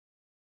Mevo?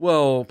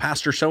 Well,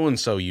 Pastor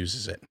so-and-so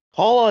uses it.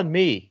 Call on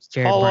me.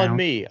 Call Brown. On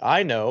me.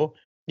 I know.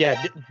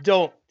 Yeah.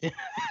 Don't.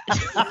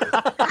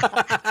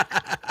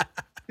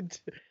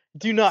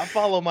 Do not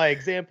follow my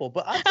example,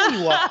 but I'll tell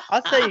you what,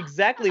 I'll say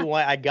exactly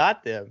why I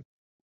got them.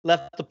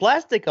 Left the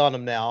plastic on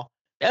them now.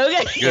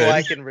 Okay. So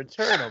I can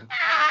return them.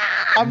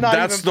 I'm not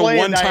That's even the playing,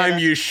 one time Diana.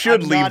 you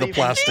should I'm leave not the even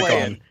plastic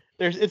playing. on.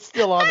 It's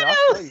still on there.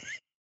 I'll tell you.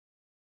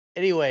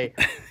 Anyway,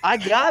 I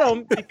got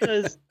them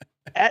because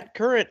at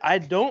current, I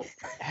don't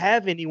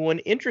have anyone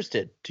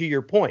interested, to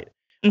your point.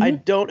 I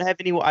don't have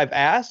anyone. I've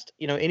asked,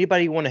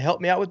 anybody want to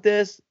help me out with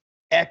this?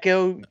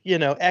 Echo.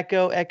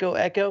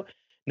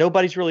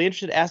 Nobody's really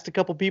interested. Asked a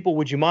couple people,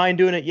 would you mind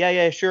doing it?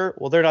 Yeah, sure.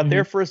 Well, they're not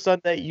there for a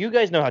Sunday. You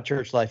guys know how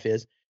church life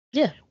is.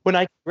 Yeah. When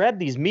I grab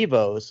these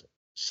Mevos,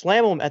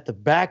 slam them at the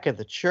back of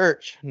the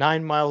church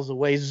 9 miles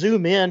away,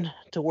 zoom in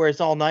to where it's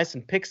all nice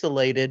and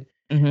pixelated.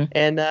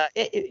 And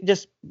it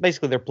just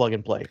basically they're plug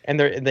and play, and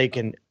they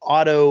can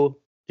auto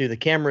do the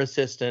camera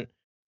assistant,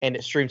 and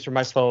it streams from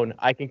my phone.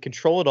 I can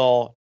control it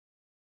all,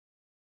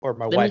 or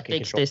my wife can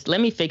control it. Let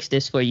me fix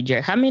this for you,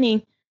 Jared. How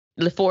many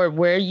for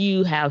where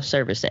you have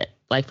service at,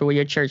 like for where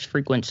your church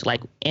frequents,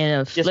 like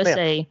let's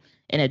say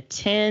in a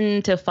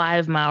 10 to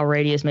 5 mile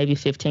radius, maybe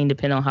 15,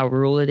 depending on how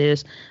rural it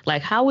is.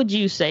 Like, how would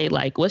you say,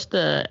 like, what's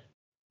the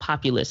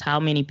populace? How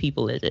many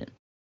people is it?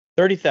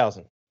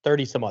 30,000,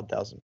 30 some odd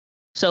thousand.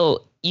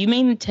 So you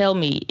mean to tell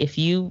me if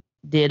you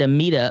did a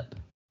meetup,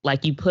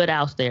 like you put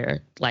out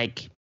there,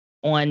 like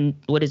on,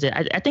 what is it?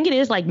 I think it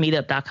is like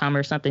meetup.com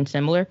or something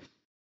similar,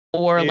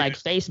 or like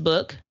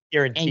Facebook.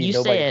 Guaranteed, and you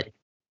said,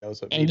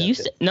 and you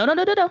said, no.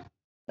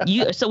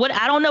 So what,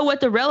 I don't know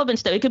what the relevant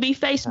stuff, it could be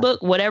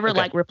Facebook, whatever, okay.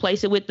 Like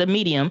replace it with the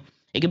medium.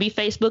 It could be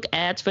Facebook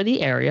ads for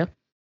the area.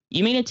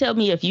 You mean to tell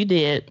me if you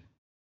did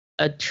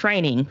a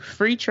training,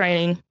 free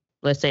training,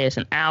 let's say it's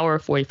an hour,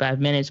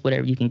 45 minutes,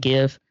 whatever you can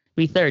give,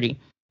 be 30,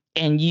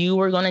 and you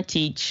were going to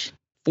teach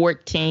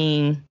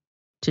 14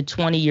 to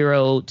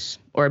 20-year-olds,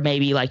 or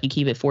maybe like you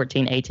keep it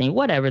 14, 18,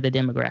 whatever the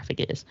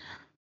demographic is,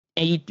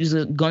 and you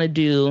are going to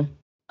do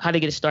how to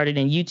get started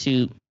in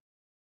YouTube,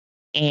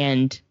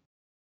 and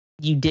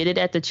you did it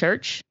at the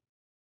church,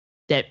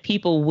 that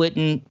people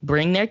wouldn't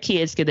bring their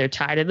kids because they're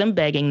tired of them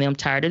begging them,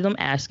 tired of them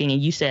asking.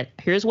 And you said,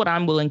 here's what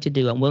I'm willing to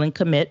do. I'm willing to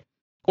commit,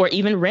 or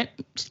even rent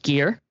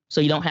gear so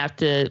you don't have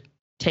to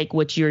take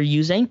what you're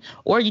using,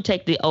 or you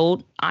take the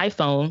old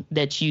iPhone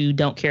that you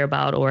don't care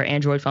about, or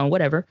Android phone,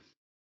 whatever,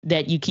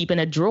 that you keep in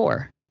a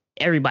drawer.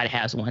 Everybody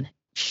has one.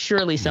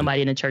 Surely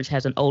somebody in the church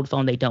has an old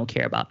phone they don't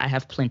care about. I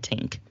have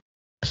plenty.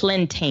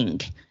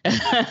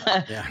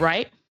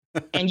 Right?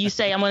 And you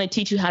say, I'm going to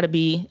teach you how to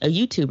be a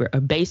YouTuber, or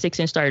basics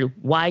and started.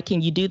 Why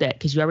can you do that?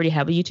 Because you already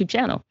have a YouTube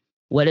channel.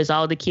 What does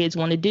all the kids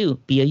want to do?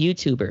 Be a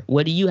YouTuber.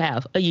 What do you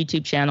have? A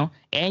YouTube channel.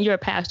 And you're a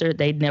pastor.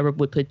 They never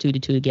would put 2 to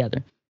 2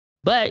 together.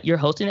 But you're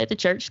hosting at the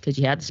church because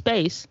you have the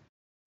space.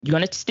 You're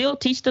going to still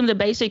teach them the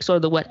basics or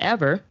the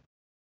whatever.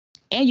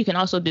 And you can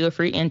also do a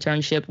free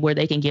internship where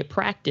they can get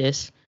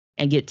practice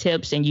and get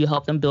tips, and you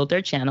help them build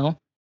their channel,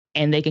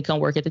 and they can come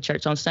work at the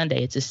church on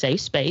Sunday. It's a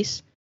safe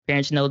space.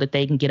 Parents know that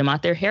they can get them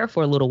out their hair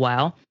for a little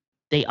while.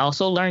 They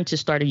also learn to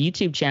start a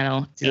YouTube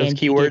channel. See those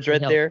keywords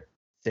right there?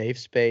 Safe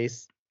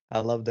space. I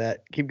love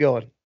that. Keep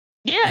going.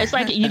 Yeah, it's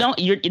like the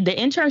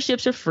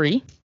internships are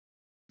free.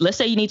 Let's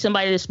say you need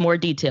somebody that's more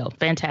detailed.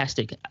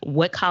 Fantastic.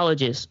 What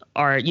colleges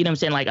are, you know what I'm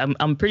saying? Like,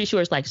 I'm pretty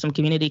sure it's like some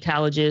community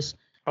colleges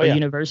or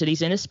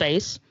universities in a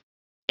space.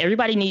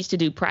 Everybody needs to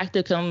do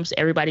practicums.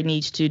 Everybody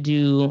needs to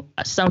do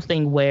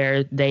something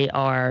where they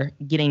are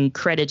getting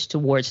credits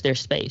towards their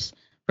space,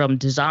 from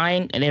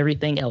design and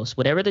everything else.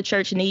 Whatever the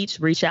church needs,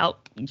 reach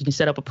out. You can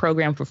set up a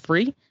program for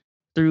free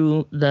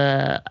through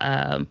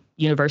the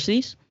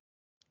universities,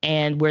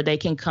 and where they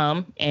can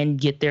come and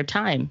get their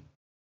time.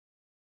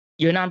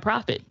 You're a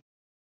nonprofit.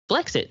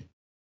 Flex it.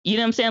 You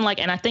know what I'm saying?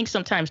 Like, and I think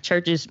sometimes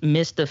churches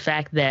miss the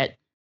fact that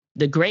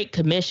the Great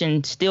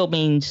Commission still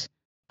means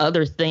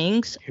other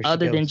things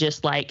other than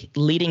just like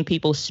leading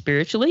people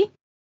spiritually.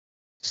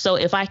 So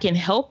if I can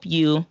help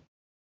you,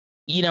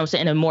 you know what I'm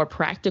saying, in a more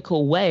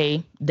practical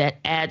way that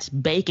adds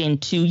bacon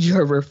to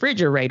your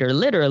refrigerator,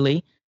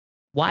 literally,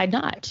 why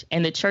not?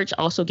 And the church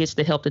also gets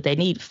the help that they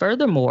need.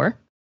 Furthermore,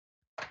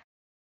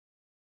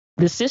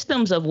 the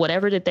systems of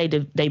whatever that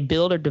they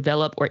build or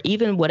develop, or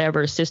even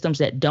whatever systems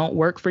that don't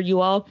work for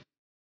you all,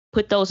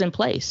 put those in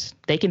place.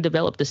 They can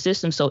develop the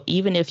system. So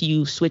even if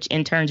you switch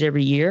interns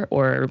every year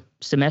or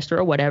semester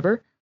or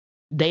whatever,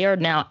 they are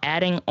now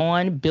adding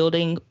on,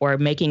 building, or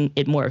making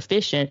it more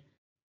efficient.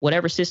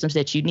 Whatever systems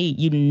that you need,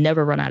 you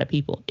never run out of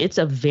people. It's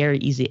a very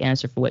easy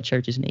answer for what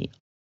churches need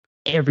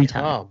every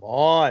time. Come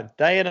on,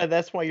 Diana,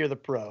 that's why you're the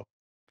pro.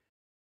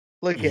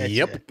 Look at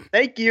you.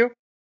 Thank you.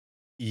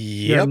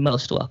 You're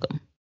most welcome.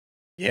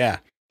 Yeah.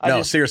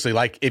 No, seriously,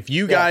 like if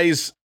you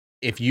guys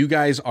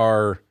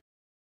are,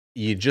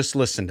 you just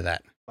listen to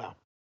that. Wow.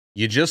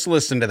 You just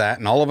listen to that,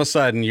 and all of a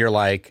sudden you're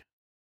like,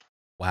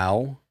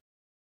 wow.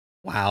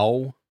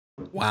 How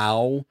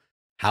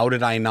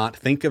did I not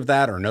think of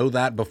that or know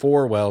that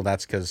before? Well,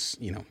 that's because,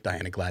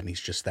 Diana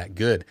Gladney's just that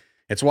good.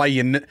 It's why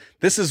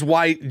this is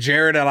why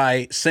Jared and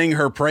I sing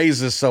her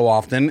praises so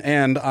often.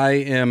 And I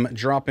am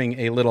dropping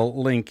a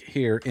little link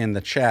here in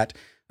the chat.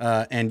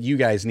 And you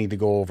guys need to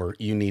go over.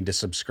 You need to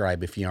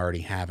subscribe if you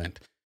already haven't.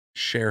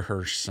 Share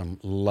her some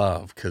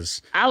love,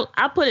 because I'll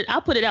put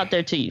it out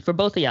there to you for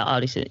both of y'all,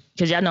 obviously,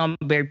 because y'all know I'm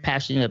very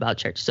passionate about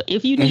church. So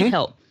if you need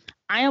help,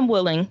 I am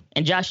willing,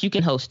 and Josh, you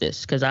can host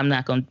this because I'm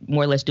not going to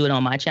more or less do it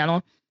on my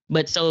channel,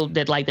 but so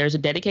that like there's a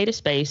dedicated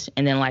space,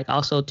 and then like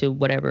also to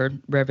whatever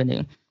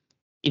revenue.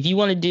 If you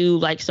want to do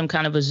like some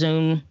kind of a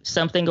Zoom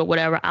something or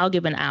whatever, I'll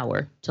give an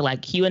hour to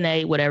like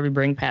Q&A, whatever,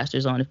 bring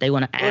pastors on if they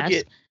want to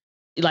ask.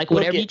 Like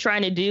whatever you're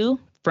trying to do,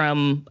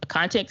 from a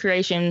content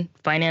creation,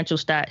 financial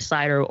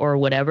side or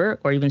whatever,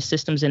 or even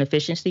systems and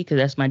efficiency, because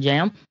that's my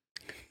jam.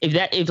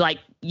 If like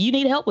you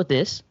need help with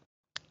this,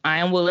 I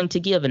am willing to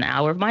give an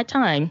hour of my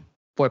time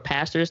for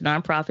pastors,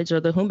 nonprofits, or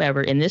the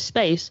whomever in this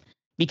space,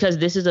 because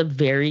this is a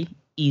very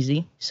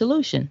easy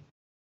solution.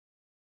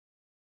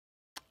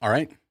 All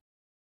right.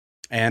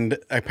 And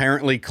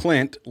apparently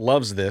Clint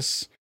loves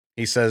this.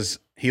 He says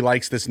he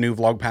likes this new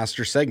Vlog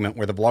Pastor segment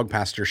where the Vlog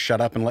Pastors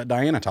shut up and let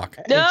Diana talk.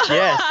 Yes.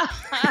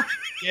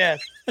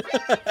 Yes.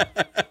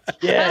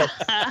 Yes.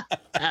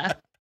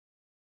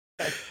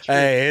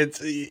 Hey,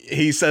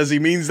 he says he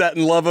means that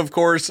in love, of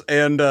course.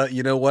 And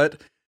you know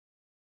what?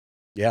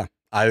 Yeah,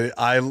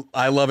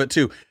 I love it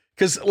too.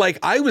 Because like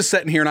I was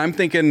sitting here and I'm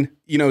thinking,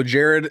 you know,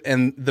 Jared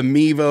and the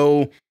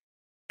Mevo,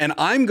 and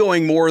I'm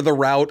going more the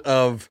route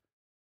of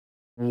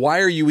why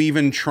are you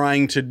even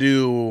trying to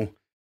do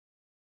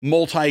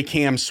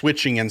multicam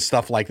switching and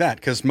stuff like that?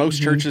 Because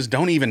most churches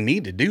don't even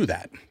need to do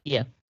that.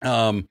 Yeah.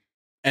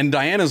 And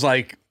Diana's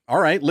like, all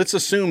right, let's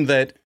assume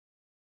that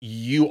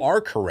you are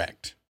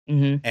correct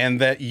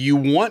and that you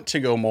want to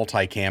go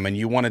multicam and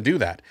you want to do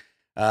that.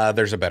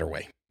 There's a better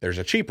way. There's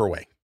a cheaper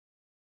way.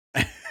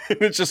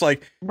 It's just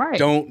like,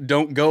 don't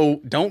go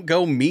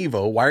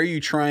Mevo. Why are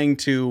you trying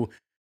to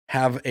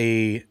have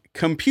a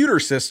computer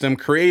system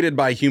created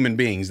by human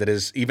beings that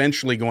is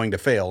eventually going to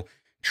fail?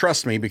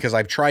 Trust me, because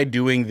I've tried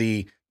doing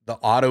the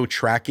auto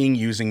tracking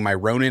using my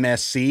Ronin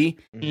SC,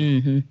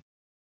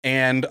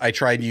 and I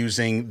tried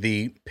using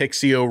the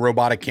Pixio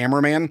robotic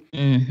cameraman.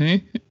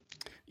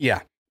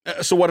 Yeah.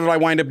 So what did I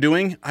wind up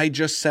doing? I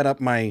just set up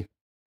my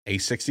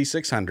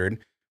A6600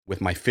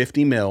 with my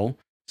 50 mil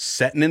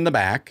setting in the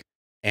back,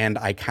 and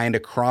I kind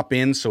of crop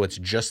in so it's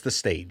just the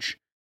stage.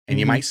 And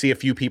you might see a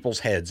few people's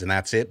heads, and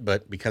that's it.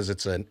 But because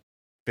it's a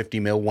 50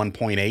 mil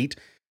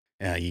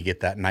 1.8, you get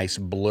that nice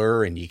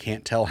blur, and you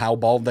can't tell how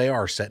bald they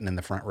are sitting in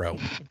the front row.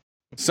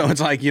 So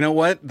it's like, you know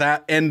what?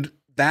 That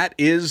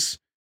is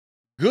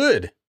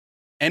good.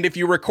 And if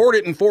you record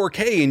it in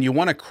 4K and you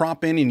want to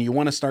crop in and you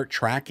want to start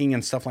tracking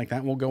and stuff like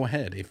that, well, go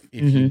ahead. If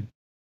you,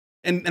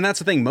 and that's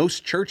the thing.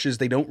 Most churches,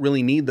 they don't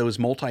really need those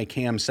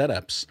multicam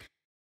setups.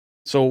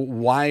 So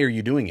why are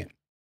you doing it?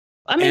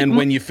 I mean, and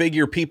when you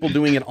figure people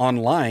doing it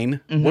online,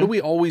 what do we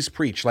always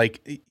preach?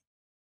 Like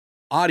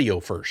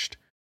audio first.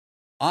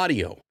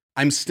 Audio.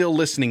 I'm still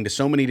listening to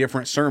so many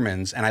different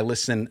sermons, and I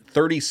listen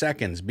 30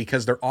 seconds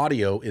because their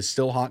audio is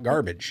still hot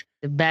garbage.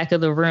 The back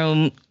of the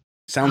room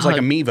sounds like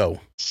a Mevo.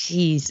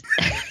 Jeez.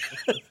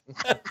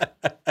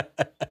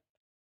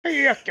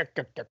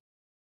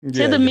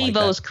 To the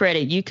Mevo's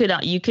credit, you could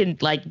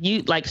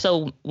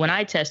so when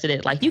I tested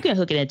it, like you can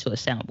hook it into a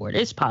soundboard.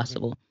 It's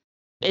possible.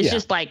 It's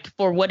just like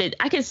for what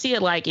I could see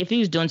it like if he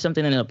was doing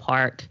something in a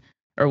park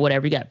or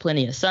whatever, you got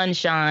plenty of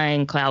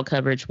sunshine, cloud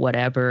coverage,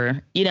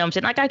 whatever. You know what I'm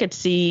saying? Like I could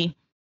see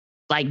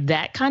like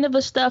that kind of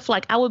a stuff.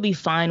 Like I would be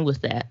fine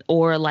with that.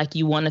 Or like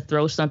you want to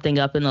throw something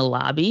up in the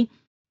lobby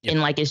and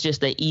like it's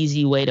just an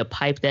easy way to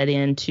pipe that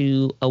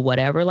into a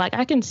whatever. Like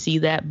I can see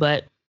that,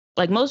 but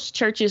like most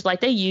churches, like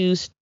they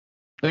use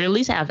or at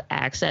least have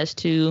access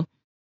to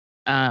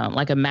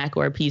like a Mac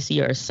or a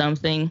PC or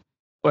something,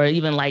 or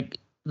even like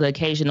the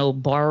occasional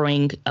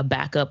borrowing a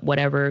backup,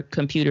 whatever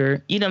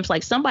computer, you know, it's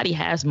like somebody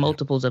has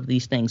multiples of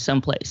these things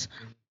someplace,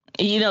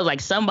 you know, like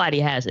somebody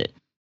has it.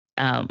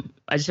 I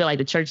just feel like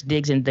the church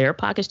digs in their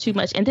pockets too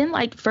much. And then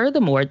like,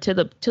 furthermore, to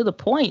the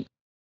point,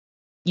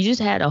 you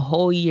just had a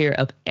whole year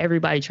of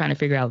everybody trying to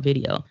figure out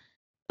video.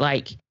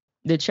 Like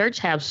the church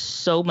have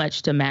so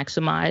much to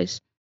maximize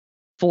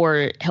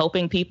for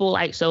helping people.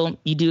 Like, so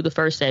you do the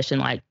first session,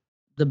 like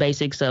the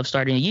basics of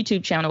starting a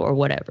YouTube channel or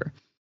whatever.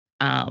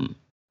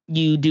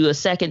 You do a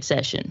second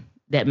session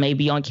that may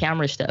be on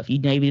camera stuff.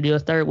 You maybe do a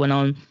third one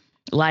on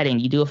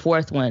lighting. You do a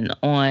fourth one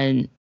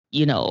on,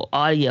 you know,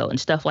 audio and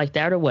stuff like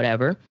that or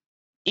whatever.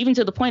 Even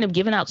to the point of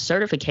giving out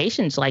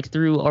certifications like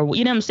through, or,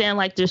 you know what I'm saying?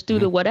 Like just through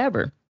the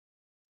whatever.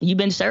 You've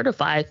been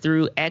certified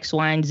through X,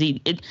 Y, and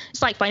Z.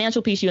 It's like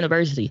Financial Peace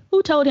University.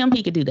 Who told him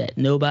he could do that?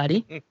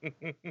 Nobody.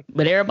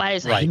 But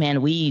everybody's like,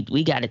 man,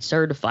 we got it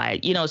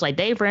certified. You know, it's like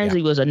Dave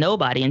Ramsey was a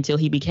nobody until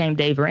he became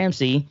Dave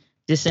Ramsey,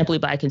 just simply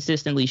by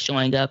consistently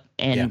showing up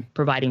and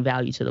providing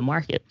value to the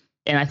market.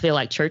 And I feel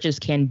like churches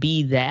can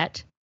be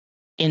that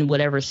in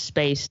whatever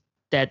space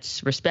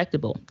that's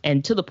respectable.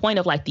 And to the point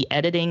of like the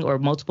editing or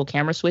multiple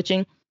camera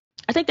switching,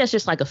 I think that's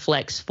just like a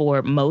flex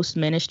for most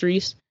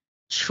ministries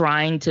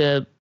trying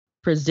to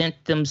present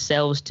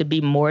themselves to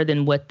be more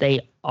than what they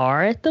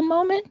are at the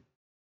moment.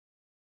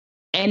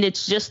 And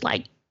it's just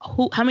like,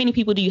 how many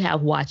people do you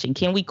have watching?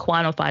 Can we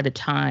quantify the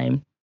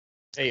time?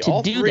 Hey,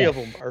 all three of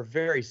them are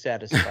very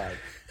satisfied.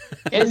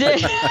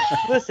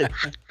 Listen,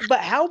 but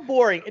how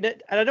boring, and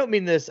I don't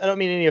mean this, I don't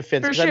mean any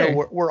offense, because I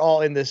know we're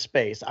all in this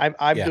space.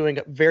 I'm doing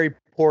very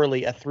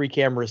poorly a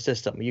 3-camera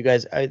system. You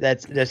guys,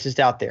 that's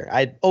just out there.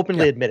 I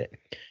openly admit it.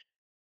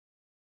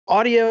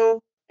 Audio,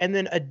 and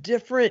then a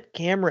different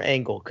camera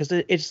angle, because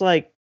it's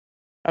like,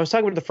 I was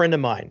talking with a friend of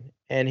mine,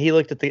 and he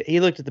looked at the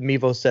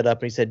Mevo setup,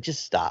 and he said,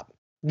 "Just stop,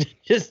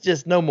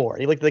 just no more."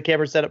 He looked at the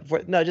camera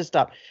setup, no, just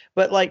stop.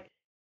 But like,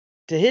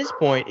 to his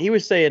point, he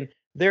was saying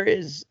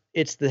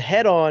it's the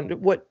head-on,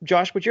 what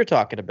you're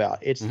talking about.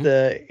 It's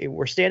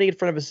we're standing in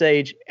front of a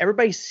stage.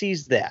 Everybody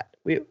sees that.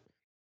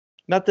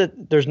 Not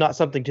that there's not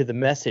something to the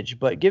message,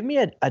 but give me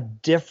a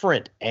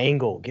different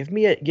angle. Give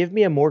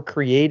me a more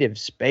creative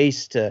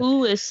space to.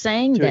 Who is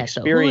saying that?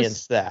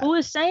 Experience that. Who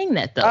is saying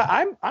that though?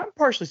 I'm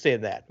partially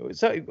saying that.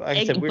 So, like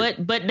I said,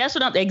 but that's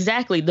what I'm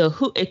exactly the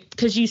who,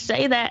 because you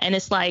say that and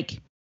it's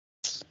like,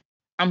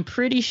 I'm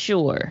pretty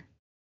sure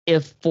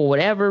if for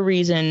whatever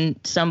reason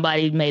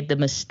somebody made the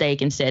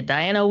mistake and said,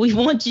 "Diana, we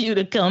want you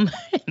to come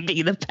and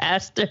be the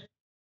pastor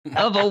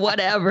of a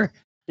whatever."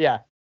 Yeah.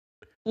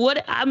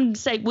 What I'm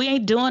saying, we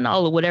ain't doing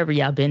all of whatever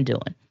y'all been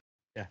doing.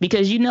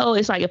 Because,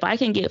 it's like if I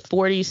can get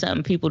 40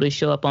 something people to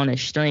show up on a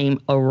stream,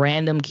 a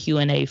random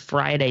Q&A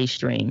Friday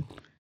stream,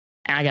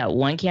 and I got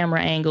one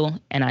camera angle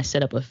and I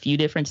set up a few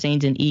different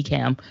scenes in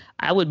Ecamm,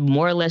 I would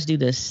more or less do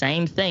the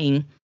same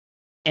thing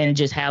and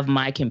just have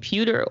my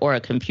computer or a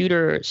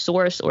computer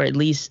source or at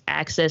least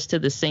access to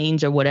the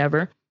scenes or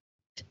whatever,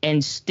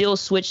 and still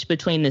switch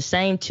between the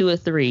same 2 or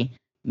 3,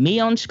 me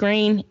on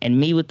screen and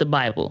me with the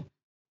Bible.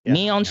 Yeah.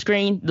 Me on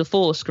screen, the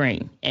full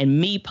screen, and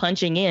me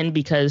punching in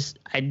because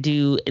I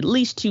do at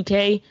least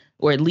 2K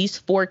or at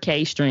least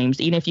 4K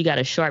streams. Even if you got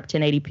a sharp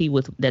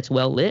 1080p that's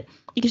well lit,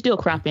 you can still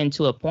crop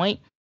into a point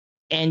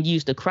and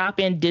use the crop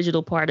in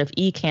digital part of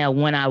Ecamm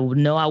when I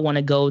know I want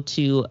to go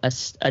to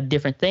a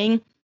different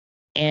thing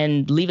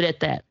and leave it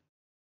at that.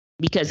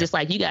 Because it's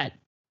like you got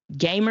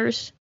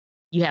gamers,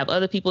 you have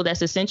other people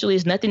that's essentially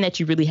it's nothing that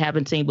you really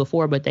haven't seen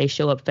before, but they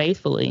show up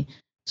faithfully.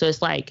 So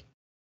it's like,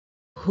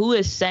 who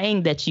is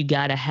saying that you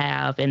got to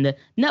have? And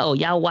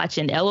y'all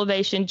watching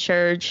Elevation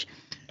Church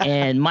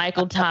and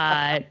Michael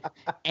Todd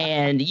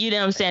and you know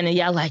what I'm saying? And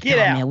y'all like,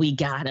 man, we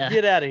gotta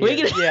get out of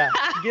here.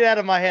 Get out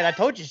of my head. I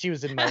told you she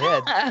was in my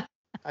head.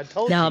 I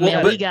told you.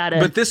 Man, we gotta.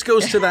 But this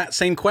goes to that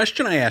same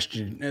question I asked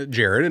you,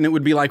 Jared, and it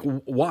would be like,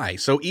 why?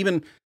 So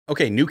even,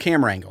 new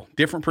camera angle,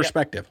 different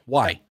perspective. Yep.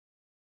 Why?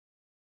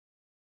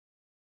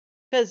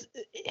 Because,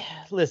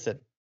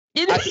 listen.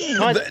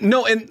 Content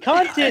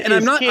and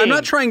I'm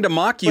not trying to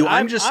mock you.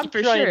 I'm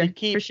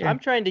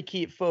trying to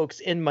keep folks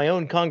in my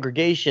own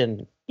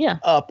congregation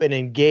up and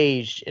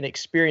engaged and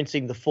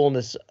experiencing the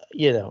fullness,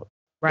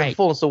 the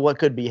fullness of what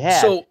could be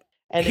had. So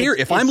and here,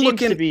 if I'm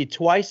looking to be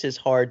twice as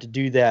hard to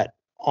do that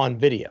on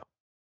video.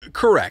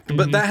 Correct, mm-hmm.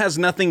 But that has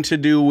nothing to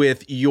do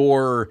with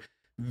your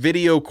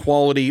video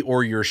quality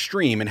or your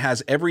stream. It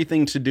has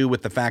everything to do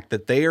with the fact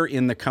that they are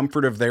in the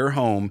comfort of their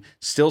home,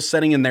 still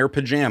sitting in their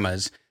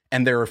pajamas.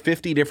 And there are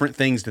 50 different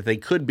things that they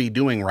could be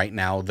doing right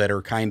now that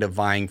are kind of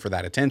vying for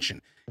that attention.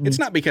 Mm-hmm. It's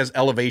not because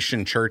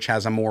Elevation Church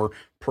has a more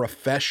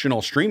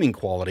professional streaming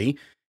quality.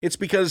 It's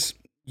because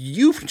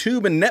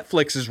YouTube and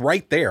Netflix is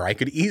right there. I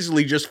could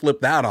easily just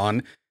flip that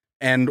on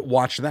and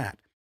watch that.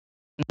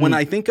 Mm-hmm. When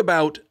I think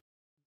about,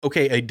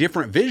 a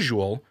different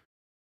visual,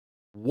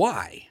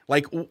 why?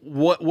 Like,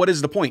 what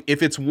is the point?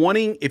 If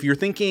you're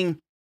thinking,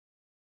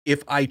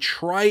 if I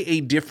try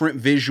a different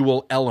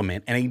visual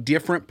element and a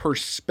different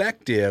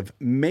perspective,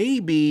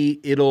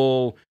 maybe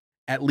it'll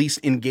at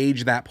least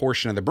engage that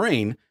portion of the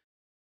brain.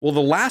 Well,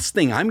 the last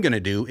thing I'm going to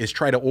do is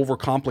try to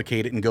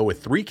overcomplicate it and go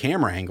with 3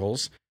 camera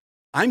angles.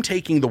 I'm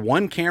taking the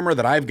one camera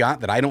that I've got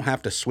that I don't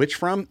have to switch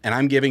from, and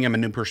I'm giving them a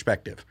new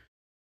perspective.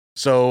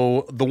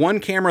 So the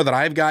one camera that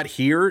I've got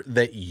here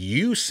that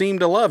you seem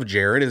to love,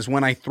 Jared, is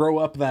when I throw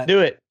up that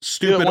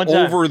stupid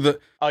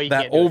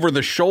over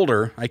the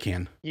shoulder. I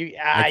can.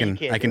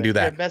 I can do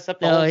that. Mess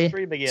up the whole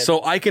stream again.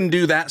 So I can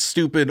do that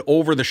stupid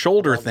over the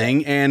shoulder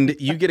thing, and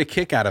you get a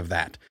kick out of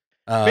that.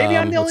 Maybe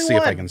I'm the only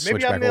one.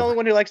 Maybe I'm the only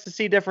one who likes to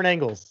see different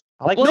angles.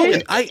 I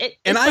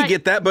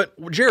get that,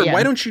 but Jared,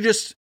 why don't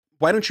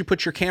you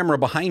put your camera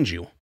behind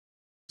you?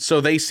 So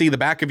they see the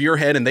back of your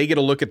head and they get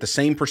a look at the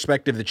same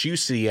perspective that you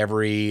see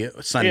every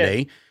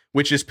Sunday,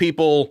 which is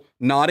people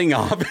nodding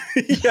off.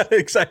 Yeah,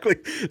 exactly.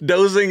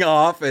 Dozing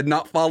off and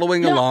not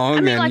following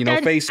along and,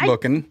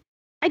 Facebooking.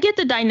 I get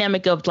the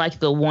dynamic of like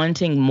the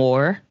wanting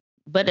more,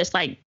 but it's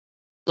like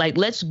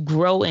let's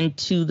grow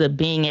into the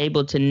being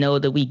able to know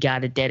that we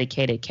got a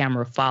dedicated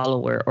camera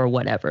follower or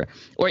whatever.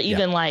 Or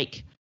even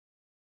like,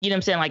 you know what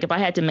I'm saying? Like if I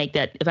had to make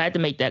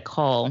that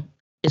call,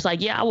 it's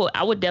like,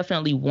 I would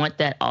definitely want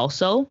that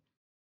also.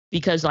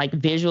 Because like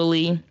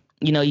visually,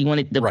 you want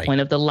it, the point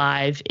of the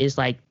live is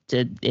like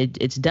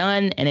it's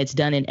done and it's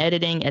done in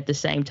editing at the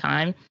same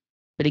time.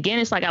 But again,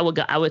 it's like I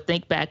would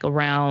think back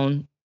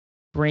around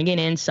bringing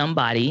in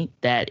somebody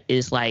that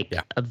is like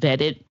a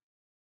vetted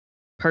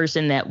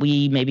person that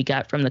we maybe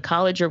got from the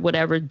college or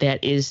whatever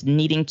that is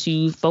needing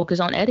to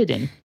focus on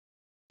editing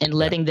and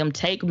letting them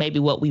take maybe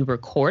what we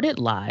recorded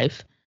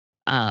live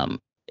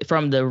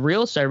from the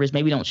real service.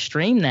 Maybe don't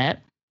stream that.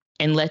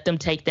 And let them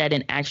take that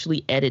and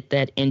actually edit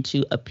that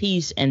into a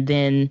piece and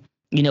then,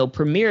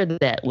 premiere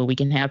that where we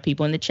can have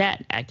people in the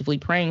chat actively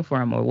praying for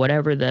them or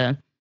whatever the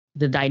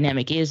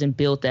dynamic is and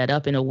build that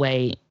up in a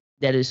way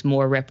that is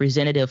more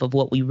representative of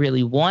what we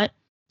really want.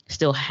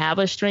 Still have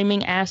a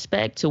streaming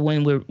aspect to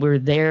when we're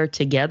there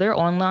together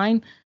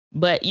online.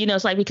 But,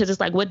 it's like, because it's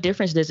like, what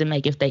difference does it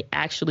make if they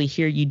actually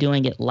hear you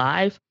doing it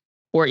live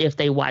or if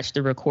they watch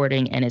the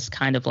recording and it's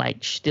kind of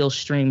like still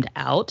streamed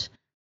out?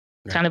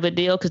 Kind of a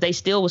deal, because they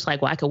still was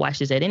like, well, I could watch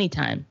this at any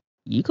time.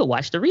 You could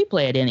watch the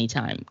replay at any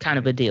time, kind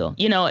of a deal.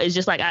 It's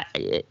just like,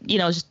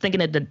 just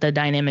thinking of the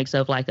dynamics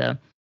of like a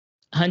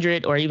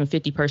 100 or even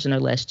 50 person or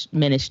less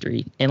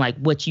ministry and like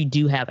what you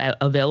do have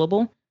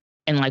available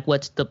and like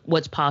what's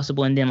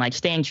possible. And then like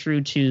staying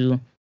true to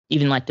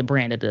even like the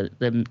brand of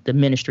the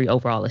ministry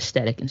overall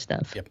aesthetic and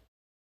stuff. Yep.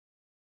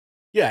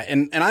 Yeah.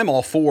 And I'm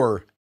all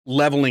for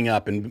leveling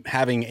up and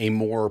having a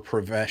more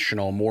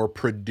professional, more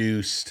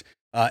produced,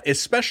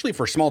 especially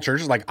for small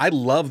churches. Like I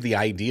love the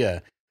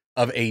idea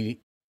of a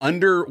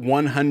under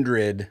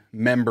 100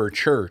 member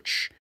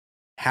church,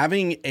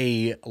 having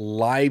a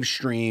live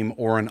stream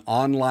or an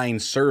online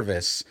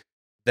service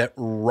that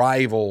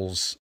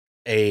rivals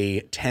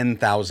a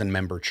 10,000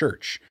 member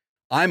church.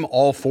 I'm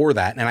all for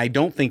that. And I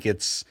don't think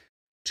it's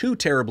too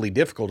terribly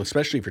difficult,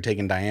 especially if you're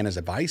taking Diana's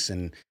advice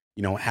and,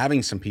 you know,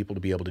 having some people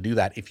to be able to do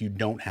that if you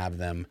don't have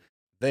them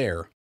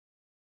there.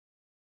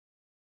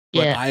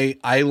 But yeah.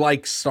 I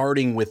like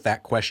starting with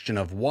that question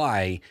of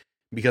why,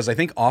 because I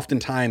think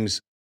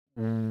oftentimes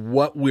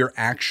what we're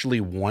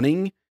actually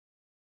wanting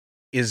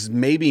is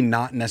maybe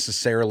not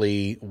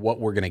necessarily what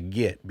we're going to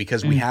get,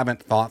 because we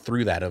haven't thought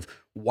through that of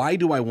why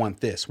do I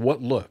want this?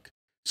 What look?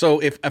 So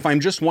if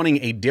I'm just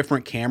wanting a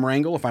different camera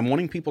angle, if I'm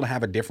wanting people to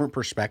have a different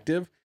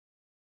perspective,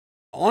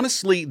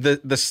 honestly,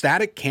 the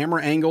static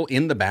camera angle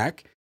in the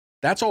back,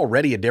 that's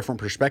already a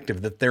different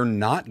perspective that they're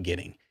not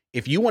getting.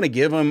 If you want to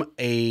give them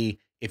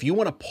if you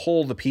want to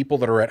pull the people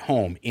that are at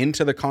home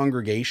into the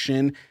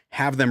congregation,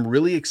 have them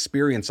really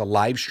experience a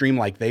live stream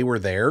like they were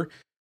there,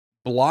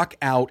 block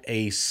out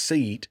a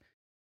seat,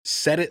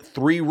 set it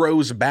 3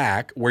 rows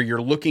back where you're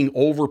looking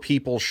over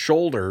people's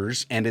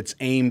shoulders and it's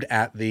aimed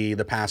at the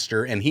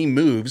pastor and he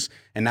moves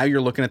and now you're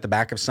looking at the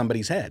back of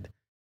somebody's head.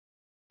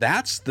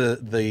 That's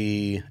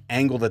the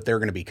angle that they're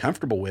going to be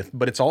comfortable with,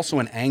 but it's also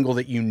an angle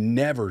that you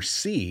never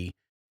see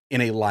in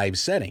a live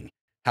setting.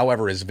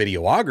 However, as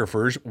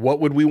videographers, what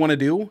would we want to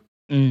do?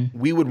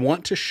 We would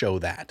want to show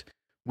that.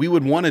 We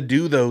would want to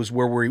do those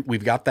where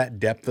we've got that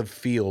depth of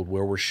field,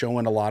 where we're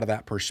showing a lot of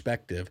that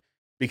perspective,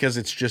 because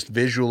it's just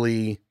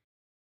visually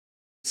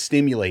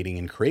stimulating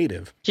and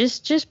creative.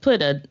 Just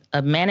put a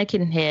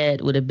mannequin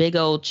head with a big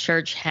old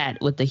church hat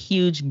with a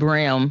huge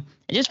brim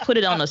and just put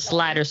it on a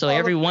slider so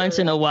every once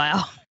in a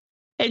while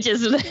it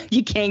just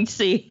you can't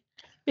see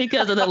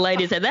because of the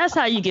ladies. And that's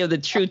how you give the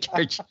true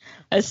church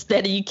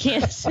aesthetic. You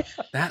can't see.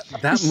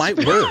 That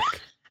might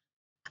work.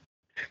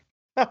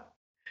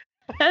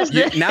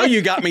 Now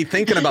you got me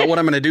thinking about what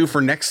I'm going to do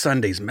for next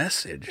Sunday's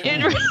message.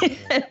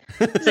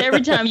 So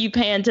every time you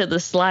pan to the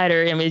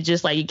slider, I mean, it's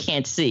just like you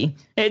can't see.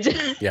 It's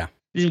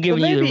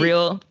giving you the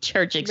real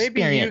church experience.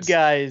 Maybe you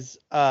guys,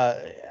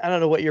 I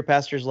don't know what your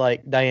pastor's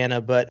like, Diana,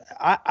 but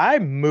I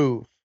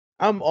move.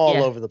 I'm all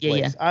over the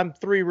place. Yeah. I'm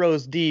 3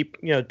 rows deep,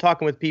 you know,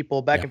 talking with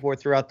people back and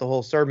forth throughout the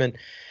whole sermon.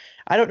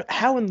 I don't know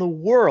how in the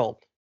world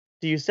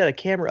do you set a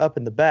camera up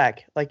in the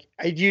back? Like,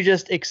 do you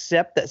just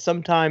accept that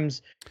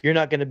sometimes you're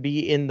not going to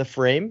be in the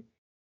frame?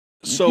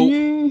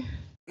 So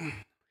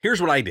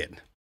here's what I did.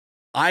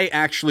 I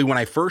actually, when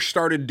I first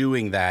started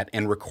doing that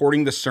and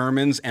recording the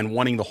sermons and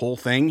wanting the whole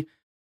thing,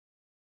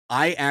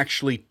 I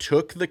actually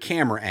took the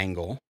camera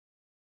angle.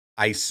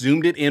 I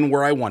zoomed it in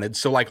where I wanted.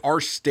 So like our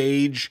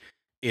stage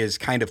is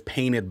kind of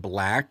painted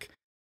black,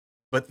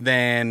 but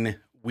then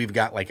we've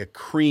got like a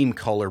cream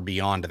color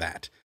beyond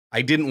that.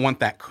 I didn't want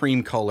that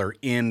cream color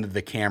in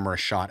the camera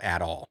shot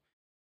at all.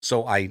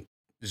 So I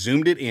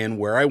zoomed it in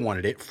where I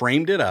wanted it,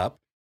 framed it up,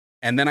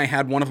 and then I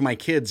had one of my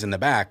kids in the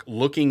back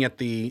looking at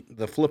the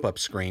flip-up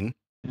screen,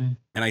 and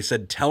I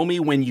said, "Tell me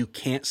when you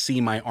can't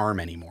see my arm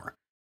anymore."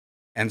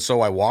 And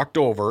so I walked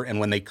over, and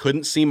when they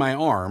couldn't see my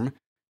arm,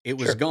 it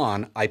was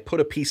gone. I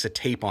put a piece of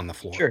tape on the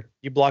floor. Sure,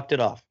 you blocked it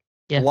off.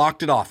 Yeah.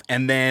 Blocked it off,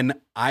 and then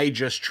I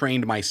just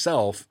trained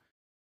myself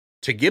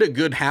to get a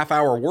good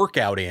half-hour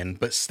workout in,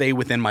 but stay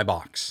within my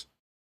box,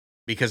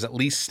 because at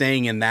least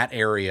staying in that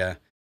area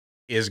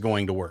is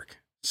going to work.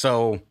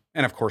 So,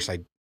 and of course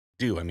I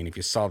do. I mean, if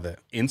you saw the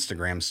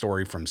Instagram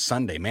story from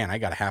Sunday, man, I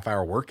got a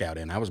half-hour workout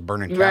in. I was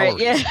burning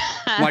calories.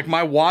 Right, Like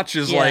my watch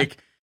is like,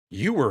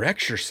 "You were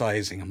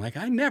exercising." I'm like,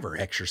 "I never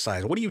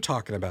exercise. What are you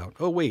talking about?"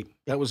 Oh, wait,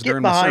 that was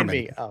during the sermon.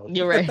 Me. Oh.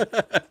 You're right.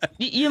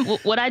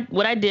 What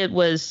I did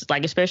was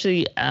like,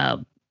 especially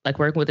like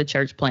working with a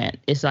church plant,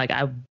 it's like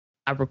I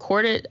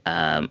recorded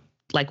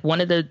like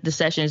one of the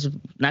sessions,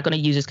 not going to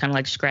use, is kind of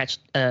like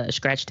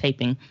scratch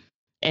taping.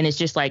 And it's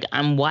just like,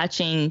 I'm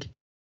watching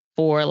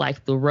for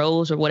like the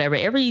rows or whatever.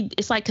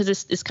 It's like, cause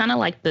it's kind of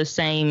like the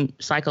same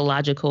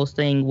psychological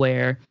thing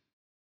where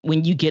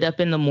when you get up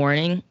in the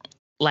morning,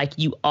 like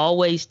you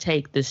always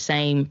take the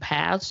same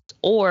paths,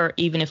 or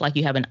even if like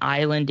you have an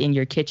island in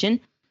your kitchen,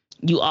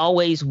 you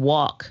always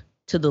walk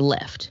to the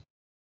left.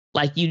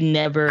 Like you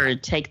never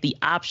take the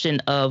option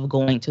of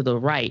going to the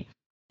right.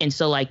 And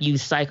so like you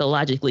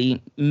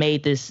psychologically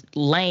made this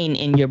lane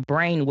in your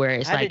brain where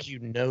it's How like. How did you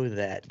know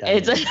that?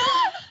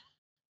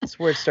 That's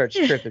where it starts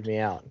tripping me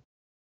out.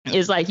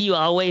 It's like you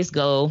always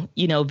go,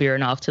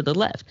 veering off to the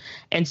left.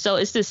 And so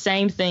it's the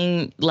same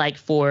thing like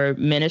for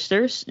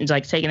ministers. It's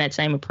like taking that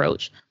same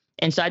approach.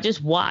 And so I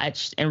just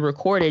watched and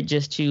recorded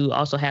just to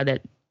also have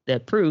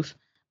that proof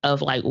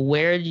of like,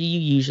 where do you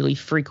usually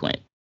frequent?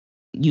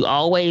 You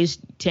always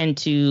tend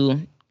to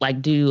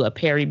like do a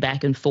parry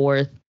back and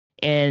forth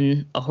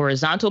in a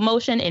horizontal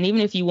motion. And even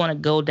if you want to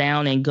go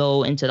down and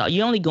go into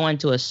you only go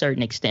into a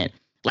certain extent.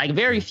 Like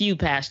very few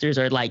pastors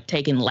are like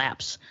taking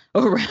laps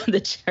around the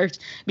church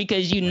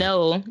because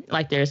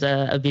like there's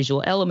a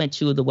visual element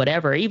to the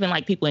whatever. Even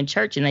like people in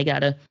church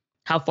and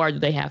how far do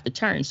they have to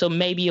turn? So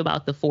maybe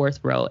about the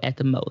 4th row at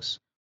the most.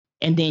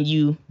 and then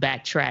you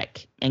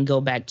backtrack and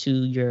go back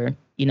to your,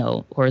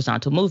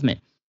 horizontal movement.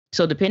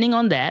 So depending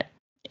on that,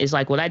 is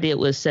like what I did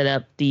was set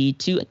up the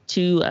two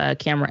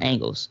camera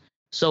angles.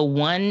 So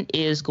one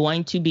is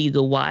going to be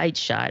the wide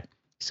shot.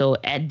 So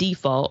at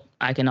default,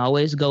 I can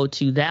always go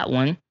to that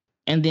one.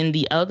 And then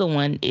the other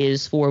one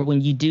is for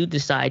when you do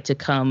decide to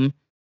come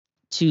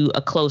to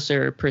a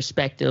closer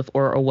perspective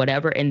or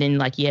whatever. And then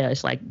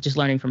it's like just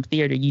learning from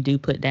theater, you do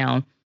put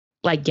down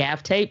like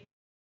gaff tape,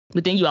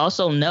 but then you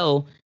also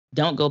know,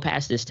 don't go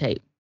past this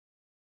tape.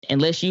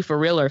 Unless you for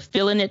real are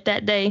feeling it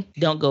that day,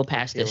 don't go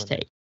past this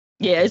tape.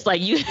 Yeah, it's like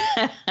you.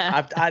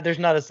 There's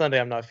not a Sunday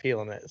I'm not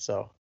feeling it.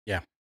 So yeah.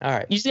 All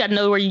right. You just got to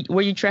know where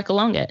you trek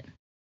along at.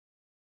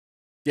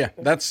 Yeah,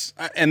 that's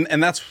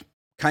and that's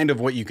kind of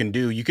what you can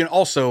do. You can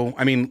also,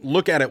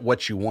 look at it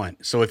what you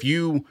want. So if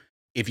you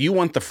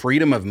want the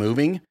freedom of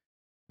moving,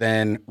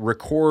 then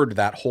record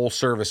that whole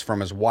service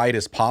from as wide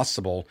as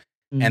possible,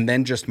 and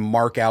then just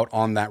mark out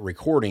on that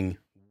recording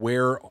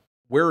where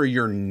are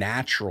your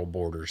natural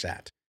borders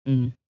at,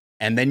 and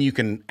then you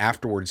can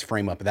afterwards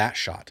frame up that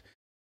shot.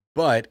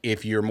 But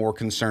if you're more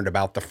concerned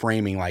about the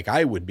framing like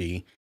I would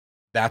be,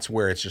 that's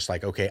where it's just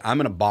like, okay, I'm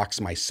going to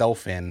box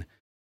myself in,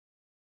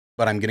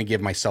 but I'm going to give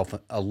myself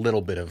a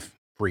little bit of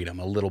freedom,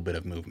 a little bit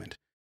of movement.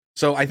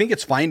 So I think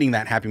it's finding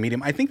that happy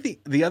medium. I think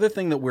the other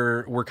thing that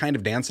we're kind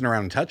of dancing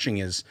around and touching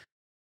is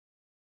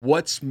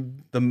what's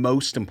the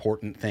most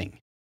important thing?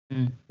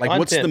 Like content,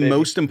 what's the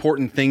most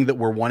important thing that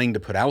we're wanting to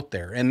put out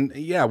there? And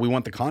yeah, we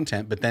want the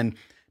content, but then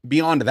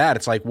beyond that,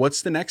 it's like,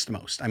 what's the next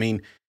most?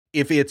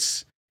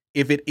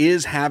 If it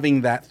is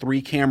having that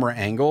 3 camera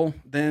angle,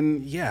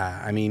 then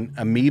yeah, a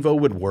Mevo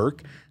would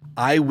work.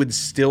 I would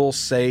still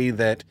say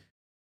that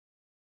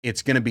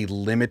it's going to be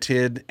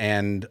limited.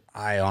 And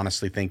I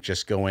honestly think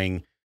just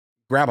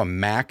grab a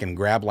Mac and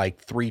grab like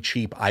 3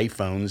 cheap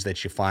iPhones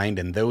that you find,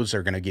 and those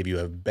are going to give you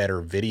a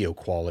better video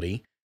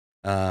quality.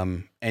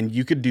 And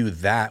you could do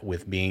that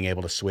with being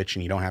able to switch,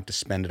 and you don't have to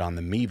spend it on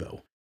the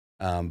Mevo.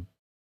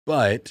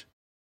 But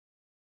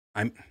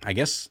I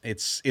guess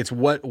it's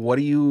what are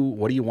you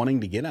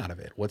wanting to get out of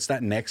it? What's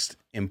that next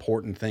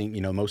important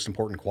thing, most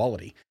important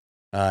quality?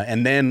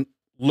 And then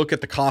look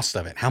at the cost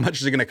of it. How much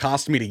is it going to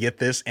cost me to get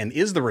this? And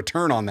is the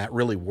return on that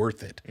really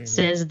worth it?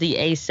 Says the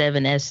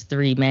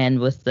A7S3 man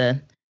with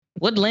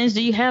what lens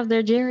do you have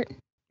there, Jared?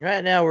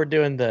 Right now we're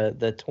doing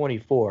the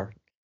 24,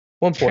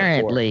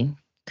 1.4.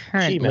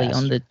 Currently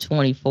on the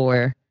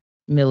 24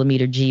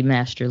 millimeter G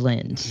Master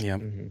lens. Yeah.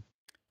 Mm-hmm.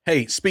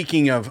 Hey,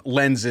 speaking of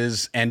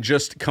lenses and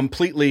just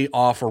completely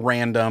off a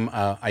random,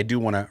 I do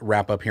want to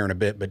wrap up here in a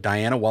bit, but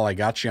Diana, while I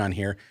got you on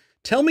here,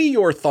 tell me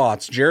your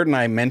thoughts. Jared and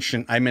I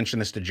mentioned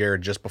this to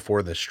Jared just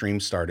before the stream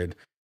started.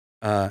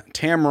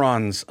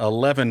 Tamron's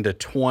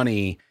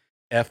 11-20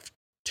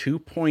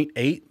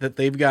 f2.8 that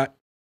they've got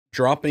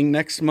dropping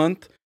next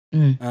month.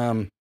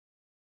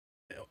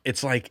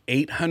 It's like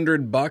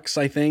 $800,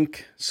 I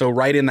think. So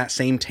right in that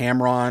same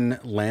Tamron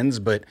lens,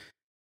 but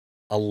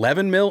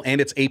 11 mil,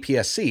 and it's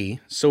APS-C.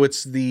 So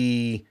it's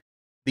the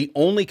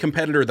only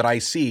competitor that I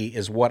see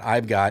is what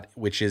I've got,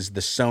 which is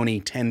the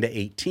Sony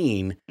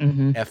 10-18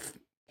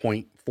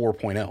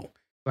 f.4.0.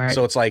 Right.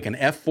 So it's like an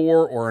f4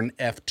 or an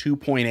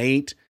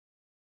f2.8,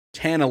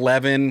 10,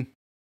 11,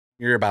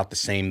 you're about the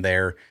same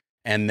there.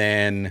 And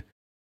then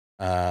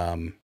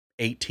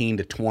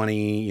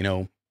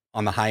 18-20,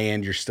 on the high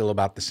end, you're still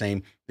about the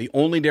same. The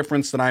only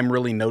difference that I'm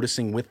really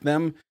noticing with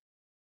them,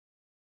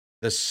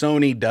 the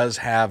Sony does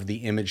have the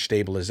image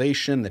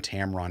stabilization. The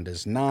Tamron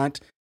does not.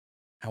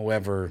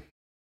 However,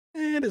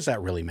 does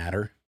that really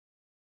matter?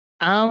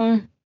 I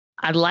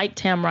like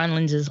Tamron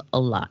lenses a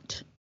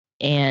lot.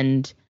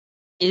 And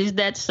is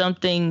that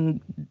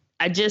something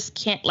I just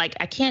can't, I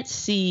can't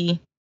see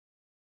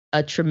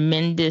a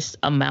tremendous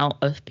amount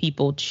of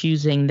people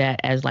choosing that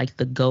as like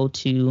the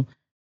go-to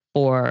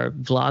for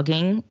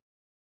vlogging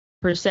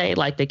per se,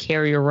 like the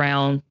carry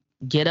around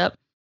get up,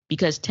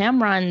 because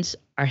Tamrons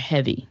are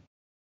heavy.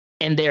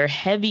 And they're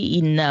heavy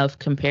enough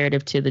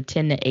comparative to the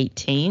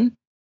 10-18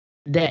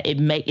 that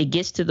it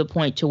gets to the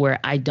point to where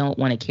I don't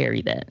want to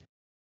carry that.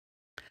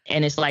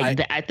 And it's like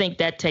I think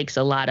that takes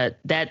a lot of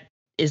that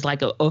is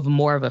like of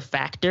more of a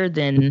factor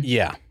than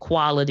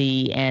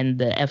quality and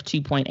the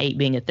f2.8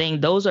 being a thing.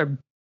 Those are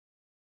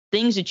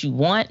things that you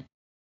want,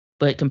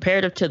 but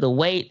comparative to the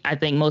weight, I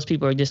think most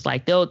people are just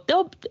like they'll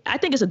I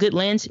think it's a good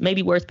lens,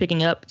 maybe worth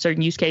picking up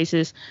certain use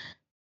cases,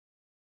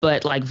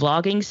 but like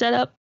vlogging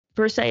setup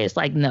per se, it's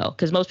like no,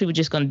 because most people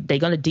they're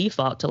gonna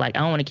default to like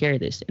I don't want to carry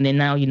this, and then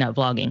now you're not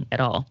vlogging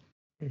at all.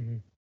 Mm-hmm.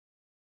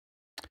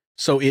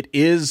 So it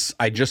is.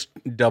 I just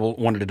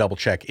wanted to double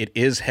check. It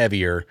is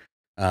heavier.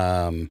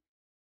 The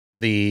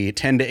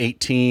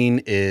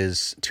 10-18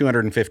 is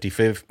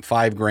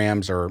 255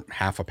 grams or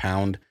half a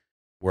pound,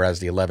 whereas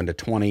the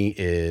 11-20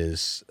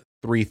 is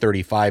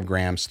 335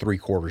 grams,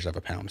 3/4 of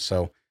a pound.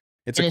 So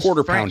it's a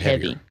quarter pound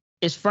heavier.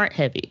 It's front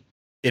heavy.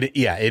 It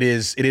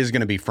is. It is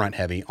going to be front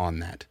heavy on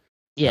that.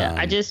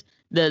 Yeah,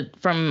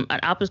 from an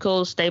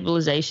optical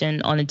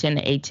stabilization on the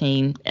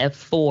 10-18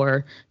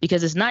 f4,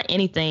 because it's not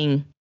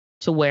anything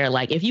to where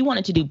like if you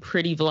wanted to do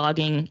pretty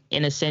vlogging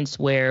in a sense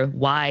where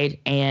wide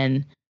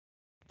and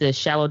the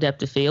shallow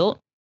depth of field,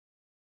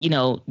 you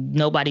know,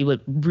 nobody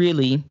would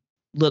really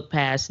look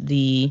past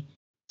the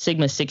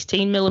Sigma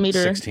 16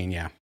 millimeter. 16,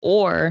 yeah.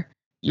 Or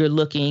you're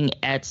looking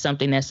at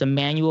something that's a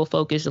manual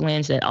focus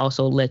lens that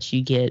also lets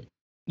you get,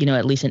 you know,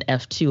 at least an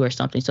f2 or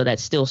something. So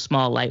that's still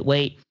small,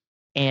 lightweight,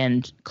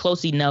 and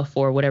close enough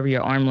for whatever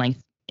your arm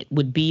length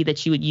would be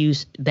that you would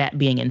use that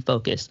being in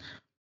focus.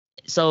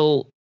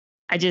 So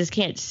I just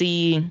can't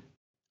see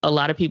a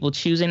lot of people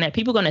choosing that.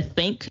 People are going to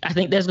think, I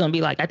think it's going to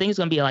be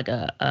like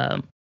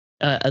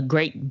a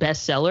great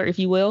bestseller, if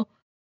you will.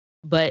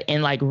 But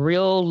in like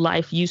real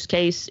life use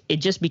case, it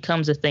just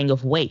becomes a thing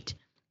of weight.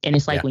 And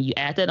it's like when you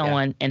add that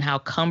on and how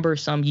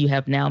cumbersome you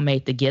have now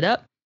made the get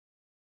up,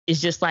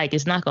 it's just like,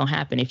 it's not going to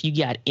happen. If you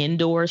got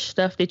indoor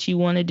stuff that you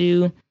want to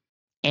do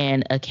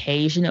and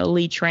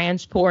occasionally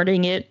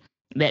transporting it,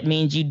 that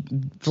means you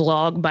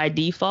vlog by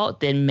default,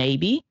 then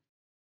maybe.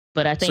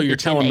 But I think so. You're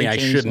telling me I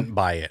shouldn't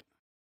buy it.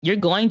 You're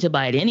going to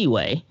buy it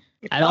anyway.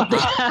 I don't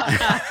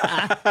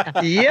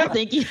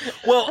think. Yeah.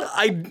 Well,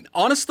 I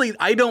honestly,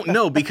 I don't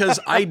know, because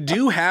I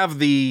do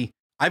have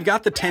I've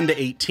got the 10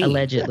 to 18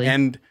 allegedly,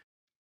 and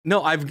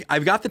no,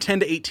 I've got the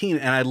 10 to 18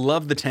 and I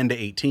love the 10 to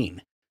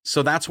 18.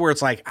 So that's where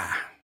it's like,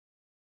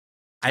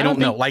 I don't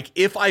know. Like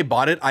if I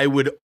bought it, I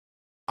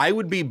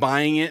would be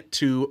buying it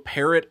to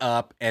pair it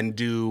up and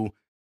do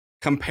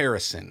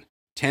comparison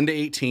 10 to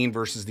 18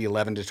 versus the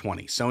 11 to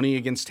 20, Sony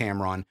against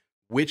Tamron.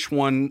 Which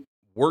one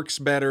works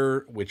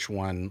better? Which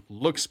one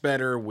looks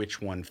better?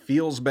 Which one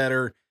feels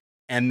better?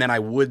 And then I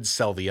would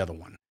sell the other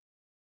one.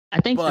 I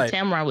think the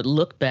Tamron would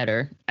look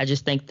better. I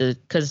just think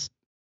because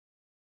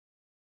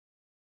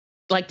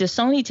like the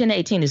Sony 10 to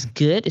 18 is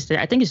good.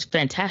 I think it's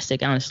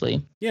fantastic,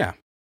 honestly. Yeah.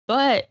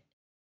 But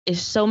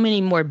it's so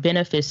many more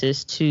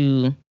benefits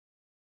to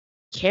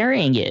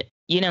carrying it.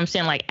 You know what I'm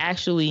saying? Like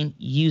actually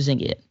using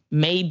it.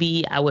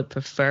 Maybe I would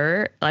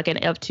prefer like an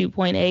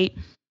f2.8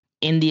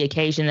 in the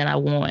occasion that I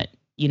want,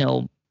 you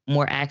know,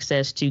 more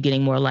access to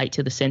getting more light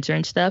to the sensor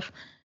and stuff.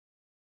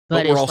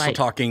 But we're also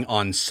talking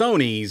on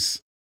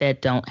Sony's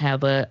that don't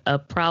have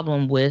a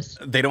problem with.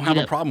 They don't have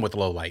a problem with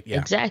low light. Yeah,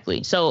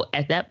 exactly. So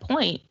at that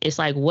point, it's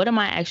like, what am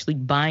I actually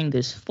buying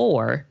this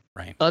for?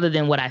 Right. Other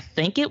than what I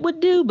think it would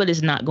do, but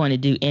it's not going to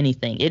do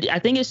anything. I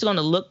think it's going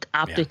to look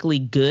optically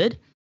good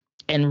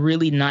and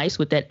really nice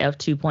with that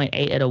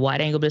f2.8 at a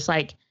wide angle. But it's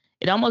like,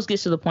 it almost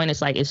gets to the point,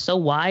 it's like, it's so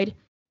wide.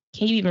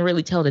 Can you even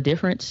really tell the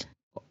difference?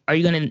 Are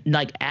you going to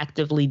like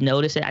actively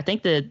notice it? I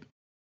think the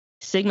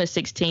Sigma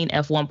 16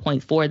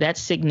 f1.4,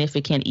 that's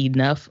significant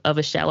enough of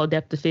a shallow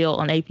depth of field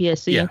on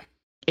APS-C. Yeah.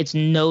 It's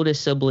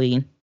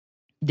noticeably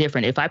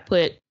different. If I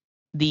put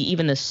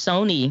even the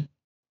Sony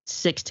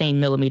 16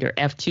 millimeter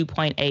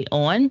f2.8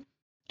 on,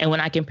 and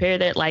when I compare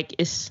that, like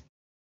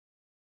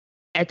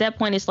at that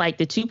point, it's like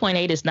the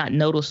 2.8 is not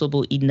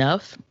noticeable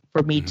enough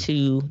for me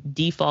to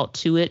default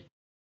to it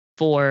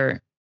for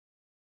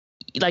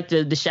like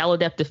the shallow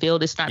depth of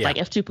field. It's not like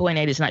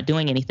f2.8 is not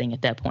doing anything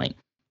at that point.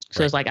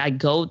 So it's like I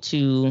go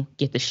to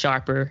get the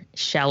sharper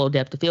shallow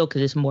depth of field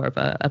because it's more of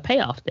a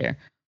payoff there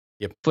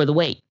for the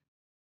weight.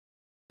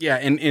 Yeah,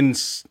 and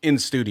in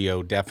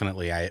studio,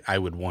 definitely I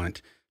would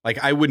want, like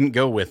I wouldn't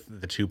go with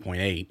the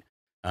 2.8.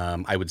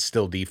 I would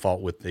still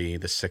default with the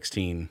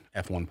 16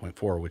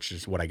 f1.4, which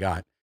is what I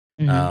got.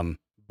 Mm-hmm.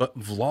 But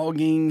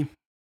vlogging,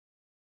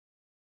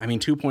 I mean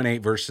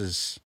 2.8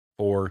 versus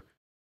 4.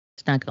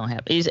 It's not going to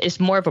happen.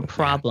 It's more of a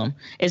problem.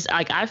 It's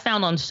like I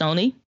found on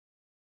Sony,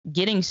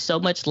 getting so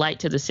much light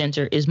to the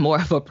sensor is more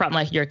of a problem.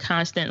 Like you're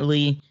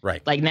constantly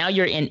like now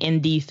you're in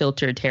ND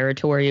filter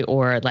territory,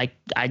 or like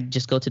I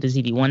just go to the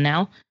ZV-1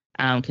 now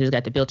because it's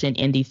got the built-in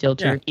ND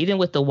filter. Even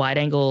with the wide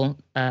angle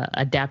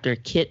adapter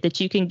kit that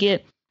you can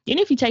get, even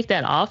if you take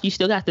that off, you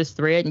still got this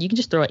thread, and you can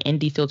just throw an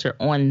ND filter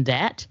on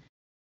that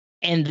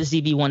and the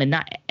ZV-1 and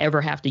not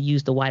ever have to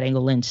use the wide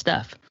angle lens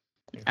stuff.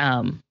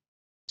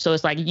 So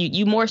it's like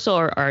you more so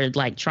are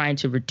like trying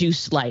to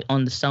reduce light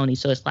on the Sony.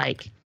 So it's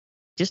like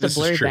just a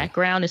blurry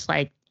background. It's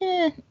like,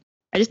 I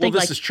just think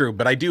this is true,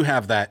 but I do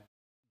have the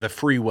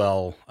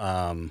Freewell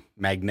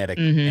magnetic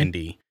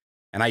ND,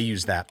 and I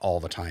use that all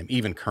the time,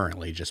 even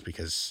currently, just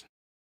because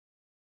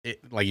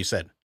it, like you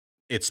said,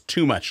 it's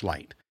too much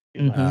light.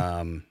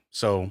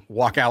 So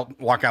walk out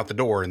the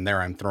door, and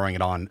there I'm throwing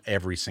it on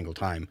every single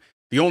time.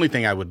 The only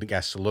thing I would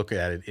guess to look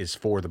at it is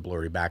for the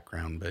blurry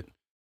background, but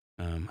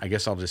I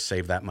guess I'll just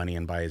save that money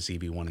and buy a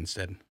ZV-1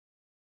 instead. Did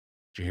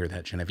you hear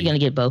that, Genevieve? You're gonna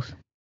get both.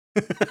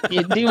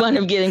 You do want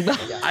him getting both.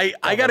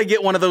 I got to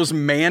get one of those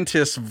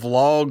Mantis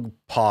vlog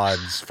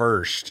pods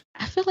first.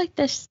 I feel like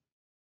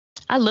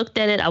I looked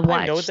at it. I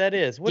watched. I know what that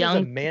is. What is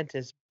a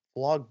Mantis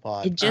vlog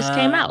pod? It just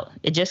came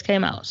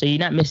out. So you're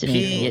not missing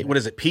anything. What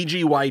is it?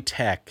 PGY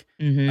Tech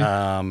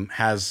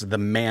has the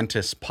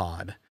Mantis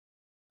pod.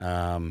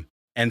 And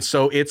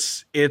so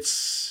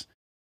it's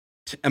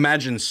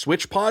imagine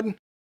Switch Pod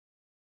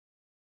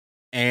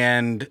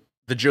and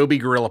the Joby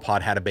Gorilla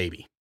Pod had a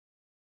baby.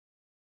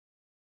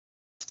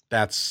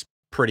 That's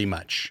pretty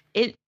much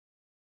it.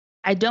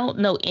 I don't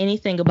know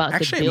anything about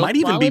Actually, the build it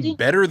might quality. even be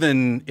better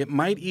than, it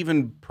might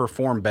even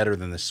perform better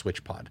than the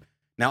SwitchPod.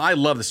 Now, I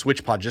love the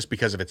SwitchPod just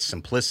because of its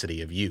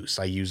simplicity of use.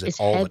 I use it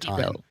all the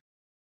time. Though.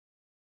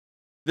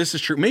 This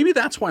is true. Maybe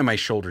that's why my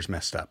shoulder's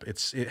messed up.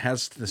 It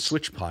has the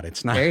SwitchPod.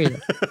 It's not.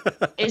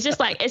 It's just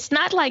like, it's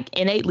not like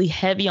innately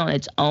heavy on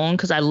its own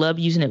because I love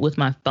using it with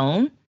my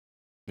phone.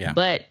 Yeah.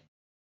 But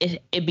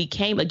it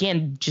became,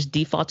 again, just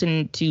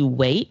defaulting to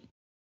weight.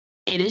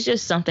 It is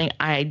just something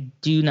I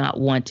do not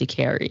want to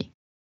carry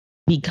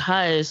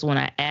because when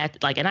I add,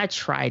 like, and I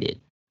tried it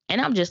and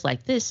I'm just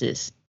like, this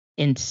is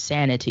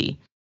insanity.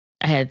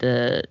 I had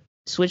the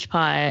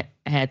SwitchPod,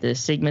 I had the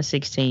Sigma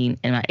 16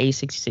 and my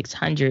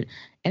A6600.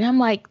 And I'm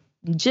like,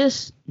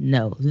 just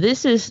no,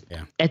 this is,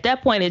 at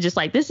that point, it's just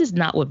like, this is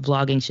not what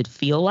vlogging should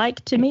feel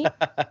like to me.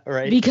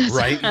 Right. Because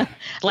you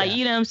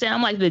know what I'm saying?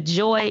 I'm like, the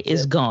joy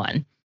is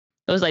gone.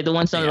 It was like the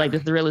one song, like the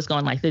thrill is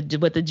gone,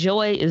 but the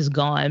joy is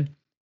gone.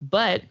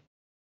 But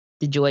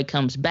the joy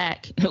comes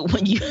back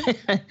when you,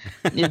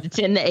 the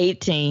 10 to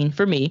 18,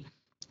 for me,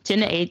 10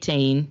 to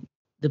 18,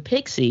 the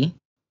Pixie,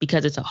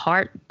 because it's a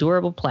hard,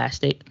 durable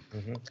plastic.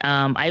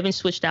 Mm-hmm. I even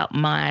switched out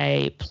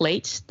my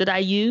plates that I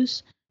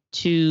use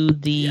to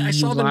the I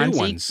saw the new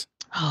ones.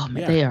 Oh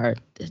man, they are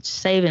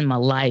saving my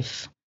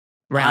life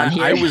around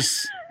here.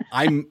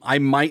 I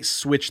might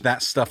switch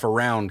that stuff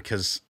around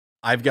because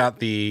I've got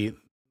the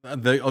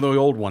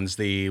old ones,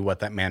 that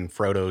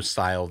Manfrotto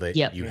style that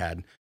you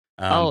had.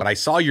 But I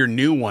saw your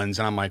new ones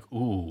and I'm like,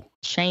 ooh,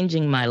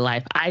 changing my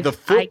life. The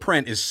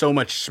footprint is so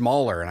much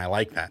smaller and I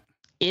like that.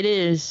 It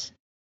is.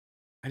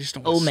 I just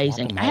don't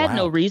amazing. I had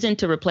no reason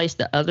to replace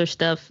the other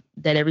stuff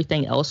that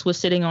everything else was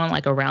sitting on,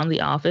 like around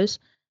the office.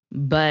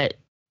 But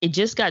it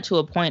just got to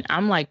a point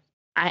I'm like,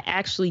 I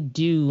actually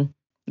do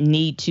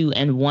need to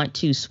and want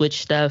to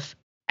switch stuff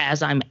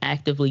as I'm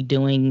actively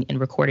doing and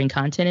recording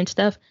content and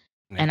stuff.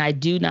 Yeah. And I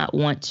do not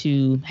want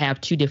to have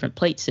two different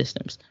plate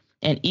systems.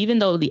 And even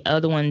though the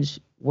other ones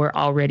were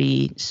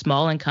already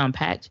small and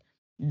compact,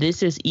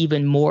 this is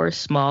even more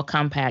small,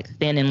 compact,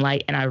 thin and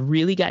light. And I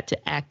really got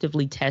to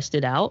actively test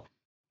it out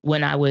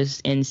when I was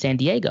in San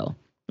Diego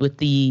with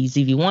the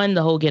ZV-1,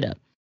 the whole get up.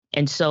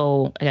 And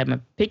so I got my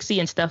Pixie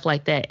and stuff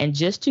like that. And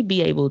just to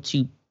be able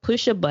to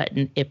push a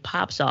button, it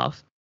pops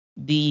off.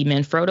 The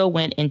Manfrotto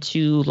went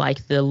into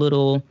like the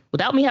little,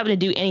 without me having to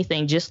do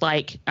anything, just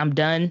like I'm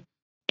done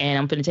and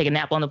I'm going to take a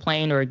nap on the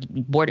plane or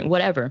boarding,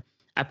 whatever.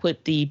 I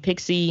put the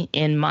Pixie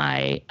in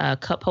my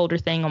cup holder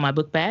thing on my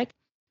book bag.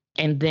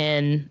 And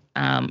then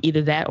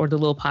either that or the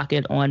little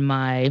pocket on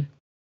my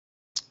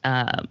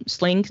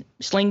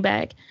sling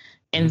bag.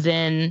 And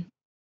then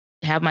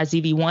have my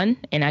ZV-1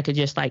 and I could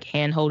just like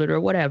hand hold it or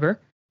whatever.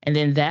 And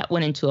then that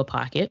went into a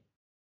pocket.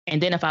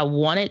 And then if I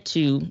wanted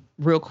to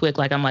real quick,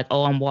 like I'm like,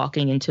 oh, I'm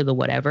walking into the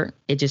whatever,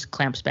 it just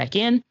clamps back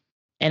in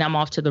and I'm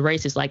off to the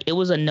races. Like it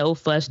was a no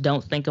fuss.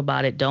 Don't think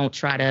about it. Don't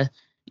try to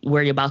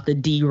worry about the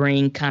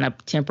D-ring kind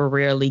of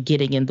temporarily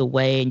getting in the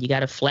way. And you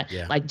got to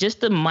like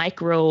just the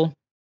micro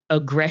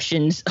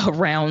aggressions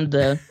around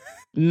the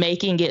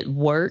making it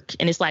work.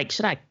 And it's like,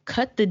 should I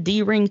cut the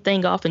D-ring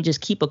thing off and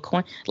just keep a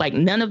coin? Like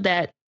none of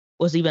that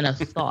was even a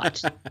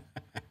thought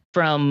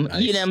from,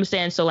 you know what I'm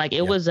saying? So like,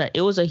 it was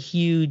a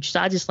huge, so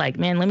I just like,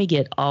 man, let me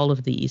get all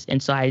of these.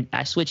 And so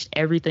I switched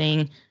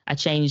everything. I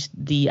changed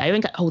I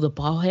even got, the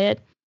ball head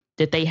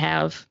that they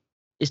have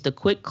is the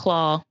Quick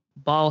Claw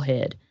ball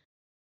head.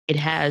 It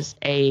has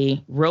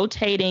a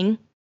rotating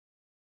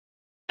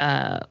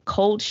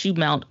cold shoe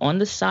mount on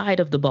the side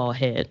of the ball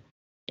head.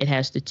 It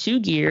has the two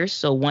gears.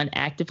 So one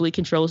actively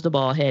controls the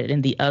ball head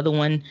and the other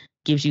one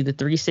gives you the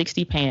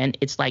 360 pan.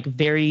 It's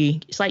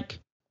very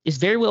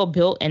well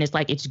built and it's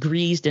like it's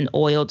greased and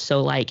oiled.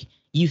 So like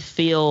you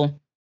feel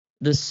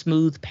the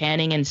smooth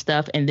panning and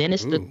stuff. And then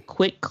it's the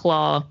Quick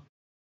Claw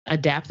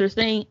adapter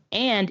thing.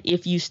 And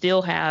if you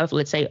still have,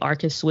 let's say,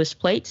 Arca Swiss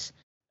plates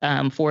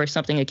for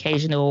something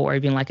occasional or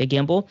even like a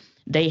gimbal,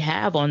 they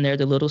have on there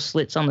the little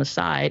slits on the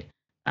side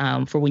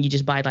for when you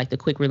just buy like the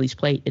quick release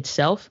plate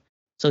itself.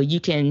 So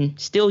you can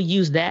still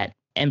use that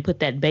and put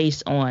that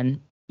base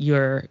on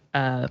your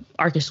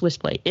Arca Swiss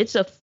plate. It's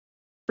a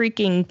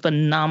freaking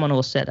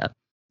phenomenal setup.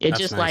 It's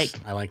just nice.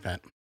 Like, I like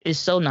that. It's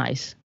so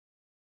nice.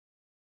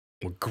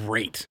 Well,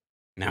 great.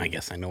 Now I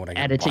guess I know what I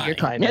got to buy. Add it to your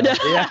cart.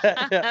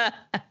 Yep.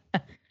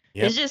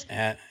 It's just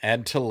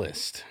add to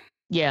list.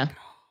 Yeah.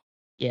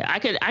 Yeah.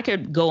 I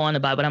could go on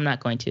about it, but I'm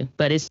not going to.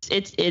 But it's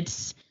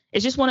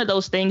just one of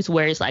those things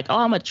where it's like, oh,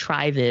 I'm gonna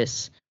try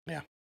this.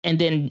 Yeah. And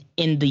then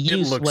in the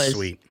use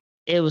sweet.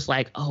 It was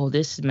like, oh,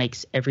 this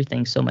makes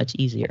everything so much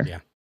easier. Yeah.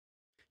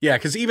 Yeah,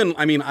 because even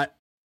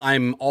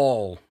I'm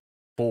all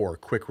for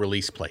quick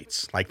release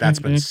plates. Like that's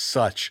been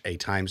such a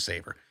time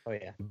saver. Oh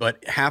yeah.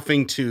 But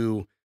having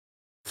to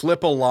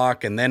flip a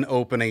lock and then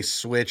open a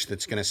switch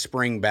that's going to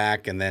spring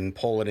back and then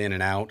pull it in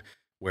and out,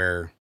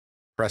 where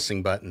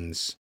pressing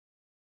buttons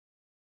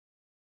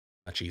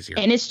much easier.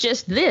 And it's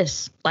just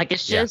this. Like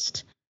it's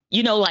just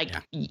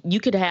you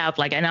could have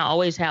like, and I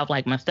always have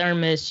like my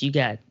thermos, you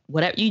got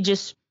whatever, you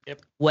just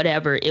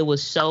whatever. It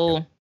was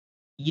so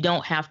you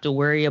don't have to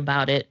worry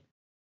about it.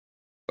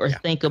 or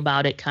think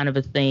about it kind of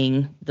a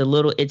thing.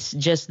 It's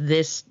just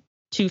this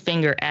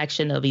 2-finger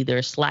action of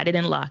either slide it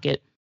and lock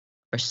it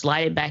or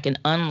slide it back and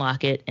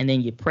unlock it, and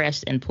then you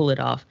press and pull it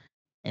off.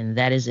 And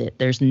that is it.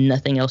 There's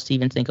nothing else to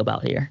even think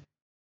about here.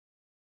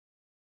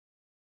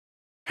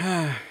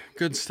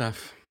 Good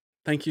stuff.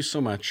 Thank you so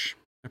much.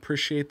 I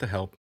appreciate the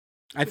help.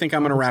 I think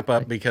I'm going to wrap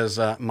up because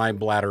my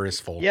bladder is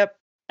full. Yep.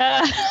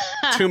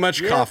 Too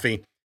much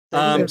coffee.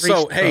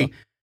 So, hey,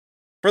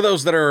 for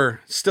those that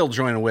are still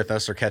joining with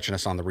us or catching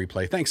us on the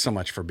replay, thanks so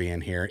much for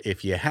being here.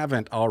 If you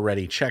haven't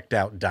already checked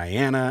out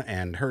Diana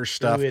and her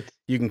stuff,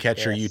 you can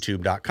catch her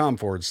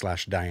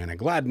youtube.com/Diana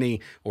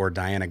Gladney or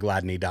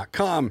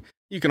dianagladney.com.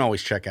 You can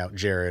always check out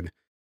Jared,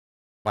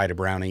 Bite a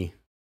Brownie,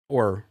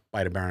 or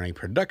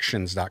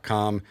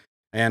biteabrownieproductions.com.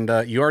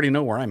 And you already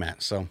know where I'm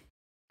at. So,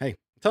 hey,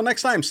 until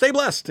next time, stay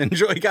blessed.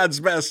 Enjoy God's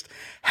best.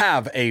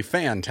 Have a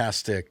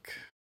fantastic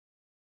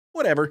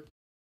whatever.